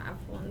I have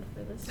one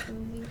for this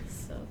movie,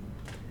 so.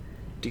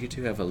 Do you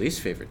two have a least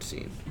favorite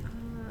scene?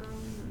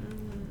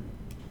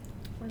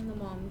 When the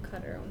mom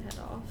cut her own head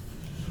off.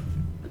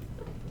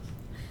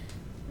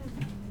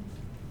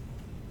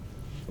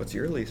 What's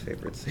your least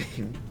favorite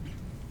scene?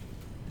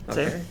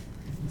 Say Okay.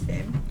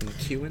 Same. And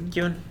Kewen?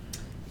 Kewen?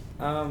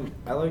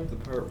 I like the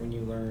part when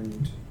you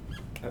learned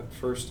at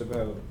first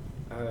about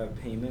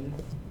Payman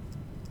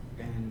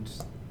and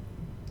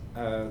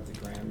the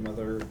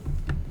grandmother.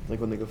 Like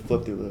when they go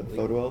flip through the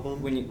photo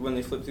album? When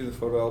they flip through the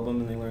photo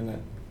album and they learn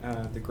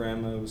that the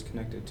grandma was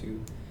connected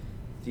to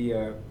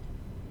the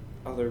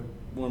other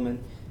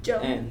woman.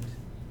 Joan. And,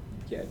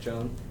 yeah,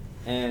 Joan.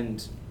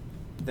 And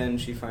then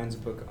she finds a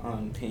book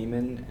on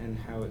Payman and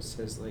how it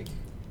says, like,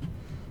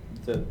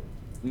 the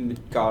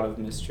god of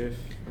mischief.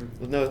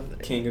 Or No.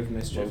 king of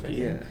mischief. I think.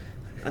 Yeah.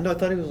 I know, I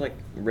thought he was like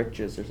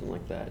riches or something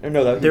like that. Or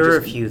no, that There were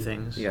a few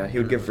things. Yeah, he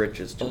would give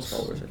riches to his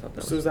followers. I thought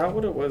that So was. is that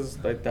what it was?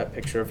 Like that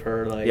picture of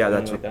her, like Yeah, going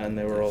that's like what- that, and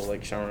they were all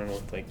like showering her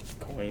with like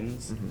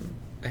coins. Mhm.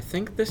 I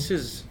think this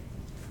is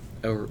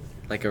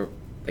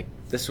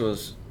this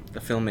was the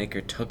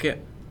filmmaker took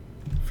it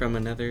from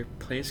another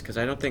place because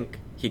I don't think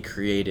he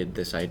created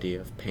this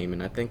idea of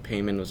Payman. I think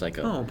Payman was like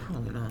a Oh,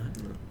 probably not.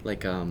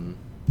 like I don't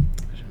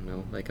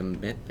know, like a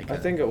myth, like I a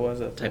think it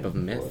was a type of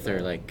thing myth before or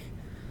that. like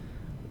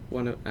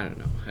one of, I don't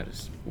know how to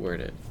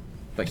word it,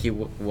 but he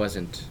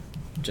wasn't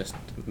just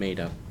made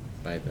up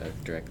by the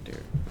director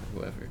or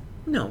whoever.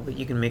 No, but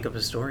you can make up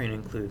a story and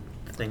include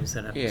things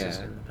that have Yeah.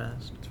 existed in the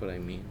past. That's what I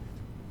mean.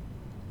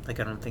 Like,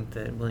 I don't think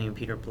that William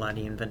Peter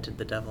Blatty invented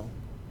the devil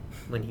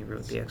when he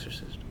wrote The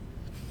Exorcist.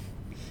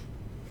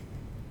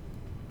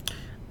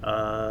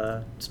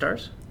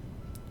 Stars?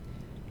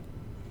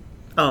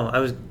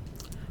 Oh,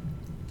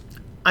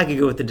 I could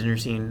go with the dinner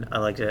scene. I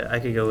liked it. I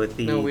could go with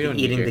the No, we don't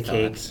need eating your the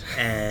cake thoughts.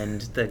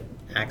 and the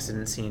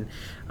accident scene.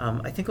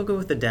 I think I'll go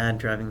with the dad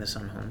driving the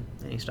son home,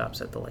 and he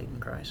stops at the light and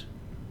cries.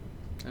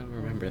 I don't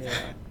remember Yeah.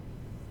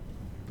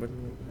 that.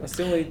 That's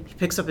the only. He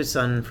picks up his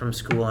son from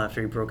school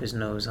after he broke his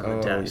nose on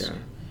Oh, the desk,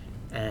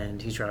 yeah.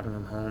 and he's driving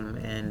him home,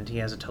 and he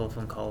has a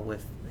telephone call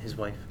with his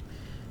wife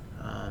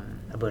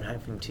about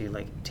having to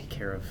like take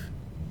care of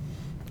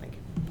like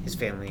his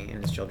family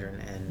and his children,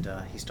 and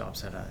he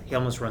stops at he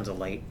almost runs a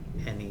light,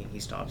 and he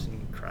stops and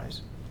he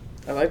cries.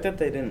 I like that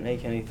they didn't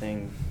make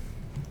anything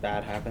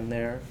bad happen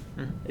there.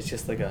 Mhm. It's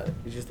just like you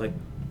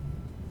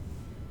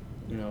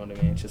know what I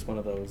mean? It's just one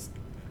of those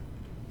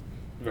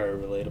very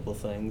relatable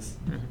things.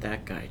 Mhm.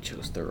 That guy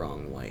chose the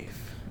wrong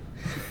wife.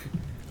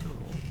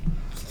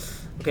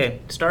 Okay,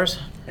 stars.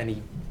 And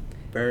he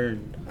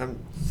burned. I'm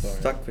Sorry.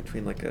 stuck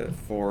between like a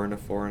 4 and a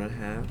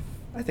 4.5.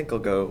 I think I'll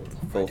go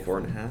full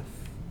 4.5.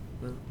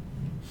 No.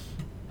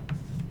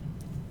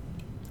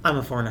 I'm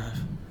a 4.5.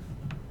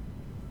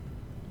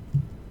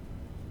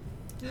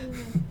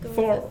 Go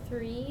Four. with a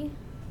 3.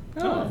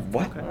 Oh,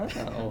 What? I Wow. don't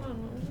know.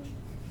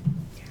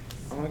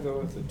 I'm gonna go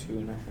with the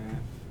 2.5.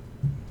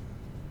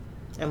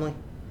 Emily.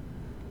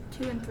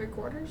 2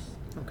 3/4.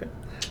 Okay.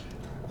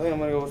 I think I'm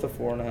gonna go with a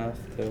 4.5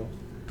 too.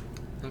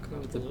 I'll go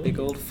with the big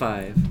old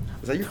 5.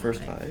 Was that your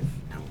first 5?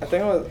 I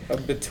think I was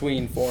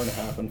between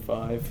 4.5 and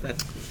 5. I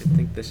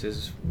think this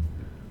is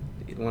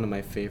one of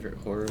my favorite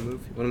horror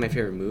movies. One of my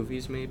favorite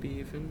movies, maybe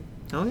even.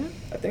 Oh yeah.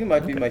 I think it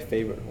might be Okay. my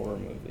favorite horror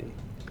movie.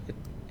 Yeah.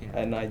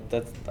 And I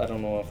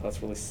don't know if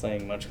that's really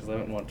saying much because I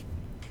haven't watched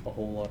a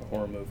whole lot of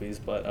horror movies,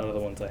 but out of the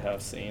ones I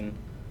have seen,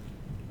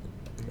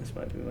 this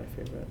might be my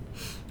favorite.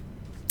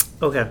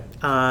 Okay,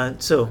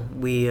 so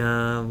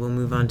we'll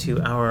move on to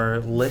our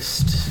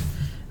list,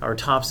 our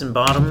tops and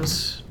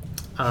bottoms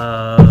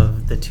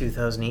of the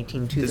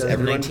 2018-2019 Does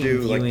everyone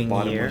do like the viewing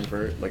bottom year. one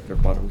first, like their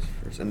bottoms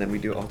first, and then we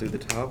do all do the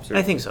tops? Or?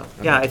 I think so.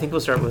 Okay. Yeah, I think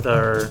we'll start with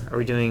our. Are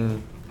we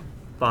doing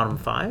bottom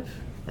 5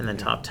 and then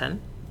Yeah. top 10?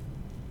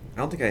 I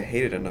don't think I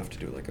hate it enough to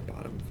do like a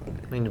bottom 5.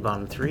 We can do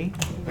bottom 3.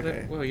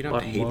 Okay. Well, you don't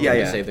have to Bottom hate one. them Yeah, to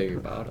yeah. say they're your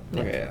bottom. Yeah.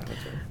 Okay, yeah, that's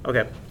right.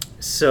 Okay,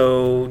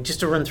 so just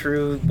to run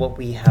through what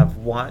we have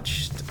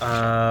watched,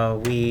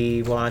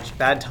 we watched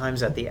Bad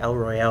Times at the El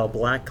Royale,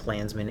 Black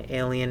Klansman,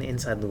 Alien,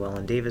 Inside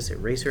Llewellyn Davis,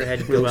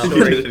 Eraserhead, Ghost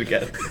Story, Did it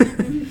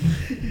again.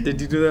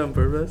 Did you do that on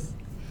purpose?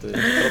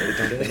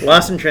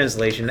 Lost in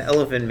Translation,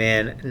 Elephant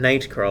Man,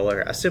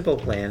 Nightcrawler, A Simple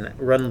Plan,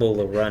 Run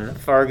Lola Run,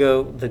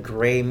 Fargo, The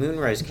Grey,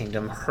 Moonrise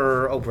Kingdom,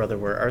 Her, Oh Brother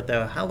Where Art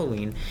Thou,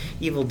 Halloween,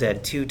 Evil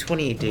Dead 2,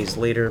 28 Days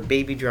Later,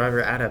 Baby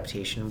Driver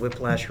Adaptation,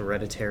 Whiplash,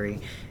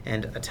 Hereditary,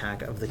 and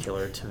Attack of the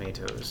Killer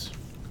Tomatoes.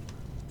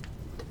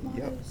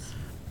 Yep.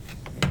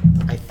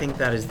 I think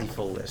that is the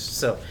full list.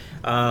 So,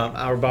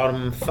 our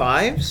bottom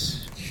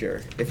 5s.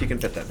 Sure, if you can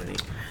fit that many.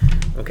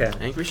 Okay. I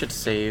think we should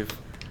save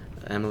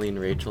Emily and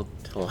Rachel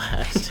till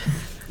last.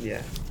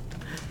 Yeah.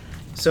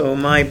 So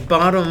my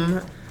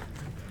bottom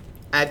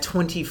at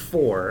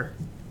 24.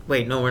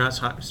 Wait, no, we're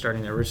not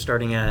starting there. We're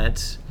starting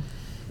at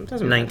It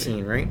doesn't 19,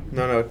 matter. right?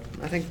 No,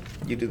 I think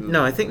you do the...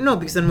 No, I think no,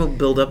 because then we'll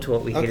build up to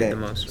what we hated Okay. the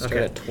most. Start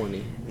Okay. at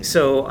 20.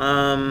 So,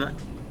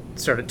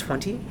 start at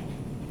 20.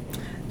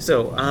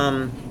 So,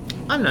 I'm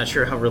not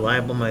sure how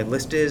reliable my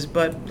list is,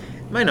 but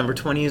my number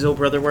 20 is Oh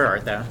Brother, Where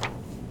Art Thou?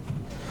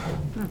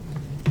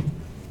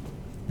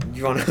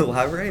 You want to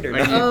elaborate or Are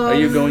you, not? are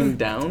you going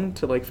down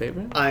to like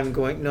favorite? I'm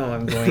going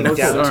down Oh, to what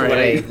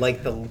sorry. I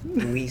like the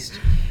least.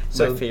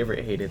 So So, my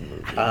favorite hated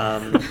movie.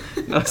 um,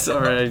 No,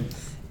 sorry.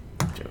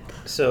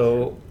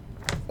 so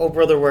Oh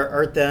Brother, Where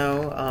Art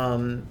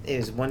Thou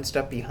is one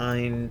step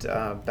behind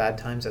Bad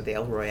Times at the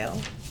El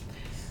Royale.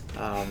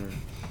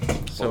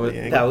 So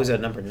That was at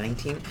number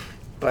 19.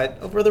 But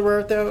Oh Brother, Where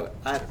Art Thou?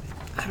 I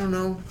don't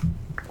know.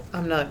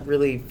 I'm not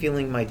really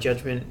feeling my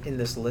judgment in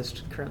this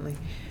list currently.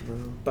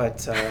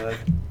 But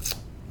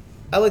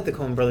I like the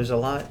Coen Brothers a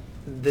lot.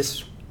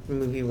 This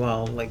movie,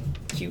 while like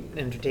cute and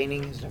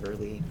entertaining, has never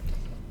really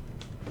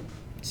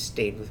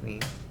stayed with me.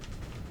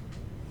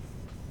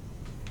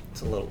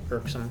 It's a little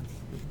irksome.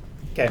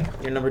 Okay,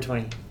 you're number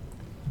 20.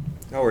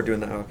 Oh, we're doing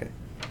that. Okay.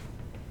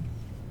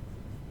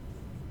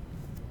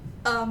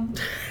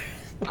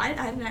 I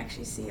didn't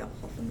actually see all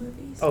of the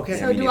movies. Okay.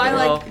 So Yeah, me do I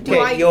neither. like? Do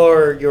Okay, I?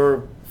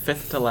 your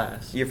fifth to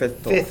last. Your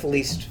fifth. fifth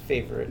least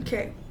favorite.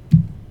 Okay.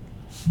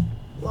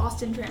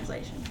 Lost in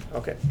Translation.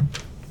 Okay.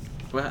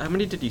 Well, how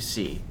many did you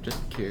see?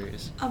 Just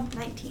curious.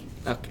 19.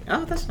 Okay.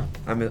 Oh, that's not.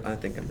 I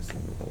think I'm missing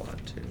a lot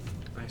too.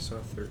 I saw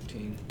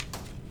 13.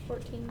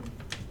 14.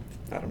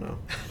 I don't know.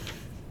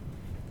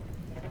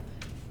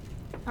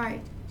 All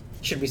right.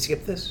 Should we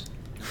skip this?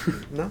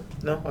 No.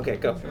 No? Okay,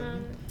 go.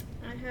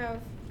 I have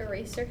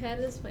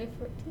Eraserhead as my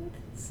 14th,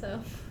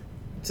 so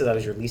So that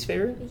was your least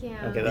favorite?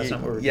 yeah. Okay, that's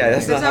not what we're Yeah, doing.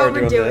 that's here. not That's how how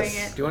we're we're doing doing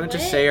this. it. Do you want to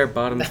just What? say our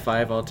bottom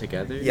 5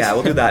 altogether? Yeah,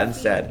 we'll do that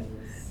instead.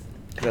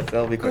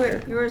 That'll be quicker.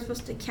 Okay, you were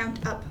supposed to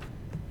count up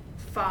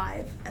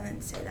 5 and then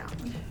say that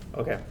one.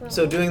 Okay,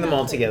 so doing them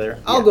all together.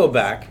 I'll Yeah. go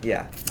back.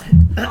 Yeah.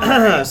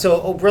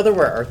 So, Oh Brother,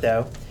 Where Art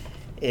Thou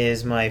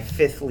is my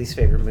 5th least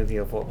favorite movie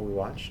of what we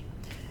watched.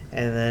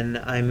 And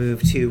then I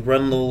move to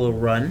Run Lola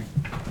Run.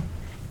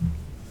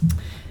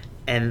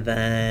 And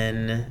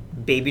then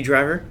Baby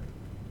Driver.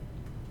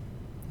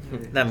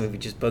 That movie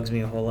just bugs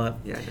me a whole lot.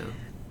 Yeah,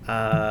 I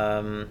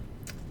know.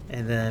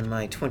 And then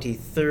my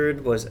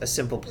 23rd was A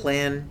Simple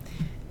Plan.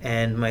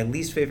 And my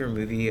least favorite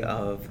movie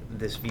of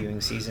this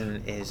viewing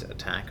season is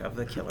Attack of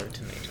the Killer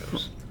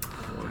Tomatoes.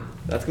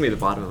 That's gonna be the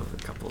bottom of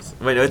the couples.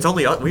 Wait, no, it's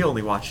only we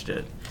only watched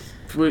it.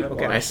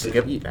 Okay. I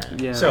skipped that.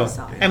 Yeah. So,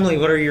 Sorry. Emily,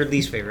 what are your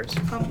least favorites?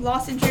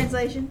 Lost in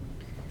Translation,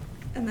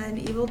 and then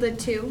Evil Dead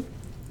 2.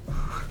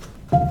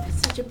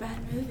 It's such a bad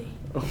movie.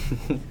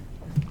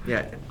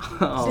 Yeah.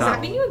 Oh. Does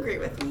that mean you agree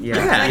with me?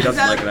 Yeah, he Is doesn't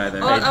that- like it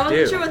either. Oh, I I wasn't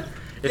do. sure what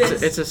It's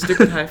this. it's a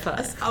stupid high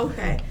five.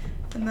 Okay.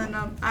 And then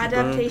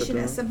Adaptation,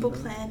 A Simple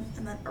Plan,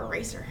 and then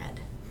Eraserhead.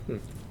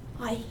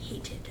 I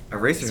hated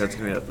Eraserhead's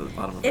gonna be at the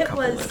bottom of the It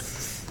couple was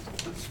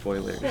list.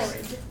 Spoilers.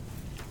 horrid.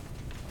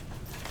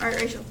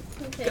 Alright, Rachel.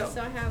 Okay, Go.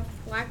 so I have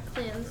Black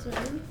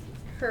Klansman,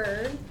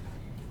 Her,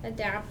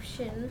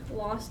 Adaption,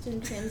 Lost in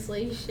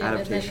Translation,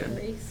 Adaptation. and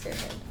then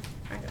Eraserhead.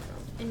 I don't know.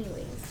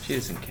 Anyways. She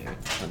doesn't care.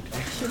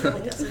 She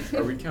really doesn't.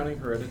 Are we counting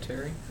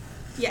Hereditary?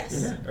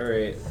 Yes.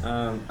 Alright,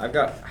 I've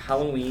got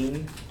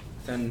Halloween,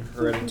 then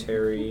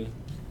Hereditary,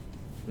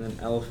 and then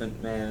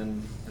Elephant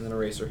Man, and then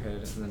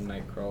Eraserhead, and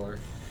then Nightcrawler.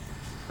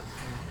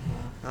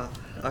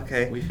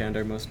 Okay. We found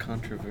our most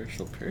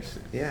controversial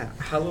person. Yeah.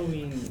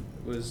 Halloween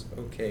was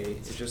okay.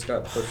 It just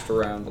got pushed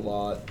around a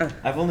lot.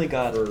 I've only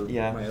got For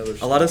yeah. my other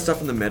A lot of stuff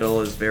in the middle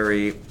is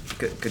very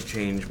could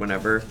change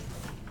whenever.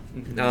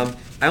 Mhm.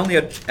 I only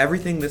had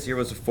everything this year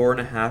was a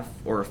 4.5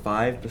 or a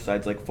 5,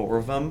 besides like 4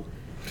 of them.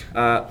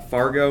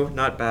 Fargo,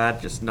 not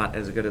bad, just not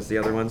as good as the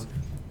other ones.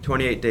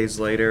 28 Days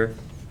Later,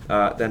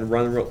 then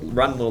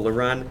Run Lola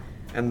Run,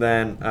 and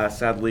then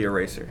sadly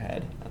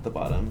Eraserhead at the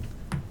bottom.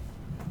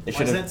 It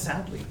Why is should've- that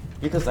sadly?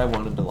 Because I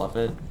wanted to love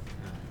it.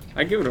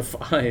 I give it a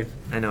 5.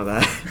 I know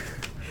that.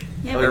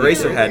 Yeah, but you did it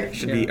Eraserhead weird.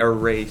 should be Yeah.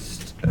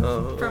 erased.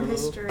 From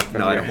history.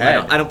 No, I your don't,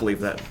 head. I don't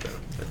believe that.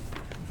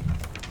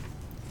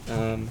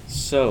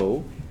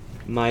 So,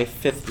 my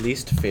 5th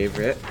least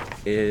favorite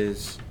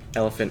is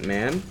Elephant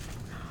Man.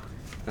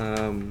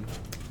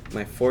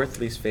 My 4th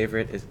least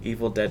favorite is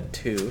Evil Dead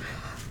 2.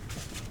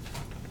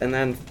 And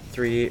then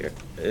 3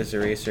 is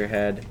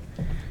Eraserhead.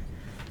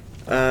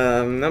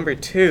 Number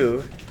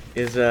 2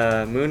 is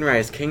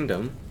Moonrise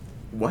Kingdom.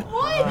 What? What?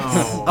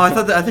 Oh, I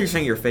thought you were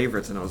saying your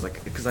favorites, and I was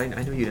like, because I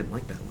know you didn't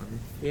like that one.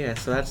 Yeah,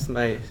 so that's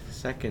my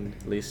 2nd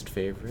least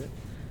favorite.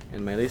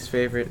 And my least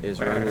favorite is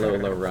Run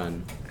Lola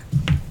Run.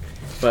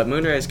 But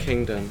Moonrise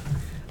Kingdom,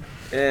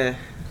 I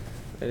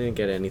didn't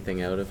get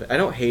anything out of it. I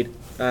don't hate,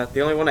 the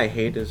only one I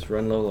hate is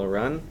Run Lola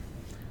Run.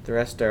 The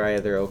rest are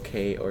either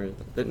okay or,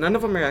 none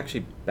of them are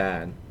actually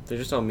bad. They're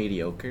just all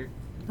mediocre.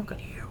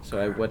 Okay. So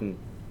I wouldn't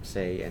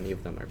say any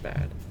of them are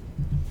bad.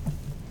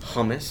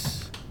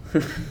 Hummus.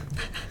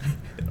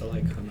 I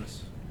like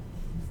hummus.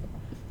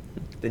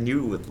 Then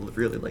you would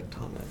really like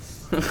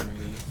Thomas.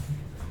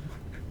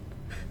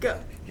 Go.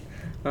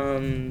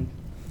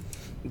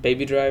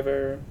 Baby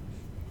Driver.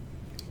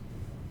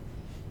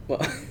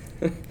 Well,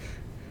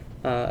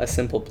 A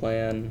Simple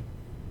Plan.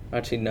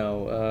 Actually,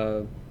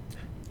 no.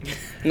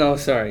 No,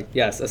 sorry.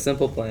 Yes, A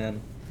Simple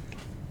Plan.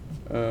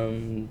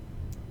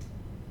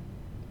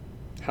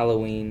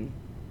 Halloween.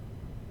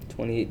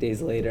 28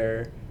 Days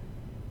Later.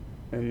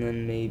 And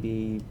then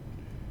maybe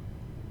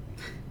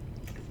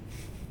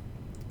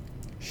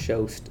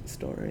Ghost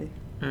Story.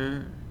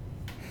 Mm.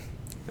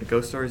 The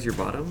Ghost Story is your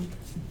bottom?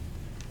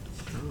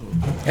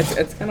 Oh.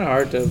 It's kind of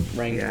hard to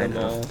rank Yeah, I them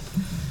know. all.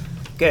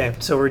 Okay,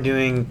 so we're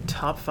doing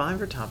top 5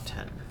 or top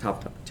 10?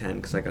 Top 10,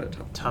 because I got a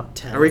Top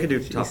 10. Or we could do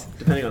Jeez. top,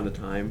 depending on the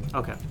time,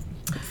 Okay.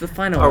 It's the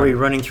final Are one. we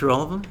running through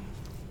all of them?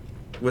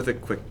 with a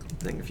quick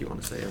thing if you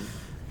want to say them.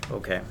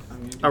 Okay. I'm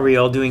gonna do Are we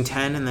all doing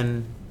 10 and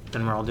then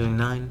we're all doing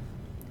 9?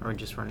 Or are we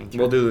just running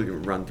through? We'll do the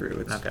run through.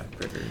 It's Okay.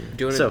 quicker. Do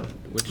you wanna, So,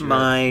 what you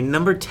my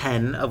number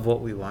 10 of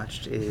what we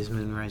watched is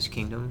Moonrise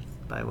Kingdom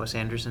by Wes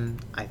Anderson.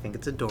 I think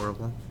it's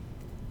adorable.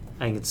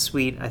 I think it's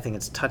sweet. I think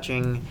it's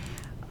touching.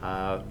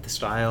 The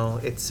style,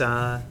 it's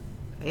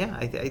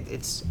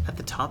it's at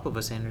the top of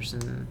Wes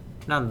Anderson.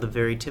 Not the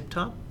very tip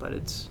top, but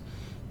it's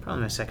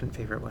probably my second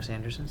favorite Wes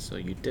Anderson. So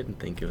you didn't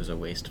think it was a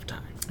waste of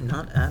time?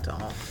 Not at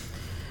all.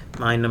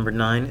 My number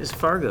 9 is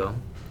Fargo.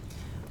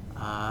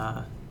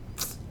 I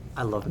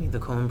love me the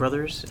Coen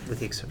brothers, with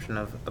the exception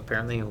of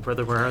apparently Oh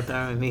Brother Where Art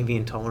Thou and maybe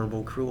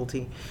Intolerable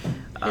Cruelty.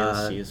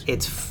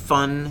 It's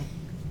fun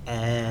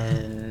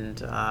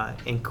and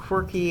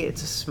quirky.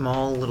 It's a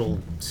small little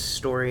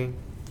story.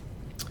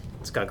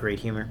 It's got great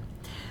humor.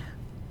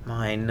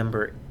 My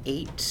number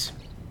 8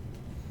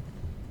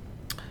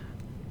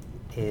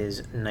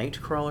 is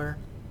Nightcrawler.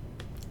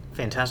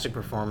 Fantastic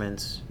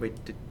performance.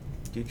 Wait, did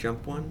you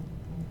jump one?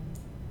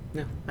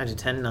 No. I did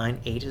 10, 9,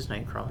 8 is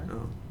Nightcrawler.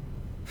 Oh.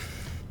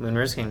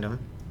 Moonrise Kingdom.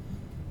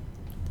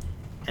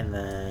 And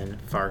then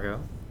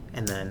Fargo.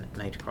 And then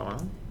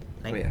Nightcrawler.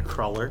 yeah.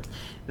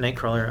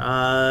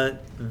 Nightcrawler.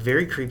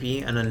 Very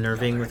creepy and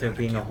unnerving without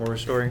being a horror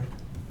story.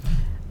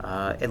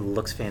 It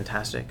looks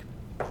fantastic.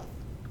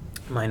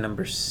 My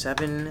number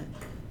 7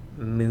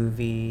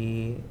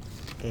 movie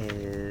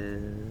is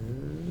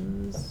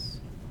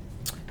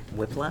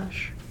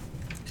Whiplash,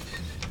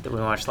 that we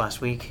watched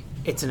last week.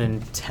 It's an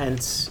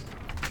intense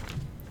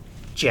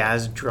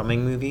jazz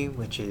drumming movie,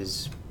 which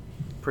is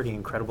pretty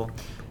incredible.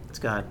 It's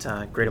got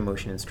great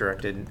emotion. It's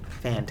directed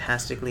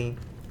fantastically.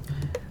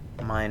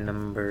 My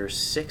number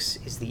 6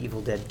 is The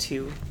Evil Dead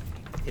 2.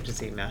 It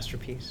is a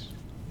masterpiece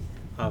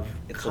of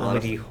It's a lot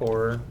of- comedy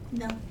horror.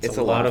 No. It's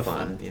a lot of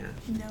fun. Yeah.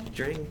 No.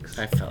 Drinks.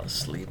 I fell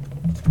asleep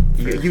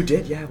You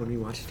did, yeah. When we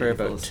watched for it, you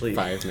fell about asleep.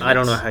 5 minutes. I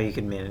don't know how you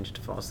could manage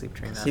to fall asleep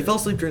during that. He fell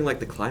asleep during like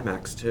the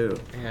climax too.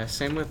 Yeah,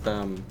 same with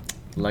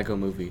Lego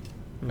Movie.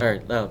 Or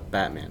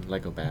Batman,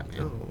 Lego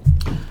Batman.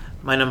 Oh.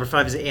 My number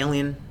 5 is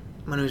Alien.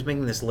 When I was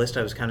making this list,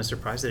 I was kind of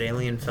surprised that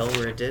Alien fell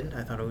where it did.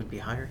 I thought it would be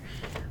higher.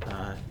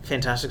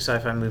 Fantastic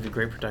sci-fi movie,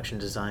 great production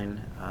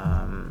design.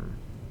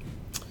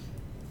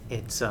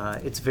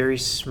 It's very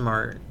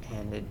smart,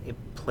 and it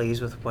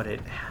plays with what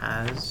it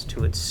has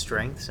to its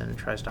strengths and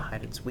tries to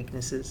hide its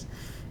weaknesses,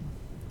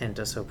 and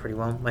does so pretty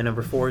well. My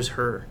number 4 is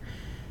Her.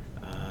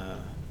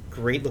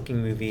 Great looking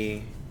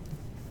movie,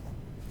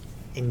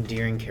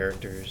 endearing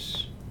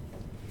characters,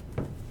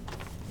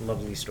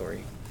 lovely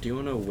story. Do you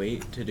want to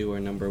wait to do our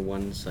number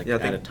ones Yeah, I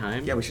at a think-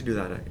 time? Yeah, we should do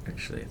that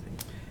actually. I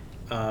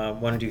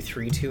think. Want to do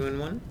 3, 2, and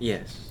 1?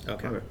 Yes.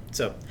 Okay. Okay.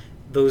 So,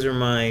 those are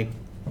my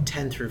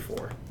 10 through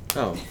 4.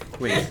 Oh,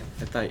 wait.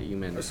 I thought you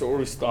meant So are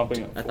we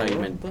stopping at I thought you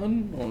 4 meant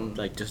then? Or?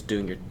 like just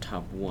doing your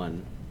top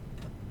 1.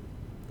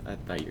 I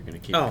thought you were gonna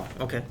keep. Oh,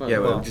 okay. Well, Yeah,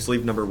 well- we'll just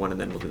leave number 1 and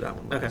then we'll do that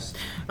one. Okay.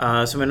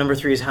 last. So my number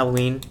 3 is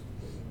Halloween.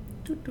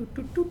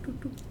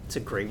 It's a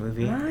great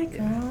movie. My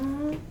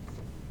God.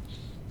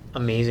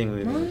 Amazing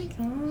My movie.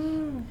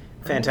 God.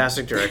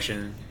 Fantastic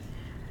direction.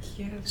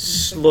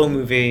 Slow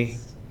moving,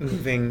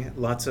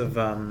 lots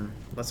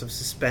of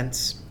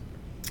suspense.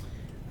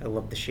 I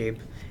love the shape.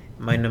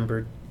 My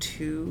number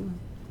 2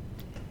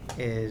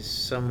 is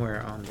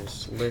somewhere on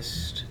this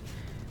list.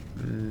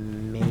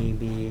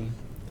 Maybe.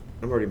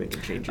 I'm already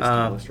making changes to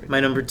the list right My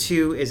now. number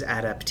 2 is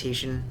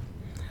Adaptation.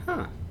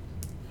 Huh.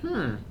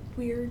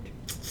 Weird.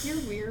 You're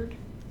weird.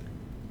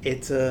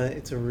 It's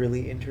a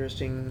really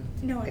interesting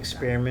No, it's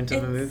experiment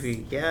not. of a It's-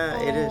 movie. Yeah,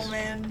 oh, it is.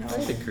 man, no.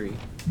 I'd agree.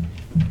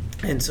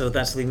 And so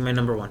that's leaving my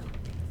number 1.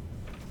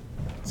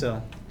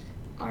 So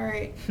All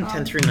right.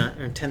 10 through 9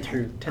 or 10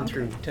 through 10 okay.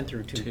 through 10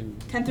 through 2.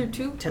 10 through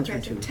 2? 10 through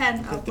Okay, so 2.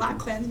 10 Black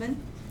Klansman.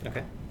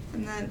 Okay.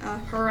 And then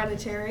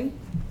Hereditary.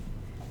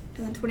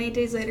 And then 28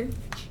 Days Later.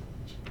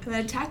 And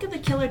then Attack of the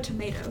Killer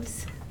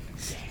Tomatoes.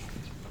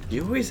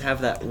 You always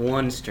have that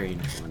one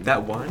strange one.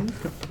 That one?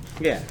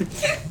 Yeah.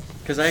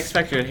 Because I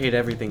expect you to hate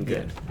everything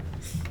good.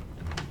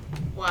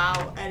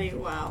 Wow, Eddie,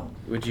 wow.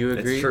 Would you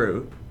agree? It's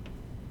true.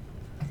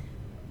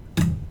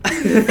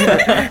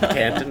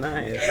 Can't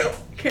deny it.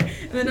 Okay,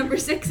 and then number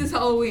 6 is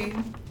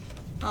Halloween.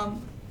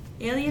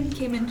 Alien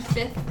came in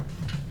 5th.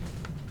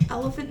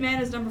 Elephant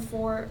Man is number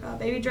 4.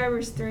 Baby Driver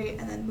is 3.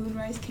 And then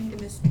Moonrise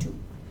Kingdom is 2.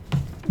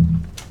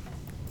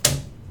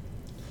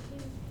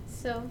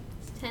 So,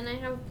 10 I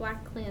have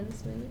Black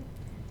Klansman.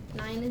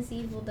 9 is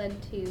Evil Dead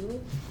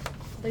 2.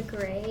 The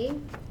Grey,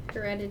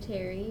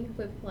 Hereditary,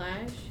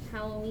 Whiplash,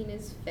 Halloween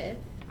is 5th.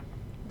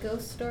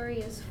 Ghost Story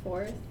is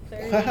 4th.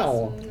 3rd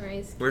Wow. is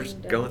Moonrise We're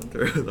just Kingdom. going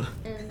through them.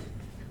 And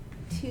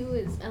 2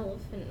 is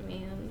Elephant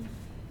Man.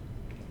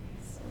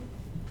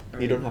 So.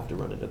 You don't have to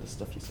run into the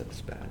stuff you said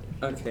is bad.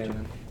 Okay,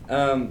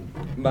 then.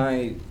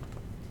 My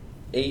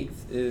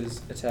 8th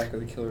is Attack of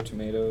the Killer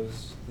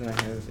Tomatoes. Then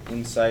I have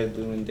Inside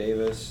Llewyn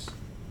Davis,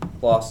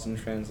 Lost in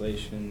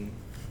Translation,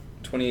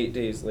 28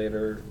 Days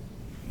Later,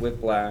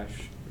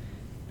 Whiplash,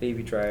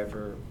 Baby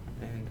Driver,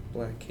 and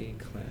Black K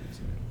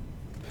Klansman.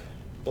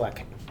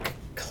 Black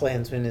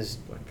Klansman is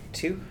Black.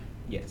 2.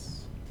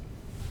 Yes.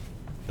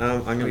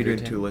 I'm gonna be doing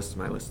Overton. 2 lists,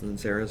 my list and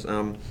Sarah's.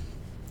 I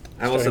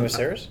Starting with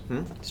Sarah's?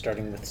 Hmm?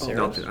 Starting with Oh,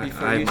 Sarah's? no,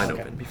 Before I you might s-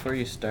 open. Before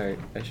you start,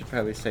 I should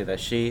probably say that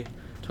she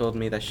told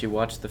me that she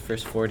watched the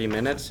first 40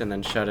 minutes and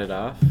then shut it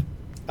off.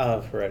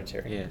 Of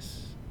Hereditary.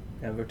 Yes.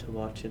 Never to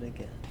watch it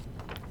again.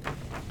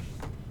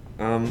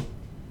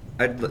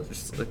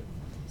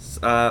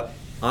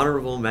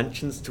 Honorable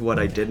mentions to what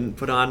I didn't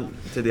put on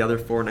to the other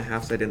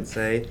 4.5s I didn't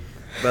say,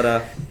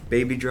 but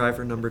Baby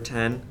Driver number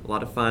 10, a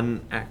lot of fun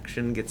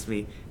action, gets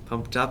me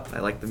pumped up. I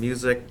like the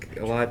music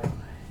a lot.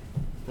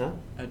 Huh?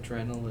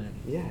 Adrenaline.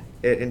 Yeah,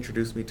 it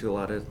introduced me to a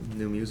lot of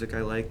new music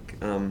I like.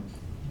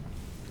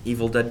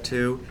 Evil Dead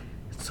 2,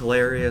 it's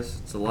hilarious.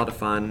 It's a lot of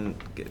fun.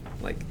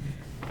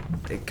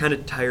 It kind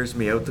of tires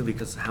me out though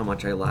because of how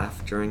much I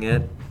laugh during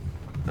it.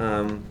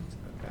 No,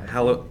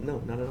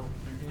 not at all.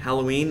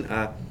 Halloween,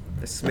 a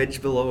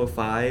smidge below a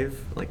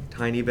 5, like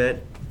tiny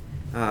bit.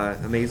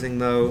 Amazing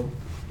though.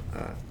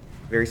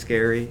 Very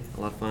scary.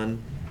 A lot of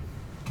fun.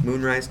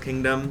 Moonrise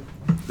Kingdom,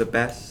 the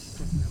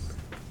best.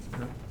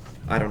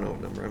 I don't know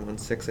what number I'm on,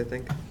 6 I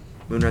think.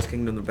 Moonrise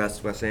Kingdom, the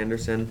best Wes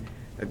Anderson.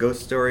 A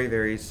ghost story,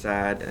 very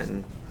sad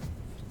and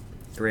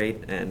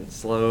great and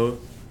slow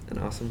and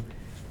awesome.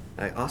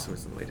 Awesome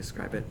is the way to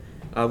describe it.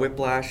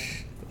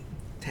 Whiplash,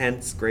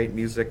 tense, great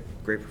music,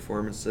 great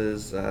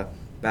performances.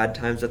 Bad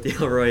Times at the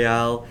El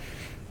Royale.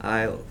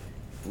 I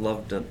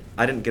loved it.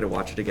 I didn't get to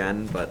watch it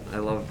again, but I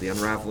loved the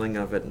unraveling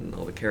of it and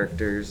all the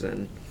characters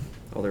and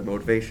all their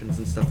motivations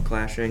and stuff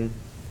clashing.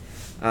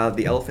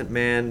 The Elephant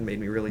Man made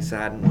me really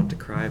sad and want to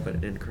cry, but I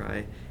didn't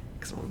cry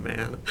because I'm a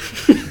man.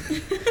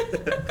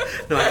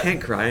 No, I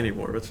can't cry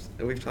anymore.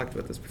 We've talked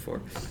about this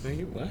before. Are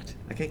you what?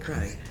 I can't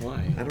cry.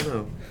 Why? I don't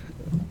know.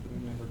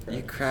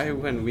 You cry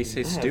when we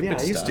say stupid yeah, I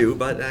stuff. used to,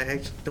 but I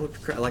actually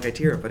don't cry. Like, I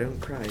tear up, but I don't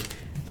cry.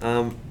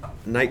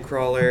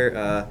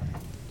 Nightcrawler,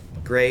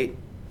 great,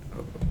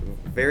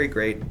 very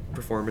great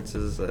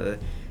performances.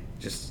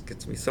 Just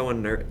gets me so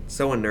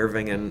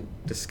unnerving and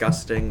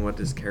disgusting what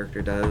his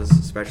character does,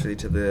 especially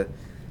to the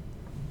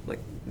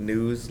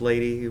news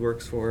lady he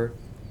works for.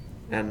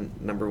 And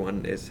number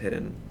 1 is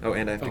Hidden. Oh,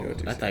 and I have to go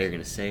to. I thought you were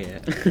gonna say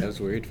it. I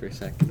was worried for a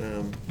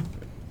second.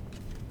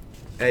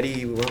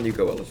 Eddie, why don't you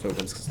go? Let's open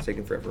because it's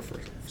taking forever for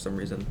some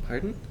reason.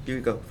 Pardon? You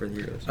go for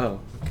the yours. Oh,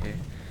 okay.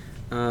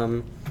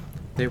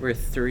 There were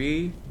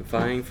 3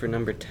 vying for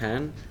number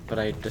 10, but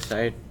I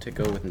decided to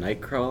go with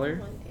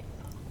Nightcrawler.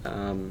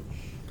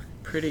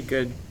 Pretty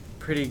good,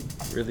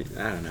 really,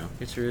 I don't know.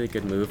 It's a really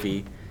good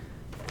movie.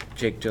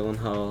 Jake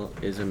Gyllenhaal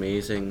is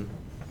amazing,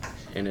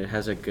 and it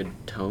has a good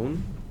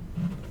tone.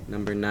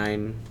 Number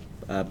 9,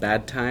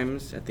 Bad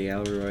Times at the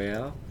El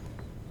Royale.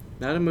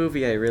 Not a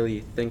movie I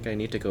really think I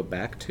need to go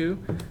back to,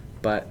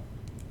 but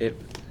it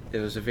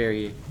was a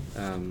very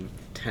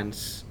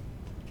tense,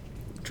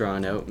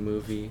 drawn-out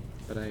movie,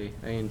 but I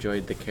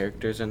enjoyed the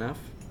characters enough.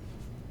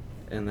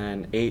 And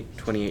then 8,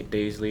 28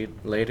 Days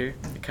Later,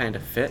 it kind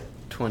of fit.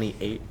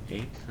 8,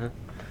 huh?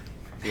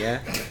 Yeah.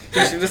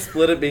 You should just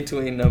split it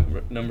between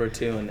number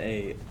 2 and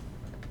 8.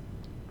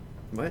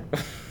 What?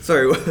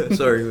 Sorry.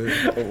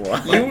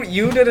 What?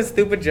 You did a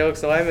stupid joke,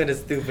 so I made a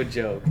stupid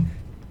joke.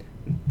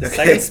 The Okay.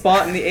 second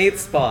spot and the 8th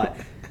spot.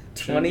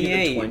 Shouldn't it be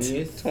the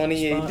 28. 20th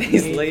 28 spot?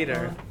 days 28th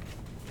later.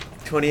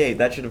 28,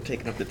 that should have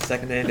taken up the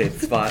 2nd and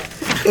 8th spot.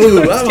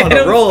 Ooh, I'm on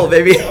a roll,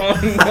 baby.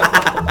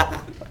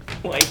 Oh,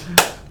 no. Like,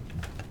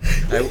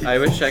 I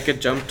wish I could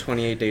jump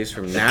 28 days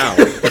from now.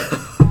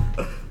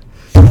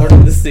 or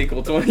the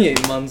sequel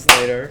 28 months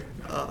later.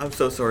 I'm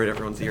so sorry to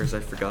everyone's ears, I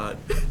forgot.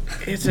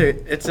 It's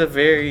a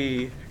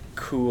very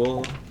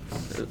cool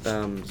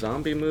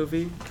zombie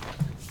movie.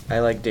 I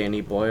like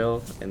Danny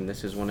Boyle, and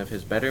this is one of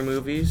his better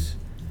movies.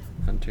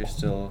 Hunter's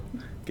still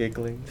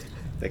giggling.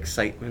 The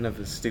excitement of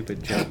his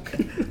stupid joke.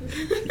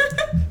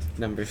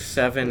 Number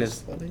 7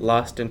 is Funny.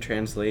 Lost in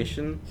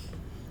Translation.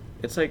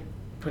 It's like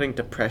putting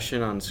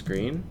depression on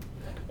screen,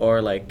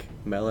 or like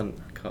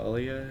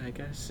melancholia, I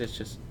guess. It's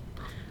just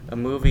a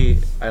movie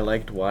I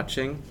liked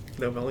watching.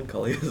 No,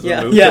 Melancholy is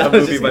Yeah, a movie, yeah, I a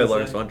was movie just by gonna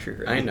Lars say. von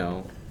Trier. I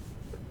know.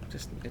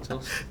 Just it's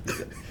also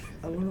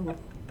I'm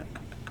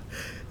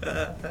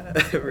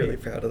really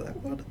proud of that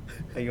one.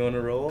 Are you on a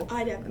roll?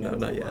 I have no No, clue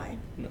not yet. why.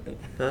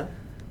 Huh?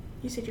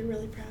 You said you're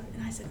really proud,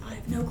 and I said I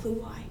have no clue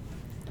why.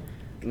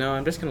 No,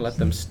 I'm just gonna let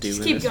them stew Just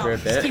in keep this for a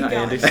going, bit. just keep going.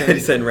 Anderson. Eddie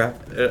said rap.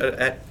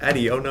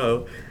 Eddie, oh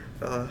no.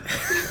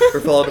 We're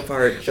falling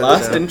apart. Shut it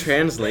Lost down. in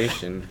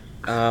Translation.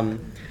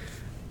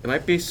 It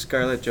might be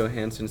Scarlett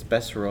Johansson's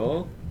best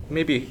role.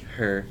 Maybe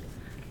her.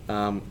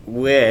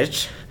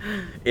 Which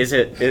is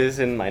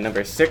in my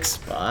number 6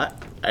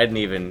 spot. I didn't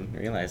even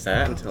realize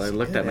that until I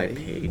looked at my Okay.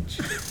 page.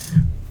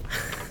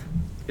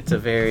 It's a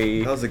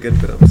very That was a good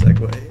bit of a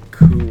segue.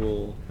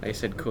 cool. I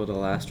said cool to the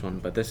last one,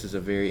 but this is a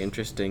very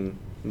interesting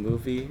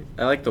movie.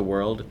 I like the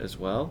world as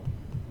well.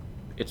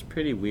 It's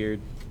pretty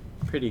weird.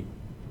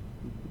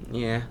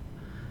 Yeah.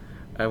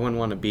 I wouldn't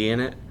want to be in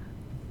it,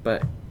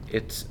 but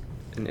it's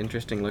an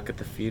interesting look at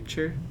the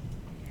future.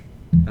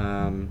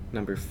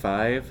 Number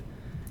 5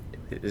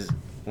 is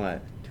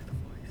what?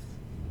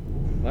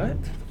 What?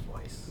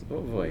 Voice.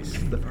 What voice?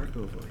 The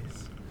Fargo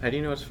voice. How do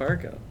you know it's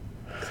Fargo?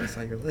 'Cause I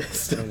saw your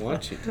list. I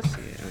want you to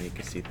see it. Oh, you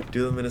can see that.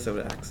 Do the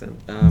Minnesota accent.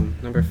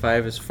 Number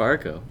 5 is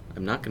Fargo.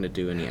 I'm not gonna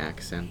do any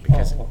accent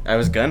because Oh. I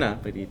was gonna,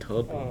 but you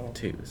told me Oh.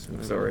 to. So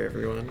I'm sorry,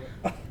 everyone.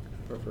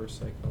 Reverse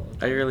psychology.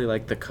 I really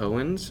like the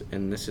Coens,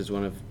 and this is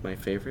one of my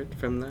favorite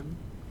from them.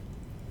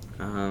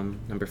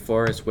 Number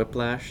 4 is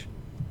Whiplash.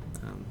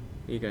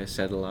 You guys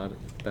said a lot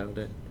about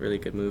it. Really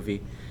good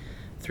movie.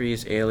 3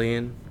 is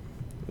Alien.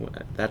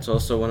 That's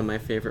also one of my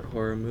favorite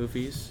horror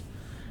movies.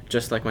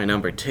 Just like my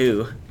number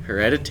 2,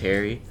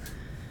 Hereditary.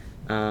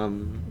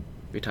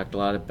 We talked a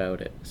lot about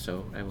it,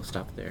 so I will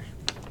stop there.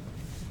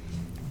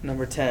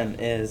 Number 10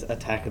 is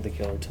Attack of the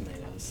Killer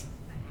Tomatoes.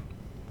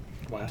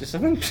 Wow. Just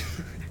someone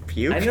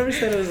puke? I never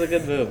said it was a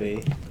good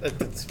movie.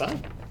 That's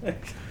fine.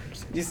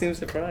 You seem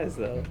surprised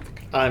though.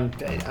 I'm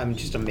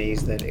just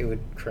amazed that it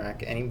would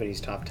crack anybody's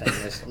top 10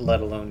 list,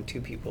 let alone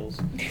 2 people's,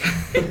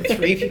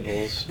 3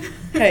 people's.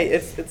 Hey,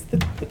 it's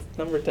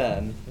number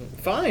 10.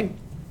 Fine.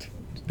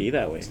 Be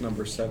that way. It's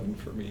number 7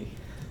 for me.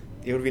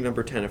 It would be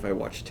number 10 if I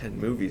watched 10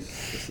 movies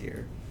this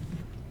year.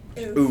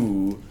 Oof.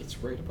 Ooh. It's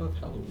right above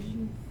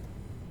Halloween.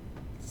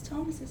 It's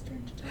Thomas's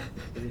turn to talk.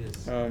 It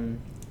is.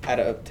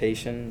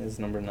 Adaptation is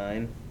number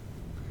 9.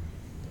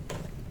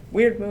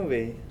 Weird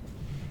movie.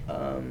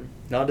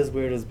 Not as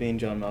weird as being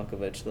John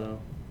Malkovich though.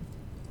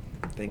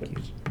 Thank you.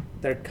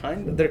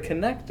 They're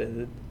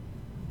connected,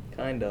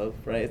 kind of,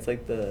 right? It's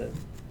like the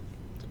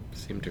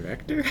Same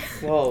director?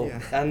 well,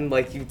 Yeah. and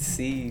like you'd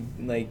see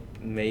like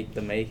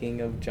the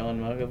making of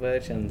John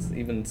Malkovich, and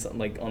even some,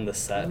 like on the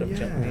set Oh, of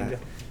John. yeah.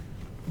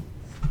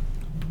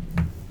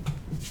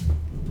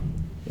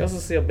 You also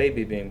see a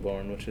baby being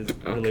born, which is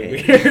really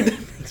Okay. weird.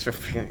 Thanks for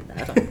figuring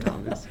that out,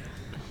 Thomas.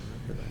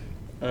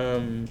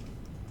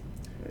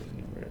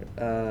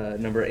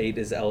 Number 8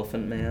 is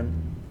Elephant Man.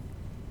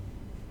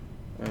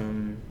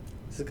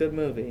 It's a good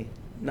movie.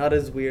 Not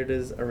as weird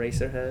as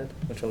Eraserhead,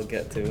 which I'll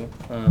get to.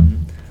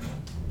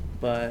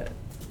 But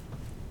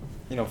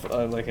you know, for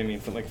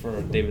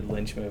a David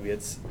Lynch movie,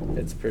 it's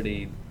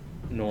pretty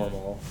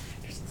normal.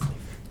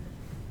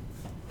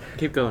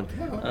 Keep going.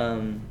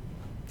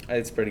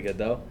 It's pretty good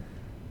though.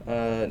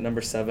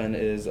 Number 7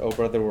 is Oh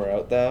Brother Where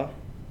Art Thou.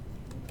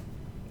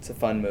 It's a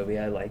fun movie.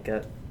 I like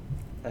it.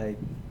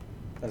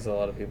 As a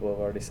lot of people have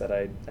already said,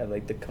 I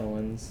like the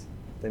Coens.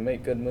 They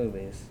make good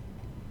movies.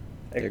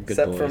 They're good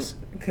Except boys.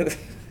 from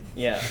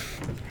yeah,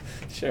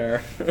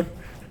 sure.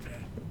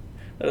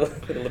 They're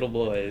little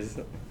boys.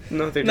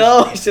 No, they're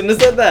No, I just... shouldn't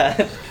have said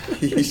that.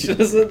 I should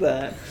have said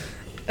that.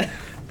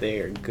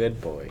 They're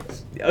good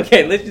boys.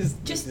 Okay, let's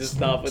just Just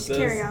stop with just this.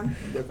 carry on.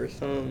 Never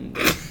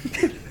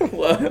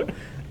What?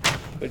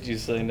 Would you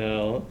say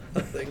no?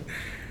 Nothing.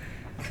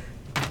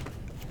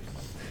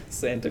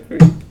 Santa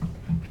Creed.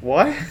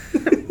 What? Do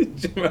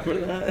you remember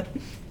that?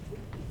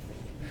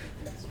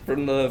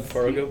 From the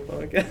Fargo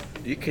podcast?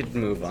 You could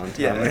move on, Thomas.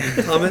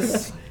 Yeah,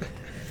 Thomas.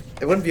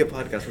 It wouldn't be a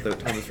podcast without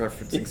Thomas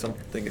referencing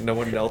something no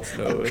one else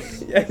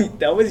knows. Yeah,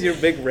 that was your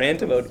big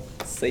rant about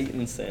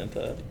Satan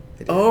Santa.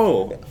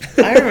 Oh,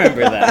 I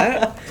remember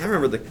that. I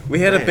remember the. We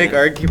had a big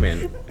rant.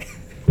 argument.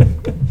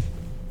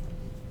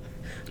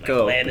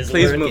 Go. plan is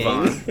Please move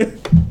working. on.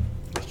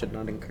 I should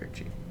not encourage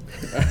you.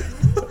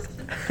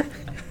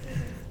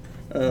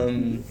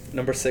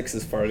 Number 6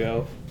 is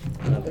Fargo,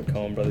 another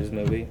Coen Brothers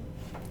movie.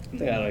 I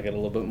think I like it a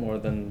little bit more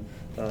than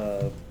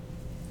Oh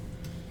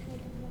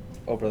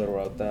Brother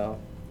Where Art Thou.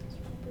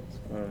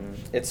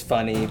 It's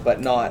funny,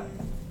 but not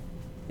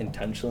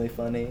intentionally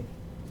funny.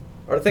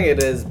 Or I think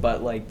it is,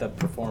 but like the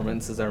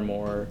performances are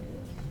more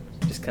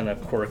just kind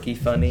of quirky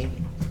funny.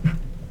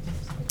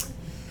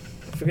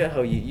 I forget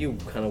how you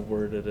kind of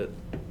worded it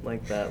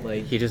like that.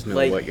 Like He doesn't know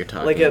like, what you're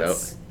talking like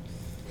about.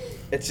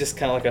 It's just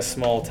kind of like a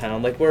small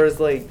town. Like whereas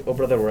like Oh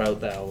Brother Where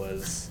Art Thou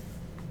was.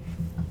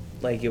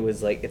 Like it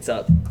was like it's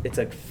a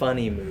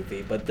funny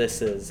movie, but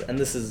this is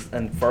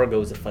and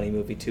Fargo is a funny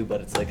movie too,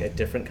 but it's like a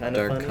different kind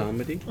of Dark funny.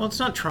 comedy? Well, it's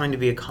not trying to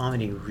be a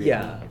comedy, really.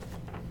 Yeah,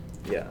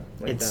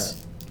 like It's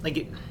that. like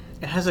it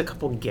has a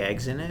couple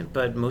gags in it,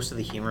 but most of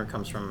the humor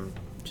comes from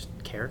just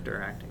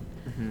character acting.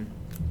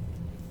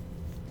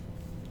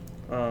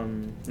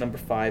 Number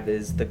 5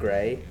 is The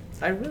Grey.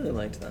 I really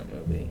liked that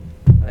movie.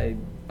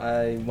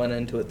 I went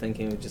into it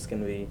thinking it was just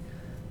gonna be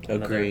A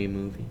another- gray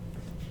movie.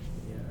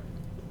 Yeah.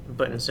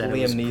 But instead Liam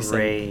it was Neeson.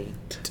 gray.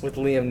 With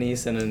Liam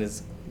Neeson in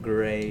his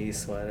gray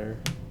sweater.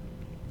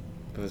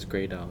 Those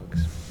gray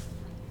dogs.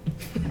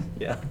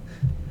 Yeah.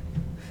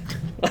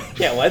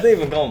 Yeah, why'd they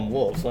even call them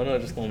wolves? Why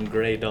not just call them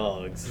gray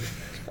dogs?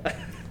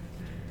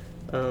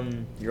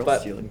 You're all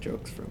but- stealing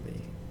jokes from me.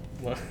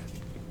 What?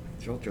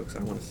 These are all jokes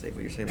I want to say,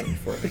 but you're saying them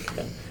before I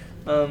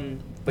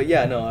can. But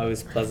yeah, no, I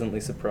was pleasantly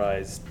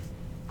surprised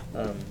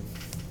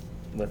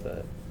with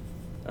it.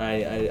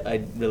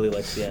 I really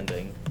liked the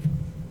ending.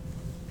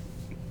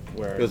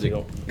 Where Was you it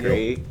don't- you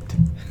great?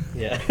 don't-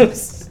 Yeah.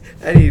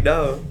 How do you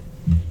know?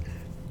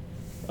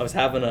 I was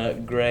having a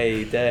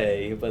gray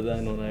day, but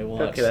then when I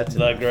watched that's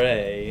The enough.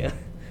 Gray,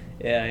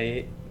 yeah,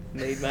 I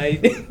made my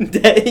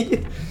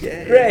day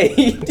Yay.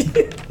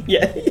 great.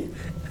 Yay.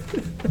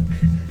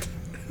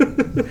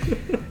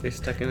 You're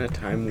stuck in a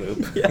time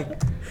loop. Yeah.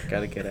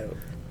 Gotta get out.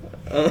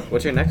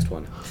 What's your next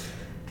one?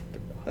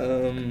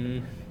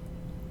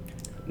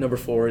 Number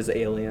 4 is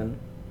Alien.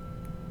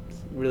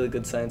 Really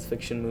good science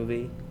fiction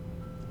movie.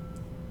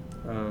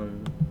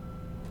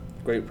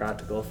 Great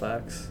practical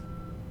effects.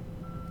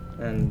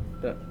 And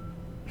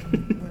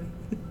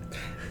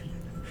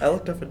I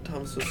looked up and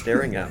Thomas was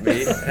staring at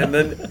me, and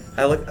then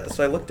I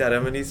looked at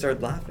him and he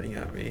started laughing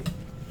at me.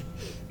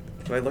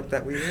 Do I look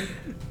that weird?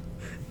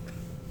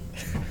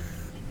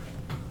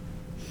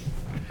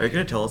 Are you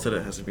gonna tell us that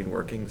it hasn't been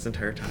working this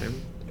entire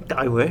time?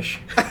 I wish.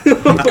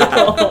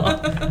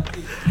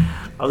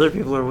 Other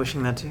people are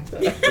wishing that too.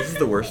 This is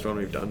the worst one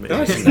we've done, maybe.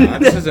 No, it's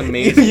not. This is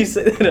amazing. You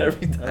say that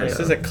every time. This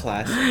is a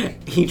classic.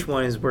 Each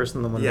one is worse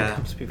than the one Yeah. that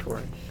comes before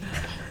it.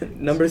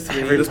 Number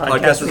 3. This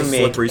podcast is a we make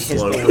slippery is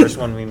slope. the worst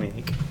one we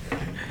make.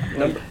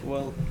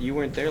 Well, you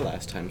weren't there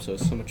last time, so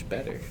it's so much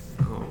better.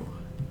 Oh.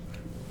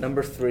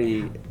 Number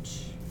 3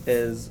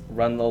 is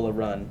Run Lola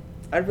Run.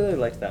 I really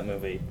liked that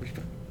movie.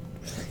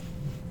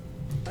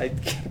 I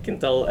can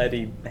tell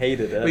Eddie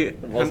hated it.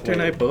 Wait, Most Hunter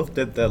and I of it. both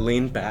did the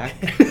lean back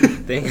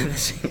thing at the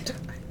same time.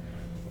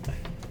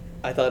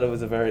 I thought it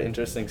was a very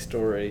interesting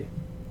story.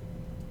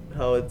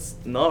 How it's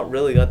not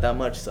really got that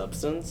much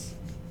substance.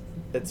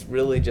 It's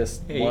really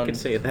just Yeah, one. you can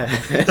say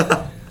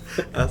that.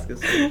 Ask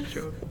us a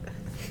joke.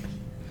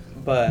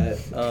 But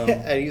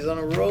Eddie's on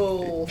a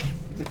roll.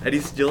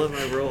 Eddie's still in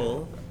my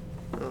role.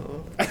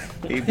 Oh.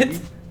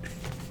 It's-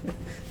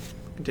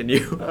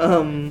 Continue.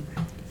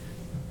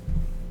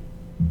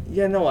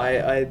 Yeah, no,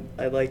 I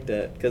liked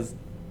it because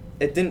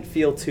it didn't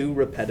feel too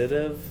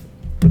repetitive.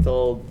 With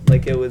all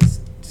like it was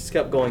just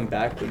kept going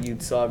back, but you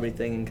saw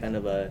everything in kind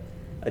of a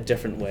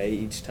different way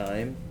each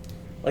time.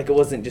 Like it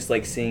wasn't just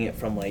like seeing it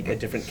from like a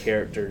different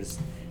character's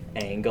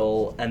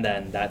angle and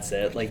then that's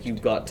it. Like you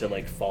got to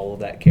like follow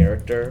that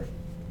character.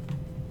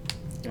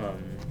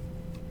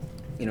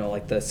 You know,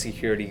 like the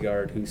security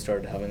guard who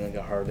started having like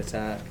a heart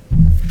attack.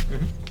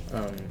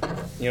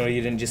 You know,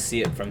 you didn't just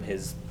see it from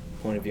his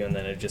point of view and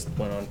then it just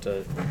went on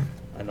to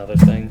another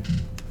thing.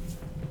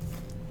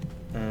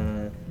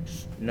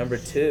 Number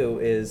 2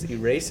 is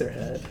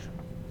Eraserhead.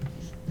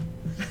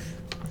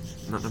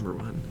 Not number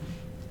 1.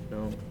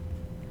 No.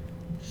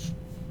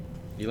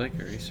 You like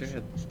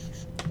Eraserhead?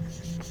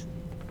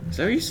 Is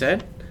that what you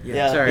said?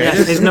 Yeah. Sorry. Yeah, I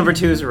just- his number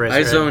 2 is Eraserhead.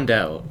 I zoned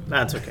out.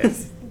 That's okay.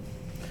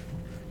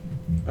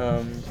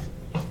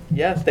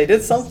 Yeah, they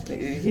did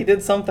something. He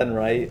did something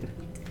right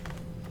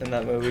in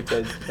that movie.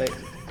 Cause, like,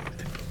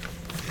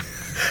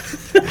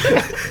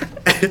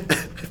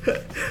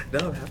 No,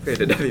 I'm happy I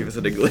didn't have you as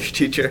an English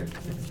teacher.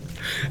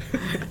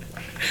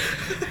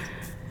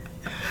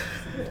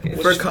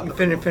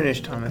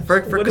 Finish, Thomas.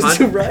 What did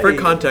you write? For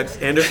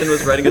context, Anderson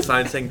was writing a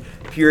sign saying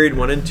period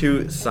 1 and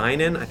 2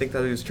 sign in. I think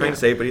that's what he was trying to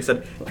say, but he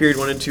said period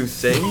 1 and 2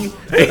 sing,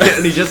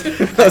 and he just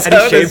That's and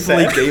how he it is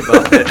shamefully said. gave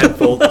up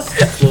and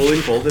slowly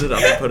folded it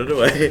up and put it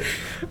away.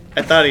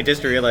 I thought he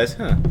just realized,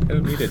 I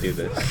don't need to do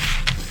this.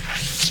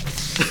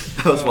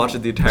 I was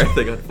watching the entire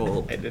thing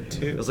unfold. I did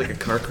too. It was like a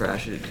car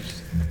crash.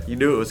 You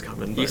knew it was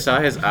coming. You but- saw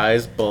his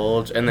eyes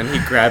bulge, and then he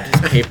grabbed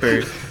his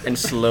paper and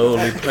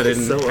slowly put it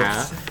in So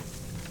half. upset.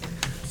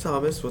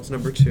 Samus, what's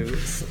number 2? You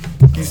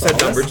said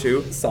number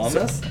 2.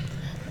 Samus?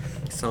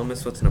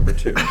 Samus, what's number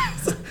 2?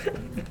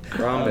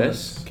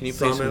 Rhombus, can you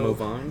please Sawmill. move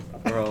on,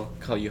 or I'll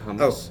call you Oh,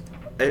 hummus?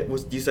 it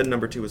was. You said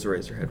number 2 was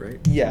Eraserhead, right?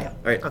 Yeah. All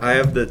right, Okay. I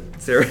have the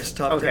Sarah's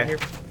top 10 Okay. here.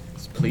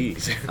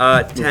 Please.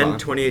 10,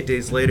 28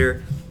 Days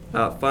Later.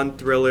 Fun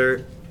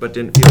thriller, but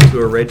didn't feel too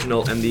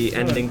original, and the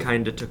ending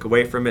kind of took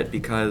away from it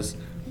because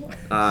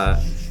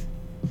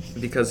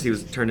he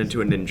was turned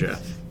into a ninja.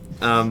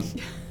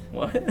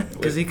 What?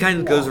 Because he kind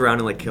of goes around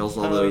and like kills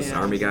all Oh, those yeah.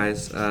 army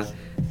guys.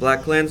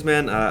 Black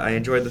Klansman. I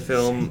enjoyed the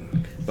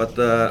film, but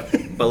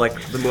what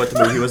the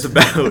movie was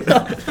about,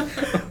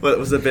 but it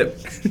was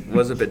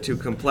a bit too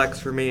complex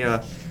for me,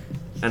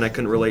 and I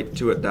couldn't relate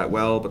to it that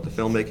well. But the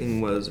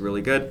filmmaking was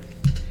really good.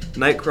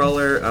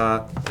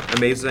 Nightcrawler,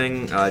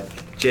 amazing.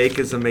 Jake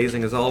is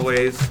amazing as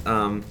always. They're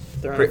on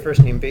a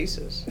first name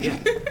basis. Yeah.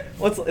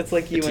 Well, it's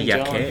like you It's and a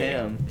John yucca.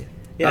 Hamm.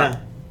 Yeah.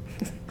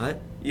 What?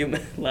 You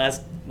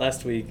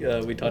last week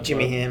we talked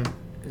Jimmy about Ham.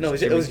 No,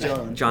 it was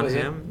John. John Was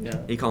it? Hamm? Yeah.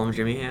 You call him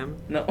Jimmy Ham?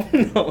 No,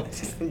 no. It's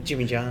just,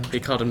 Jimmy John. He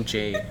called him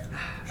Jay.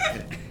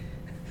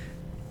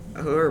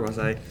 Where was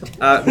I?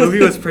 Movie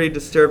was pretty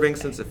disturbing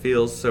since it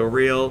feels so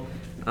real.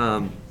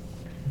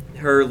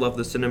 Her loved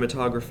the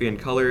cinematography and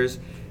colors.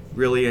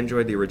 Really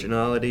enjoyed the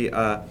originality.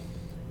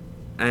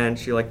 And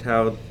she liked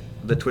how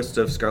the twist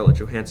of Scarlett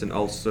Johansson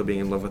also being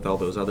in love with all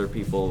those other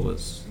people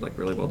was like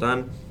really well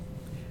done.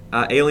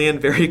 Alien,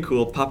 very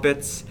cool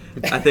puppets.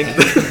 I think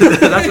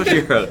that's what she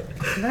wrote.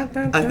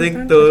 I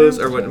think those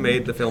are what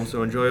made the film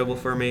so enjoyable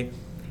for me.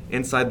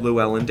 Inside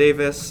Llewellyn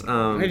Davis.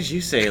 Why did you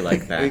say it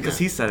like that? Because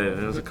he said it,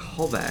 and it was a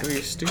callback. Oh,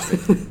 you're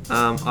stupid.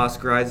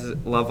 Oscar Isaac,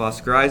 love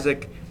Oscar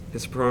Isaac.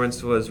 His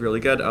performance was really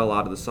good. A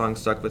lot of the songs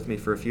stuck with me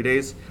for a few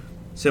days.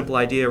 Simple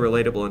idea,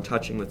 relatable and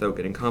touching without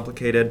getting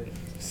complicated.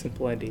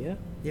 Simple idea.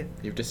 Yeah.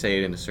 You have to say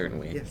it in a certain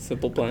way. Yeah.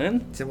 Simple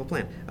plan. Simple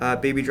plan.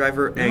 Baby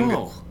Driver,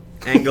 No.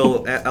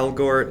 Angle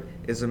Elgort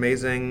is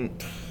amazing.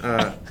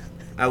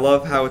 I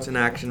love how it's an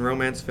action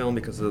romance film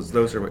because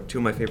those are two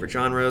of my favorite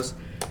genres.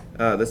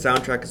 The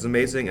soundtrack is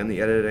amazing and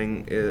the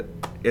editing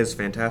is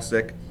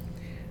fantastic.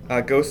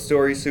 Ghost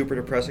Story, super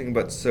depressing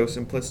but so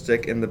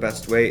simplistic in the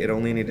best way. It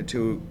only needed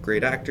two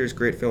great actors,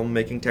 great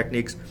filmmaking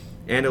techniques,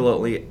 and a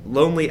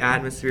lonely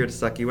atmosphere to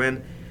suck you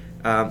in.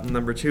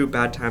 Number 2,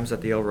 Bad Times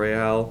at the El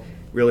Royale.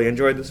 Really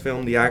enjoyed this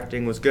film. The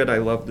acting was good. I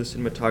loved the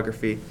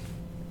cinematography.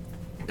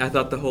 I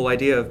thought the whole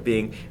idea of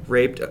being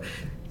raped...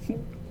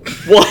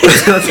 What?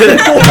 Sorry,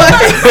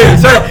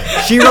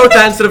 she wrote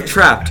that instead of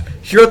trapped.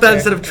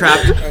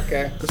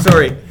 Okay.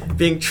 Sorry,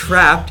 being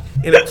trapped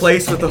in a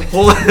place with a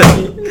whole...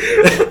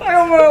 I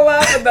don't want to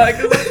laugh at that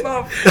because it's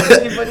not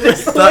funny, but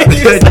just Thought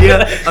the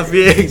idea of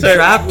being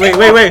trapped...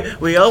 Wait.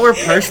 We all were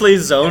partially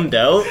zoned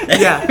out.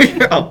 Yeah.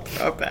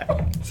 Oh, back.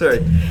 Sorry.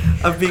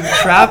 Of being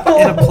trapped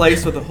in a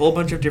place with a whole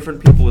bunch of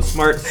different people was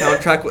smart.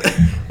 Soundtrack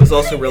was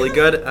also really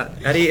good.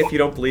 Eddie, if you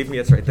don't believe me,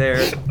 it's right there.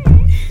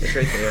 It's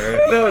right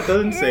there. No, it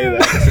doesn't say that.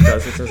 Yes, it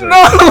does. It says it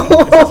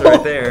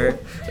right there.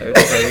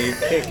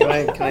 Okay,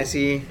 can I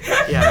see?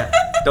 Yeah.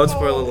 Don't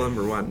spoil the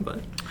number 1, but...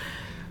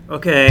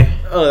 Okay.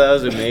 Oh, that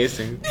was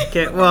amazing.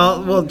 Okay.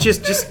 Well,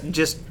 just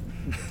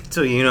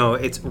so you know,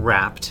 it's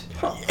wrapped.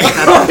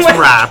 It's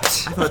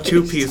wrapped. I thought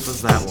 2 P's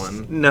was that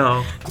one.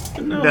 No.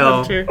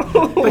 Hunter.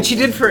 But she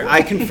did.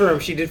 I confirm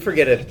she did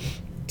forget a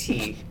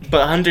T.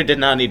 But Hunter did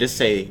not need to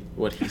say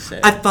what he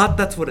said. I thought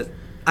that's what it...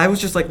 I was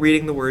just like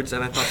reading the words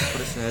and I thought that's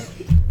what it said.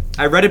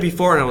 I read it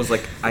before and I was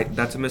like,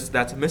 that's a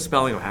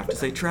misspelling. I have to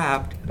say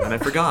trapped. And then I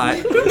forgot.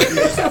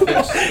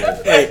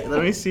 Wait,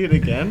 let me see it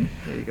again.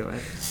 There you go,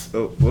 Ed.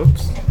 Oh,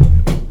 whoops.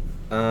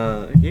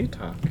 You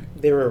talk.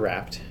 They were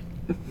wrapped.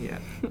 Yeah.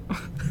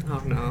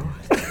 Oh no.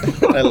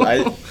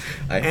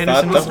 I Anderson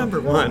thought was the-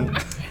 number 1.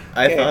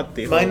 I Okay, thought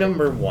the my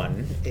number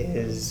 1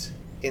 is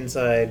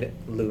Inside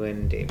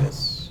Llewyn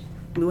Davis.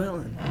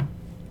 Llewellyn.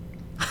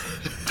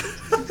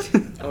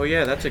 Oh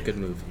yeah, that's a good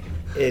movie.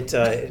 It's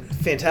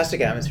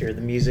fantastic atmosphere.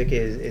 The music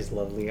is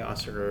lovely.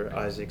 Oscar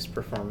Isaac's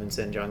performance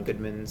and John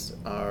Goodman's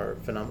are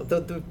phenomenal.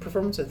 The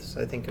performances,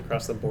 I think,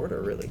 across the board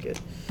are really good.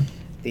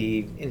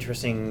 The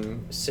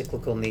interesting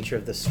cyclical nature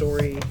of the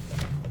story.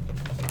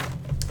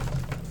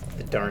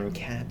 The darn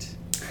cat.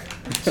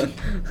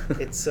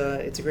 It's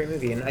a great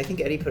movie, and I think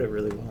Eddie put it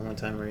really well one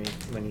time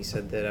when he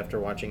said that after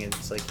watching it,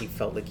 it's like he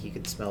felt like he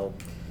could smell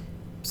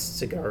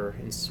cigar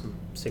and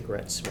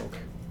cigarette smoke.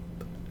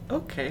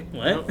 Okay.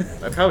 What? Well,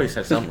 I probably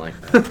said something like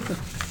that.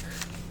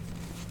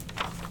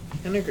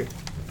 And I agree.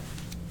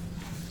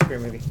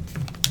 Great movie.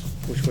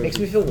 Which Makes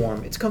me feel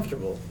warm. It's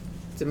comfortable.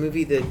 It's a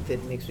movie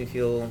that makes me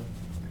feel,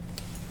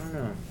 I don't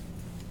know,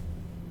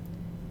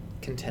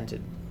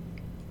 contented.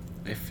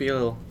 I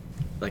feel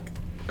like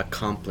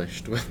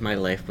accomplished with my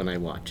life when I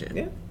watch it.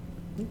 Yeah.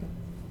 Okay.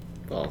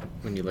 Well,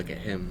 when you look at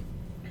him.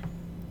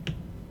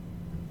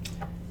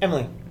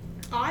 Emily,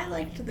 I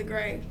liked The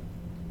Grey.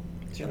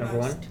 is your The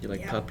number most. one? You like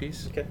Yeah.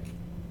 puppies? Okay.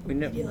 We I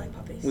never. do like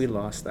puppies. We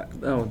lost that.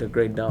 Oh, they're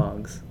great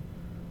dogs.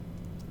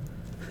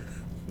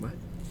 What?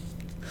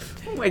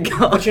 Oh my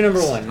god. What's your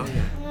number one? Oh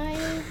yeah.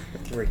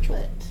 I Rachel.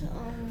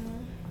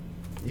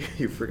 put,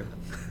 You forgot.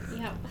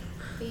 yeah,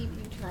 Baby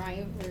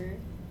Driver.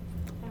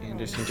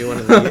 Anderson, do you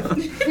want to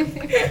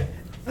leave?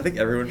 I think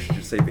everyone should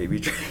just say Baby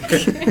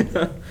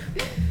Driver.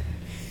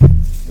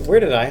 Where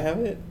did I have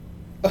it?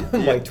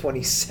 My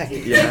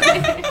 22nd.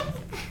 Yeah.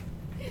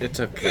 It's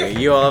okay.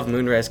 You all have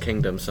Moonrise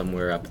Kingdom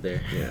somewhere up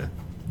there. Yeah.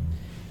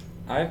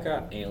 I've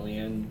got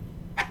Alien.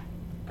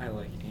 I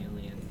like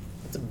Alien.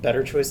 That's a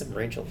better choice than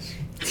Rachel's.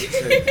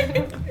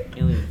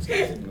 Alien's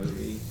a good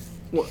movie.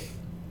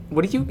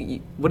 What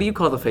do you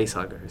call the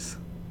facehuggers?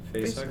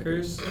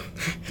 Facehuggers?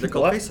 They're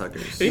called What?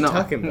 facehuggers. What are you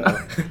talking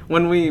about?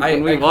 when we I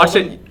watched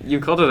called it, you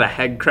called it a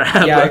head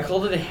crab. Yeah, I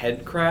called it a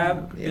head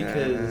crab Yeah,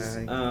 because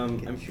I I'm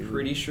get you.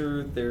 pretty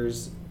sure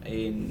there's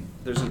an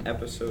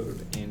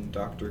episode in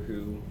Doctor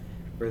Who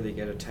where they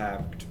get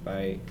attacked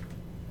by,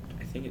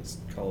 I think it's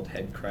called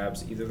head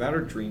crabs, either that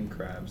or dream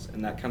crabs,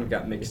 and that kind of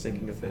got mixed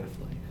in with it.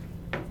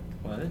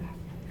 What?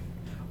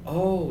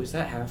 Oh, is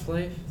that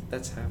Half-Life?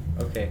 That's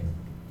okay.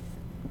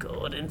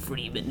 Gordon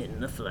Freeman in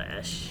the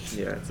flesh.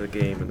 Yeah, it's a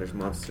game and there's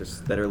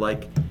monsters that are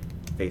like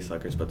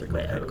facehuggers, but they're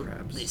called head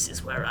crabs. This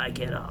is where I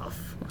get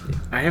off.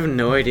 I have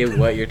no idea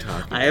what you're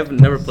talking I have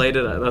never played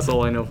it. That's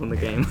all I know from the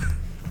game.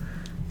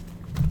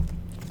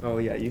 Oh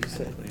yeah, you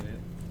said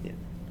it.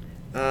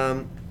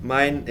 Yeah.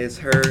 Mine is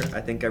Her.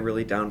 I think I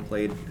really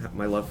downplayed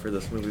my love for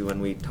this movie when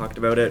we talked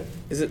about it.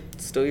 Is it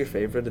still your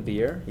favorite of the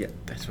year? Yeah.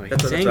 That's why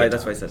That's he's why, saying it.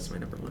 that's why I said it's my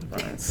number one.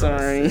 Fine,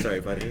 sorry. Sorry,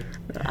 buddy.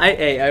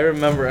 I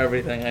remember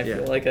everything. I Yeah.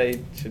 feel like I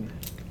should.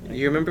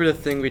 You remember the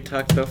thing we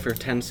talked about for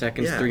 10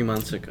 seconds Yeah. 3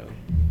 months ago?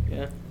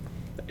 Yeah.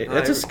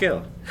 That's a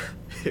skill.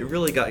 It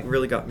really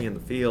got me in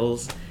the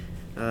feels.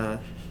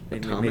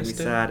 Made Thomas me did?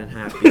 sad and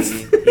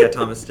happy. Yeah,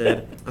 Thomas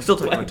did. I'm still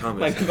talking about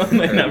Thomas.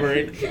 My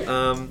memory.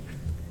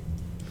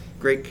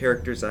 Great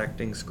characters,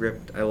 acting,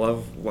 script. I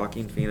love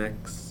Joaquin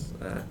Phoenix.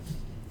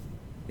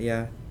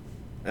 Yeah.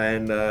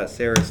 And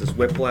Sarah says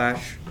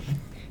Whiplash.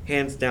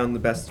 Hands down the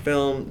best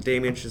film.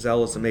 Damien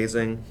Chazelle is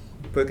amazing.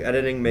 Quick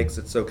editing makes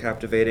it so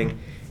captivating.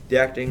 The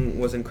acting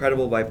was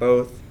incredible by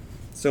both.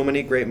 So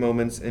many great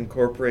moments,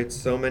 incorporates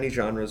so many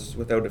genres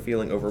without it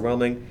feeling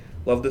overwhelming.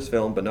 Love this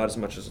film, but not as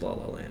much as La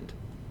La Land.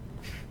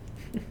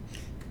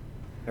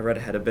 I read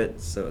ahead a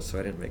bit, so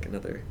I didn't make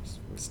another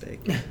mistake.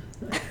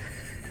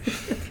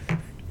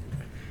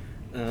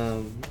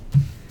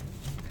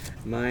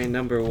 My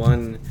number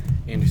one,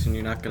 Anderson,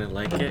 you're not gonna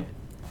like it.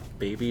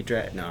 Baby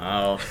Driver.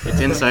 No, it's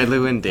Inside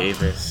Llewyn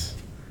Davis.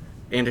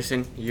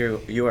 Anderson,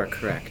 you are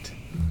correct.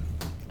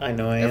 I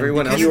know I am.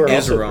 Everyone else You are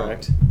is also wrong.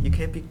 correct. You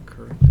can't be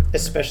correct.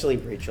 Especially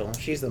Rachel.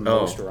 She's the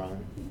most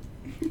wrong.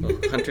 Well,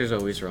 Hunter's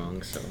always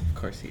wrong, so of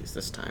course he is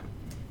this time.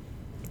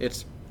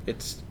 It's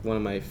one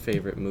of my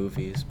favorite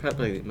movies,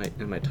 probably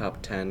in my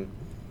top 10.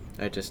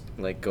 I just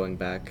like going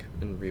back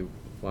and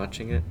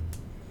re-watching it.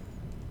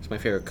 It's my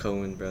favorite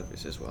Coen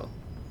brothers as well.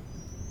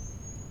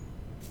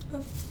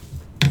 Oh.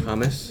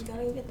 Thomas? We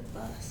gotta go get the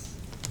bus.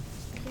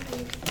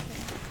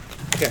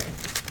 Okay.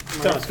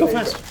 Thomas, go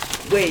fast.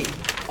 Wait.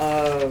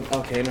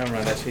 Okay, never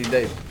mind. Actually,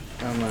 Dave.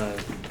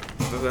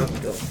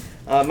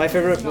 My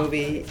favorite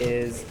movie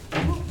is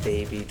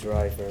Baby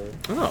Driver.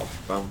 Oh.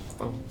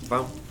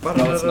 No,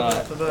 it's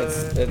not.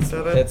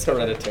 It's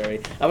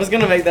Hereditary. I was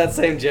gonna make that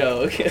same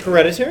joke.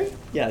 Hereditary?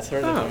 Yeah, it's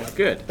Hereditary. Oh,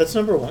 good. That's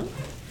number one?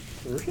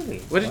 Really?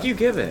 What did you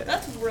give it?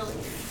 That's really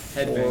good.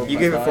 Headbang. You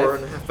gave it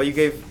 4.5, but you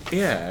gave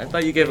Yeah, I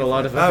thought you gave a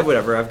lot of.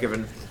 whatever. I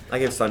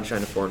gave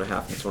Sunshine a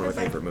 4.5. It's one of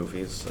my favorite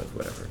movies. So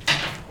whatever.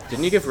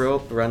 Didn't you give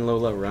Run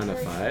Lola Run a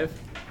 5?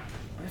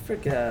 I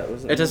forget.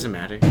 It doesn't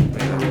matter.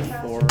 Maybe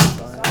 4 or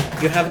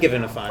 5. You have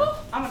given a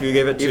 5. You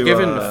gave it to. You've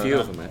given a few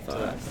of them, I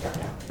thought.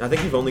 I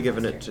think you've only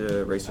given it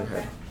to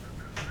Racerhead.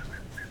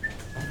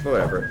 But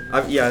whatever.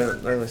 Yeah,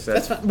 like I said.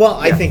 That's fine. Well,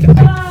 I Yeah. think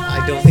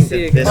I don't think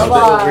See you that this guys. will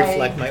Bye-bye.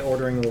 reflect my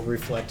ordering will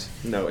reflect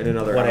No, in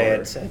another what hour. I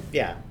had said.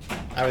 Yeah,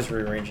 I was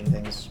rearranging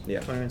things Yeah.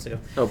 20 minutes ago.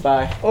 Oh,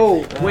 bye.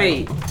 Oh,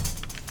 wait.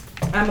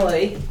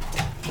 Emily.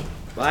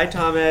 Bye,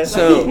 Thomas.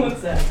 So, One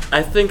sec.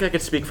 I think I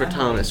could speak for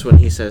Thomas when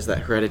he says that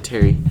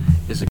Hereditary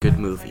is a good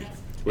movie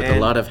with a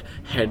And- lot of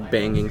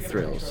head-banging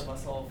thrills.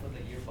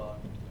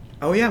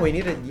 Oh yeah, we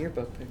need a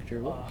yearbook picture.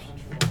 Whoops.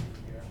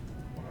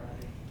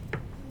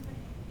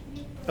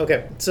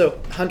 Okay, so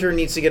Hunter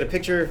needs to get a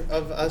picture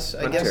of us,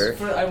 I guess.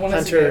 Hunter. I want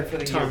to see Hunter, it for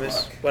the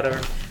Thomas, yearbook.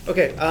 whatever.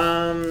 Okay,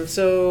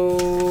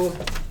 so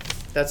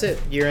that's it.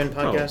 Year-end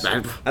podcast.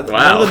 None of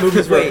the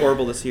movies were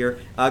horrible this year.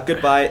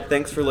 Goodbye.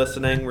 Thanks for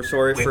listening. We're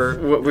sorry for.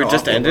 We're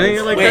just awful ending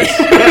it ones. like Wait,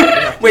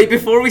 that? wait,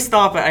 before we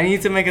stop it, I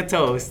need to make a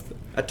toast.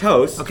 A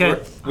toast. Okay.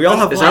 We all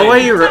have. Is that why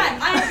you were...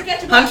 Time. I have to get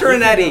to Hunter bus.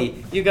 and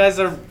Eddie, you guys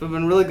have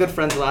been really good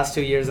friends the last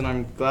 2 years, and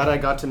I'm glad I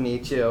got to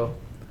meet you.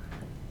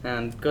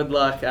 And good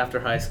luck after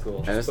high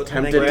school. I was Put the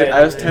tempted name right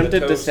I was in the tempted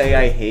to toast. say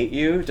I hate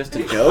you, just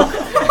a joke,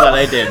 but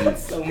I didn't.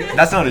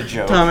 That's not a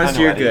joke. Thomas, I know,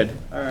 you're Eddie. good.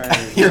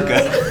 Alright. You're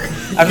good.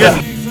 I'm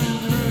good.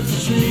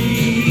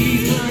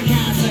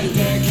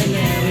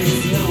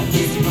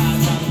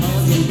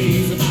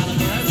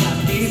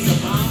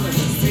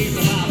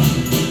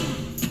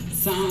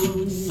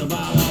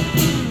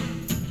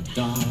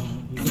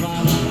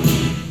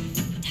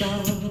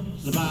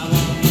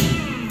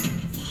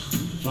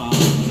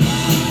 Fall.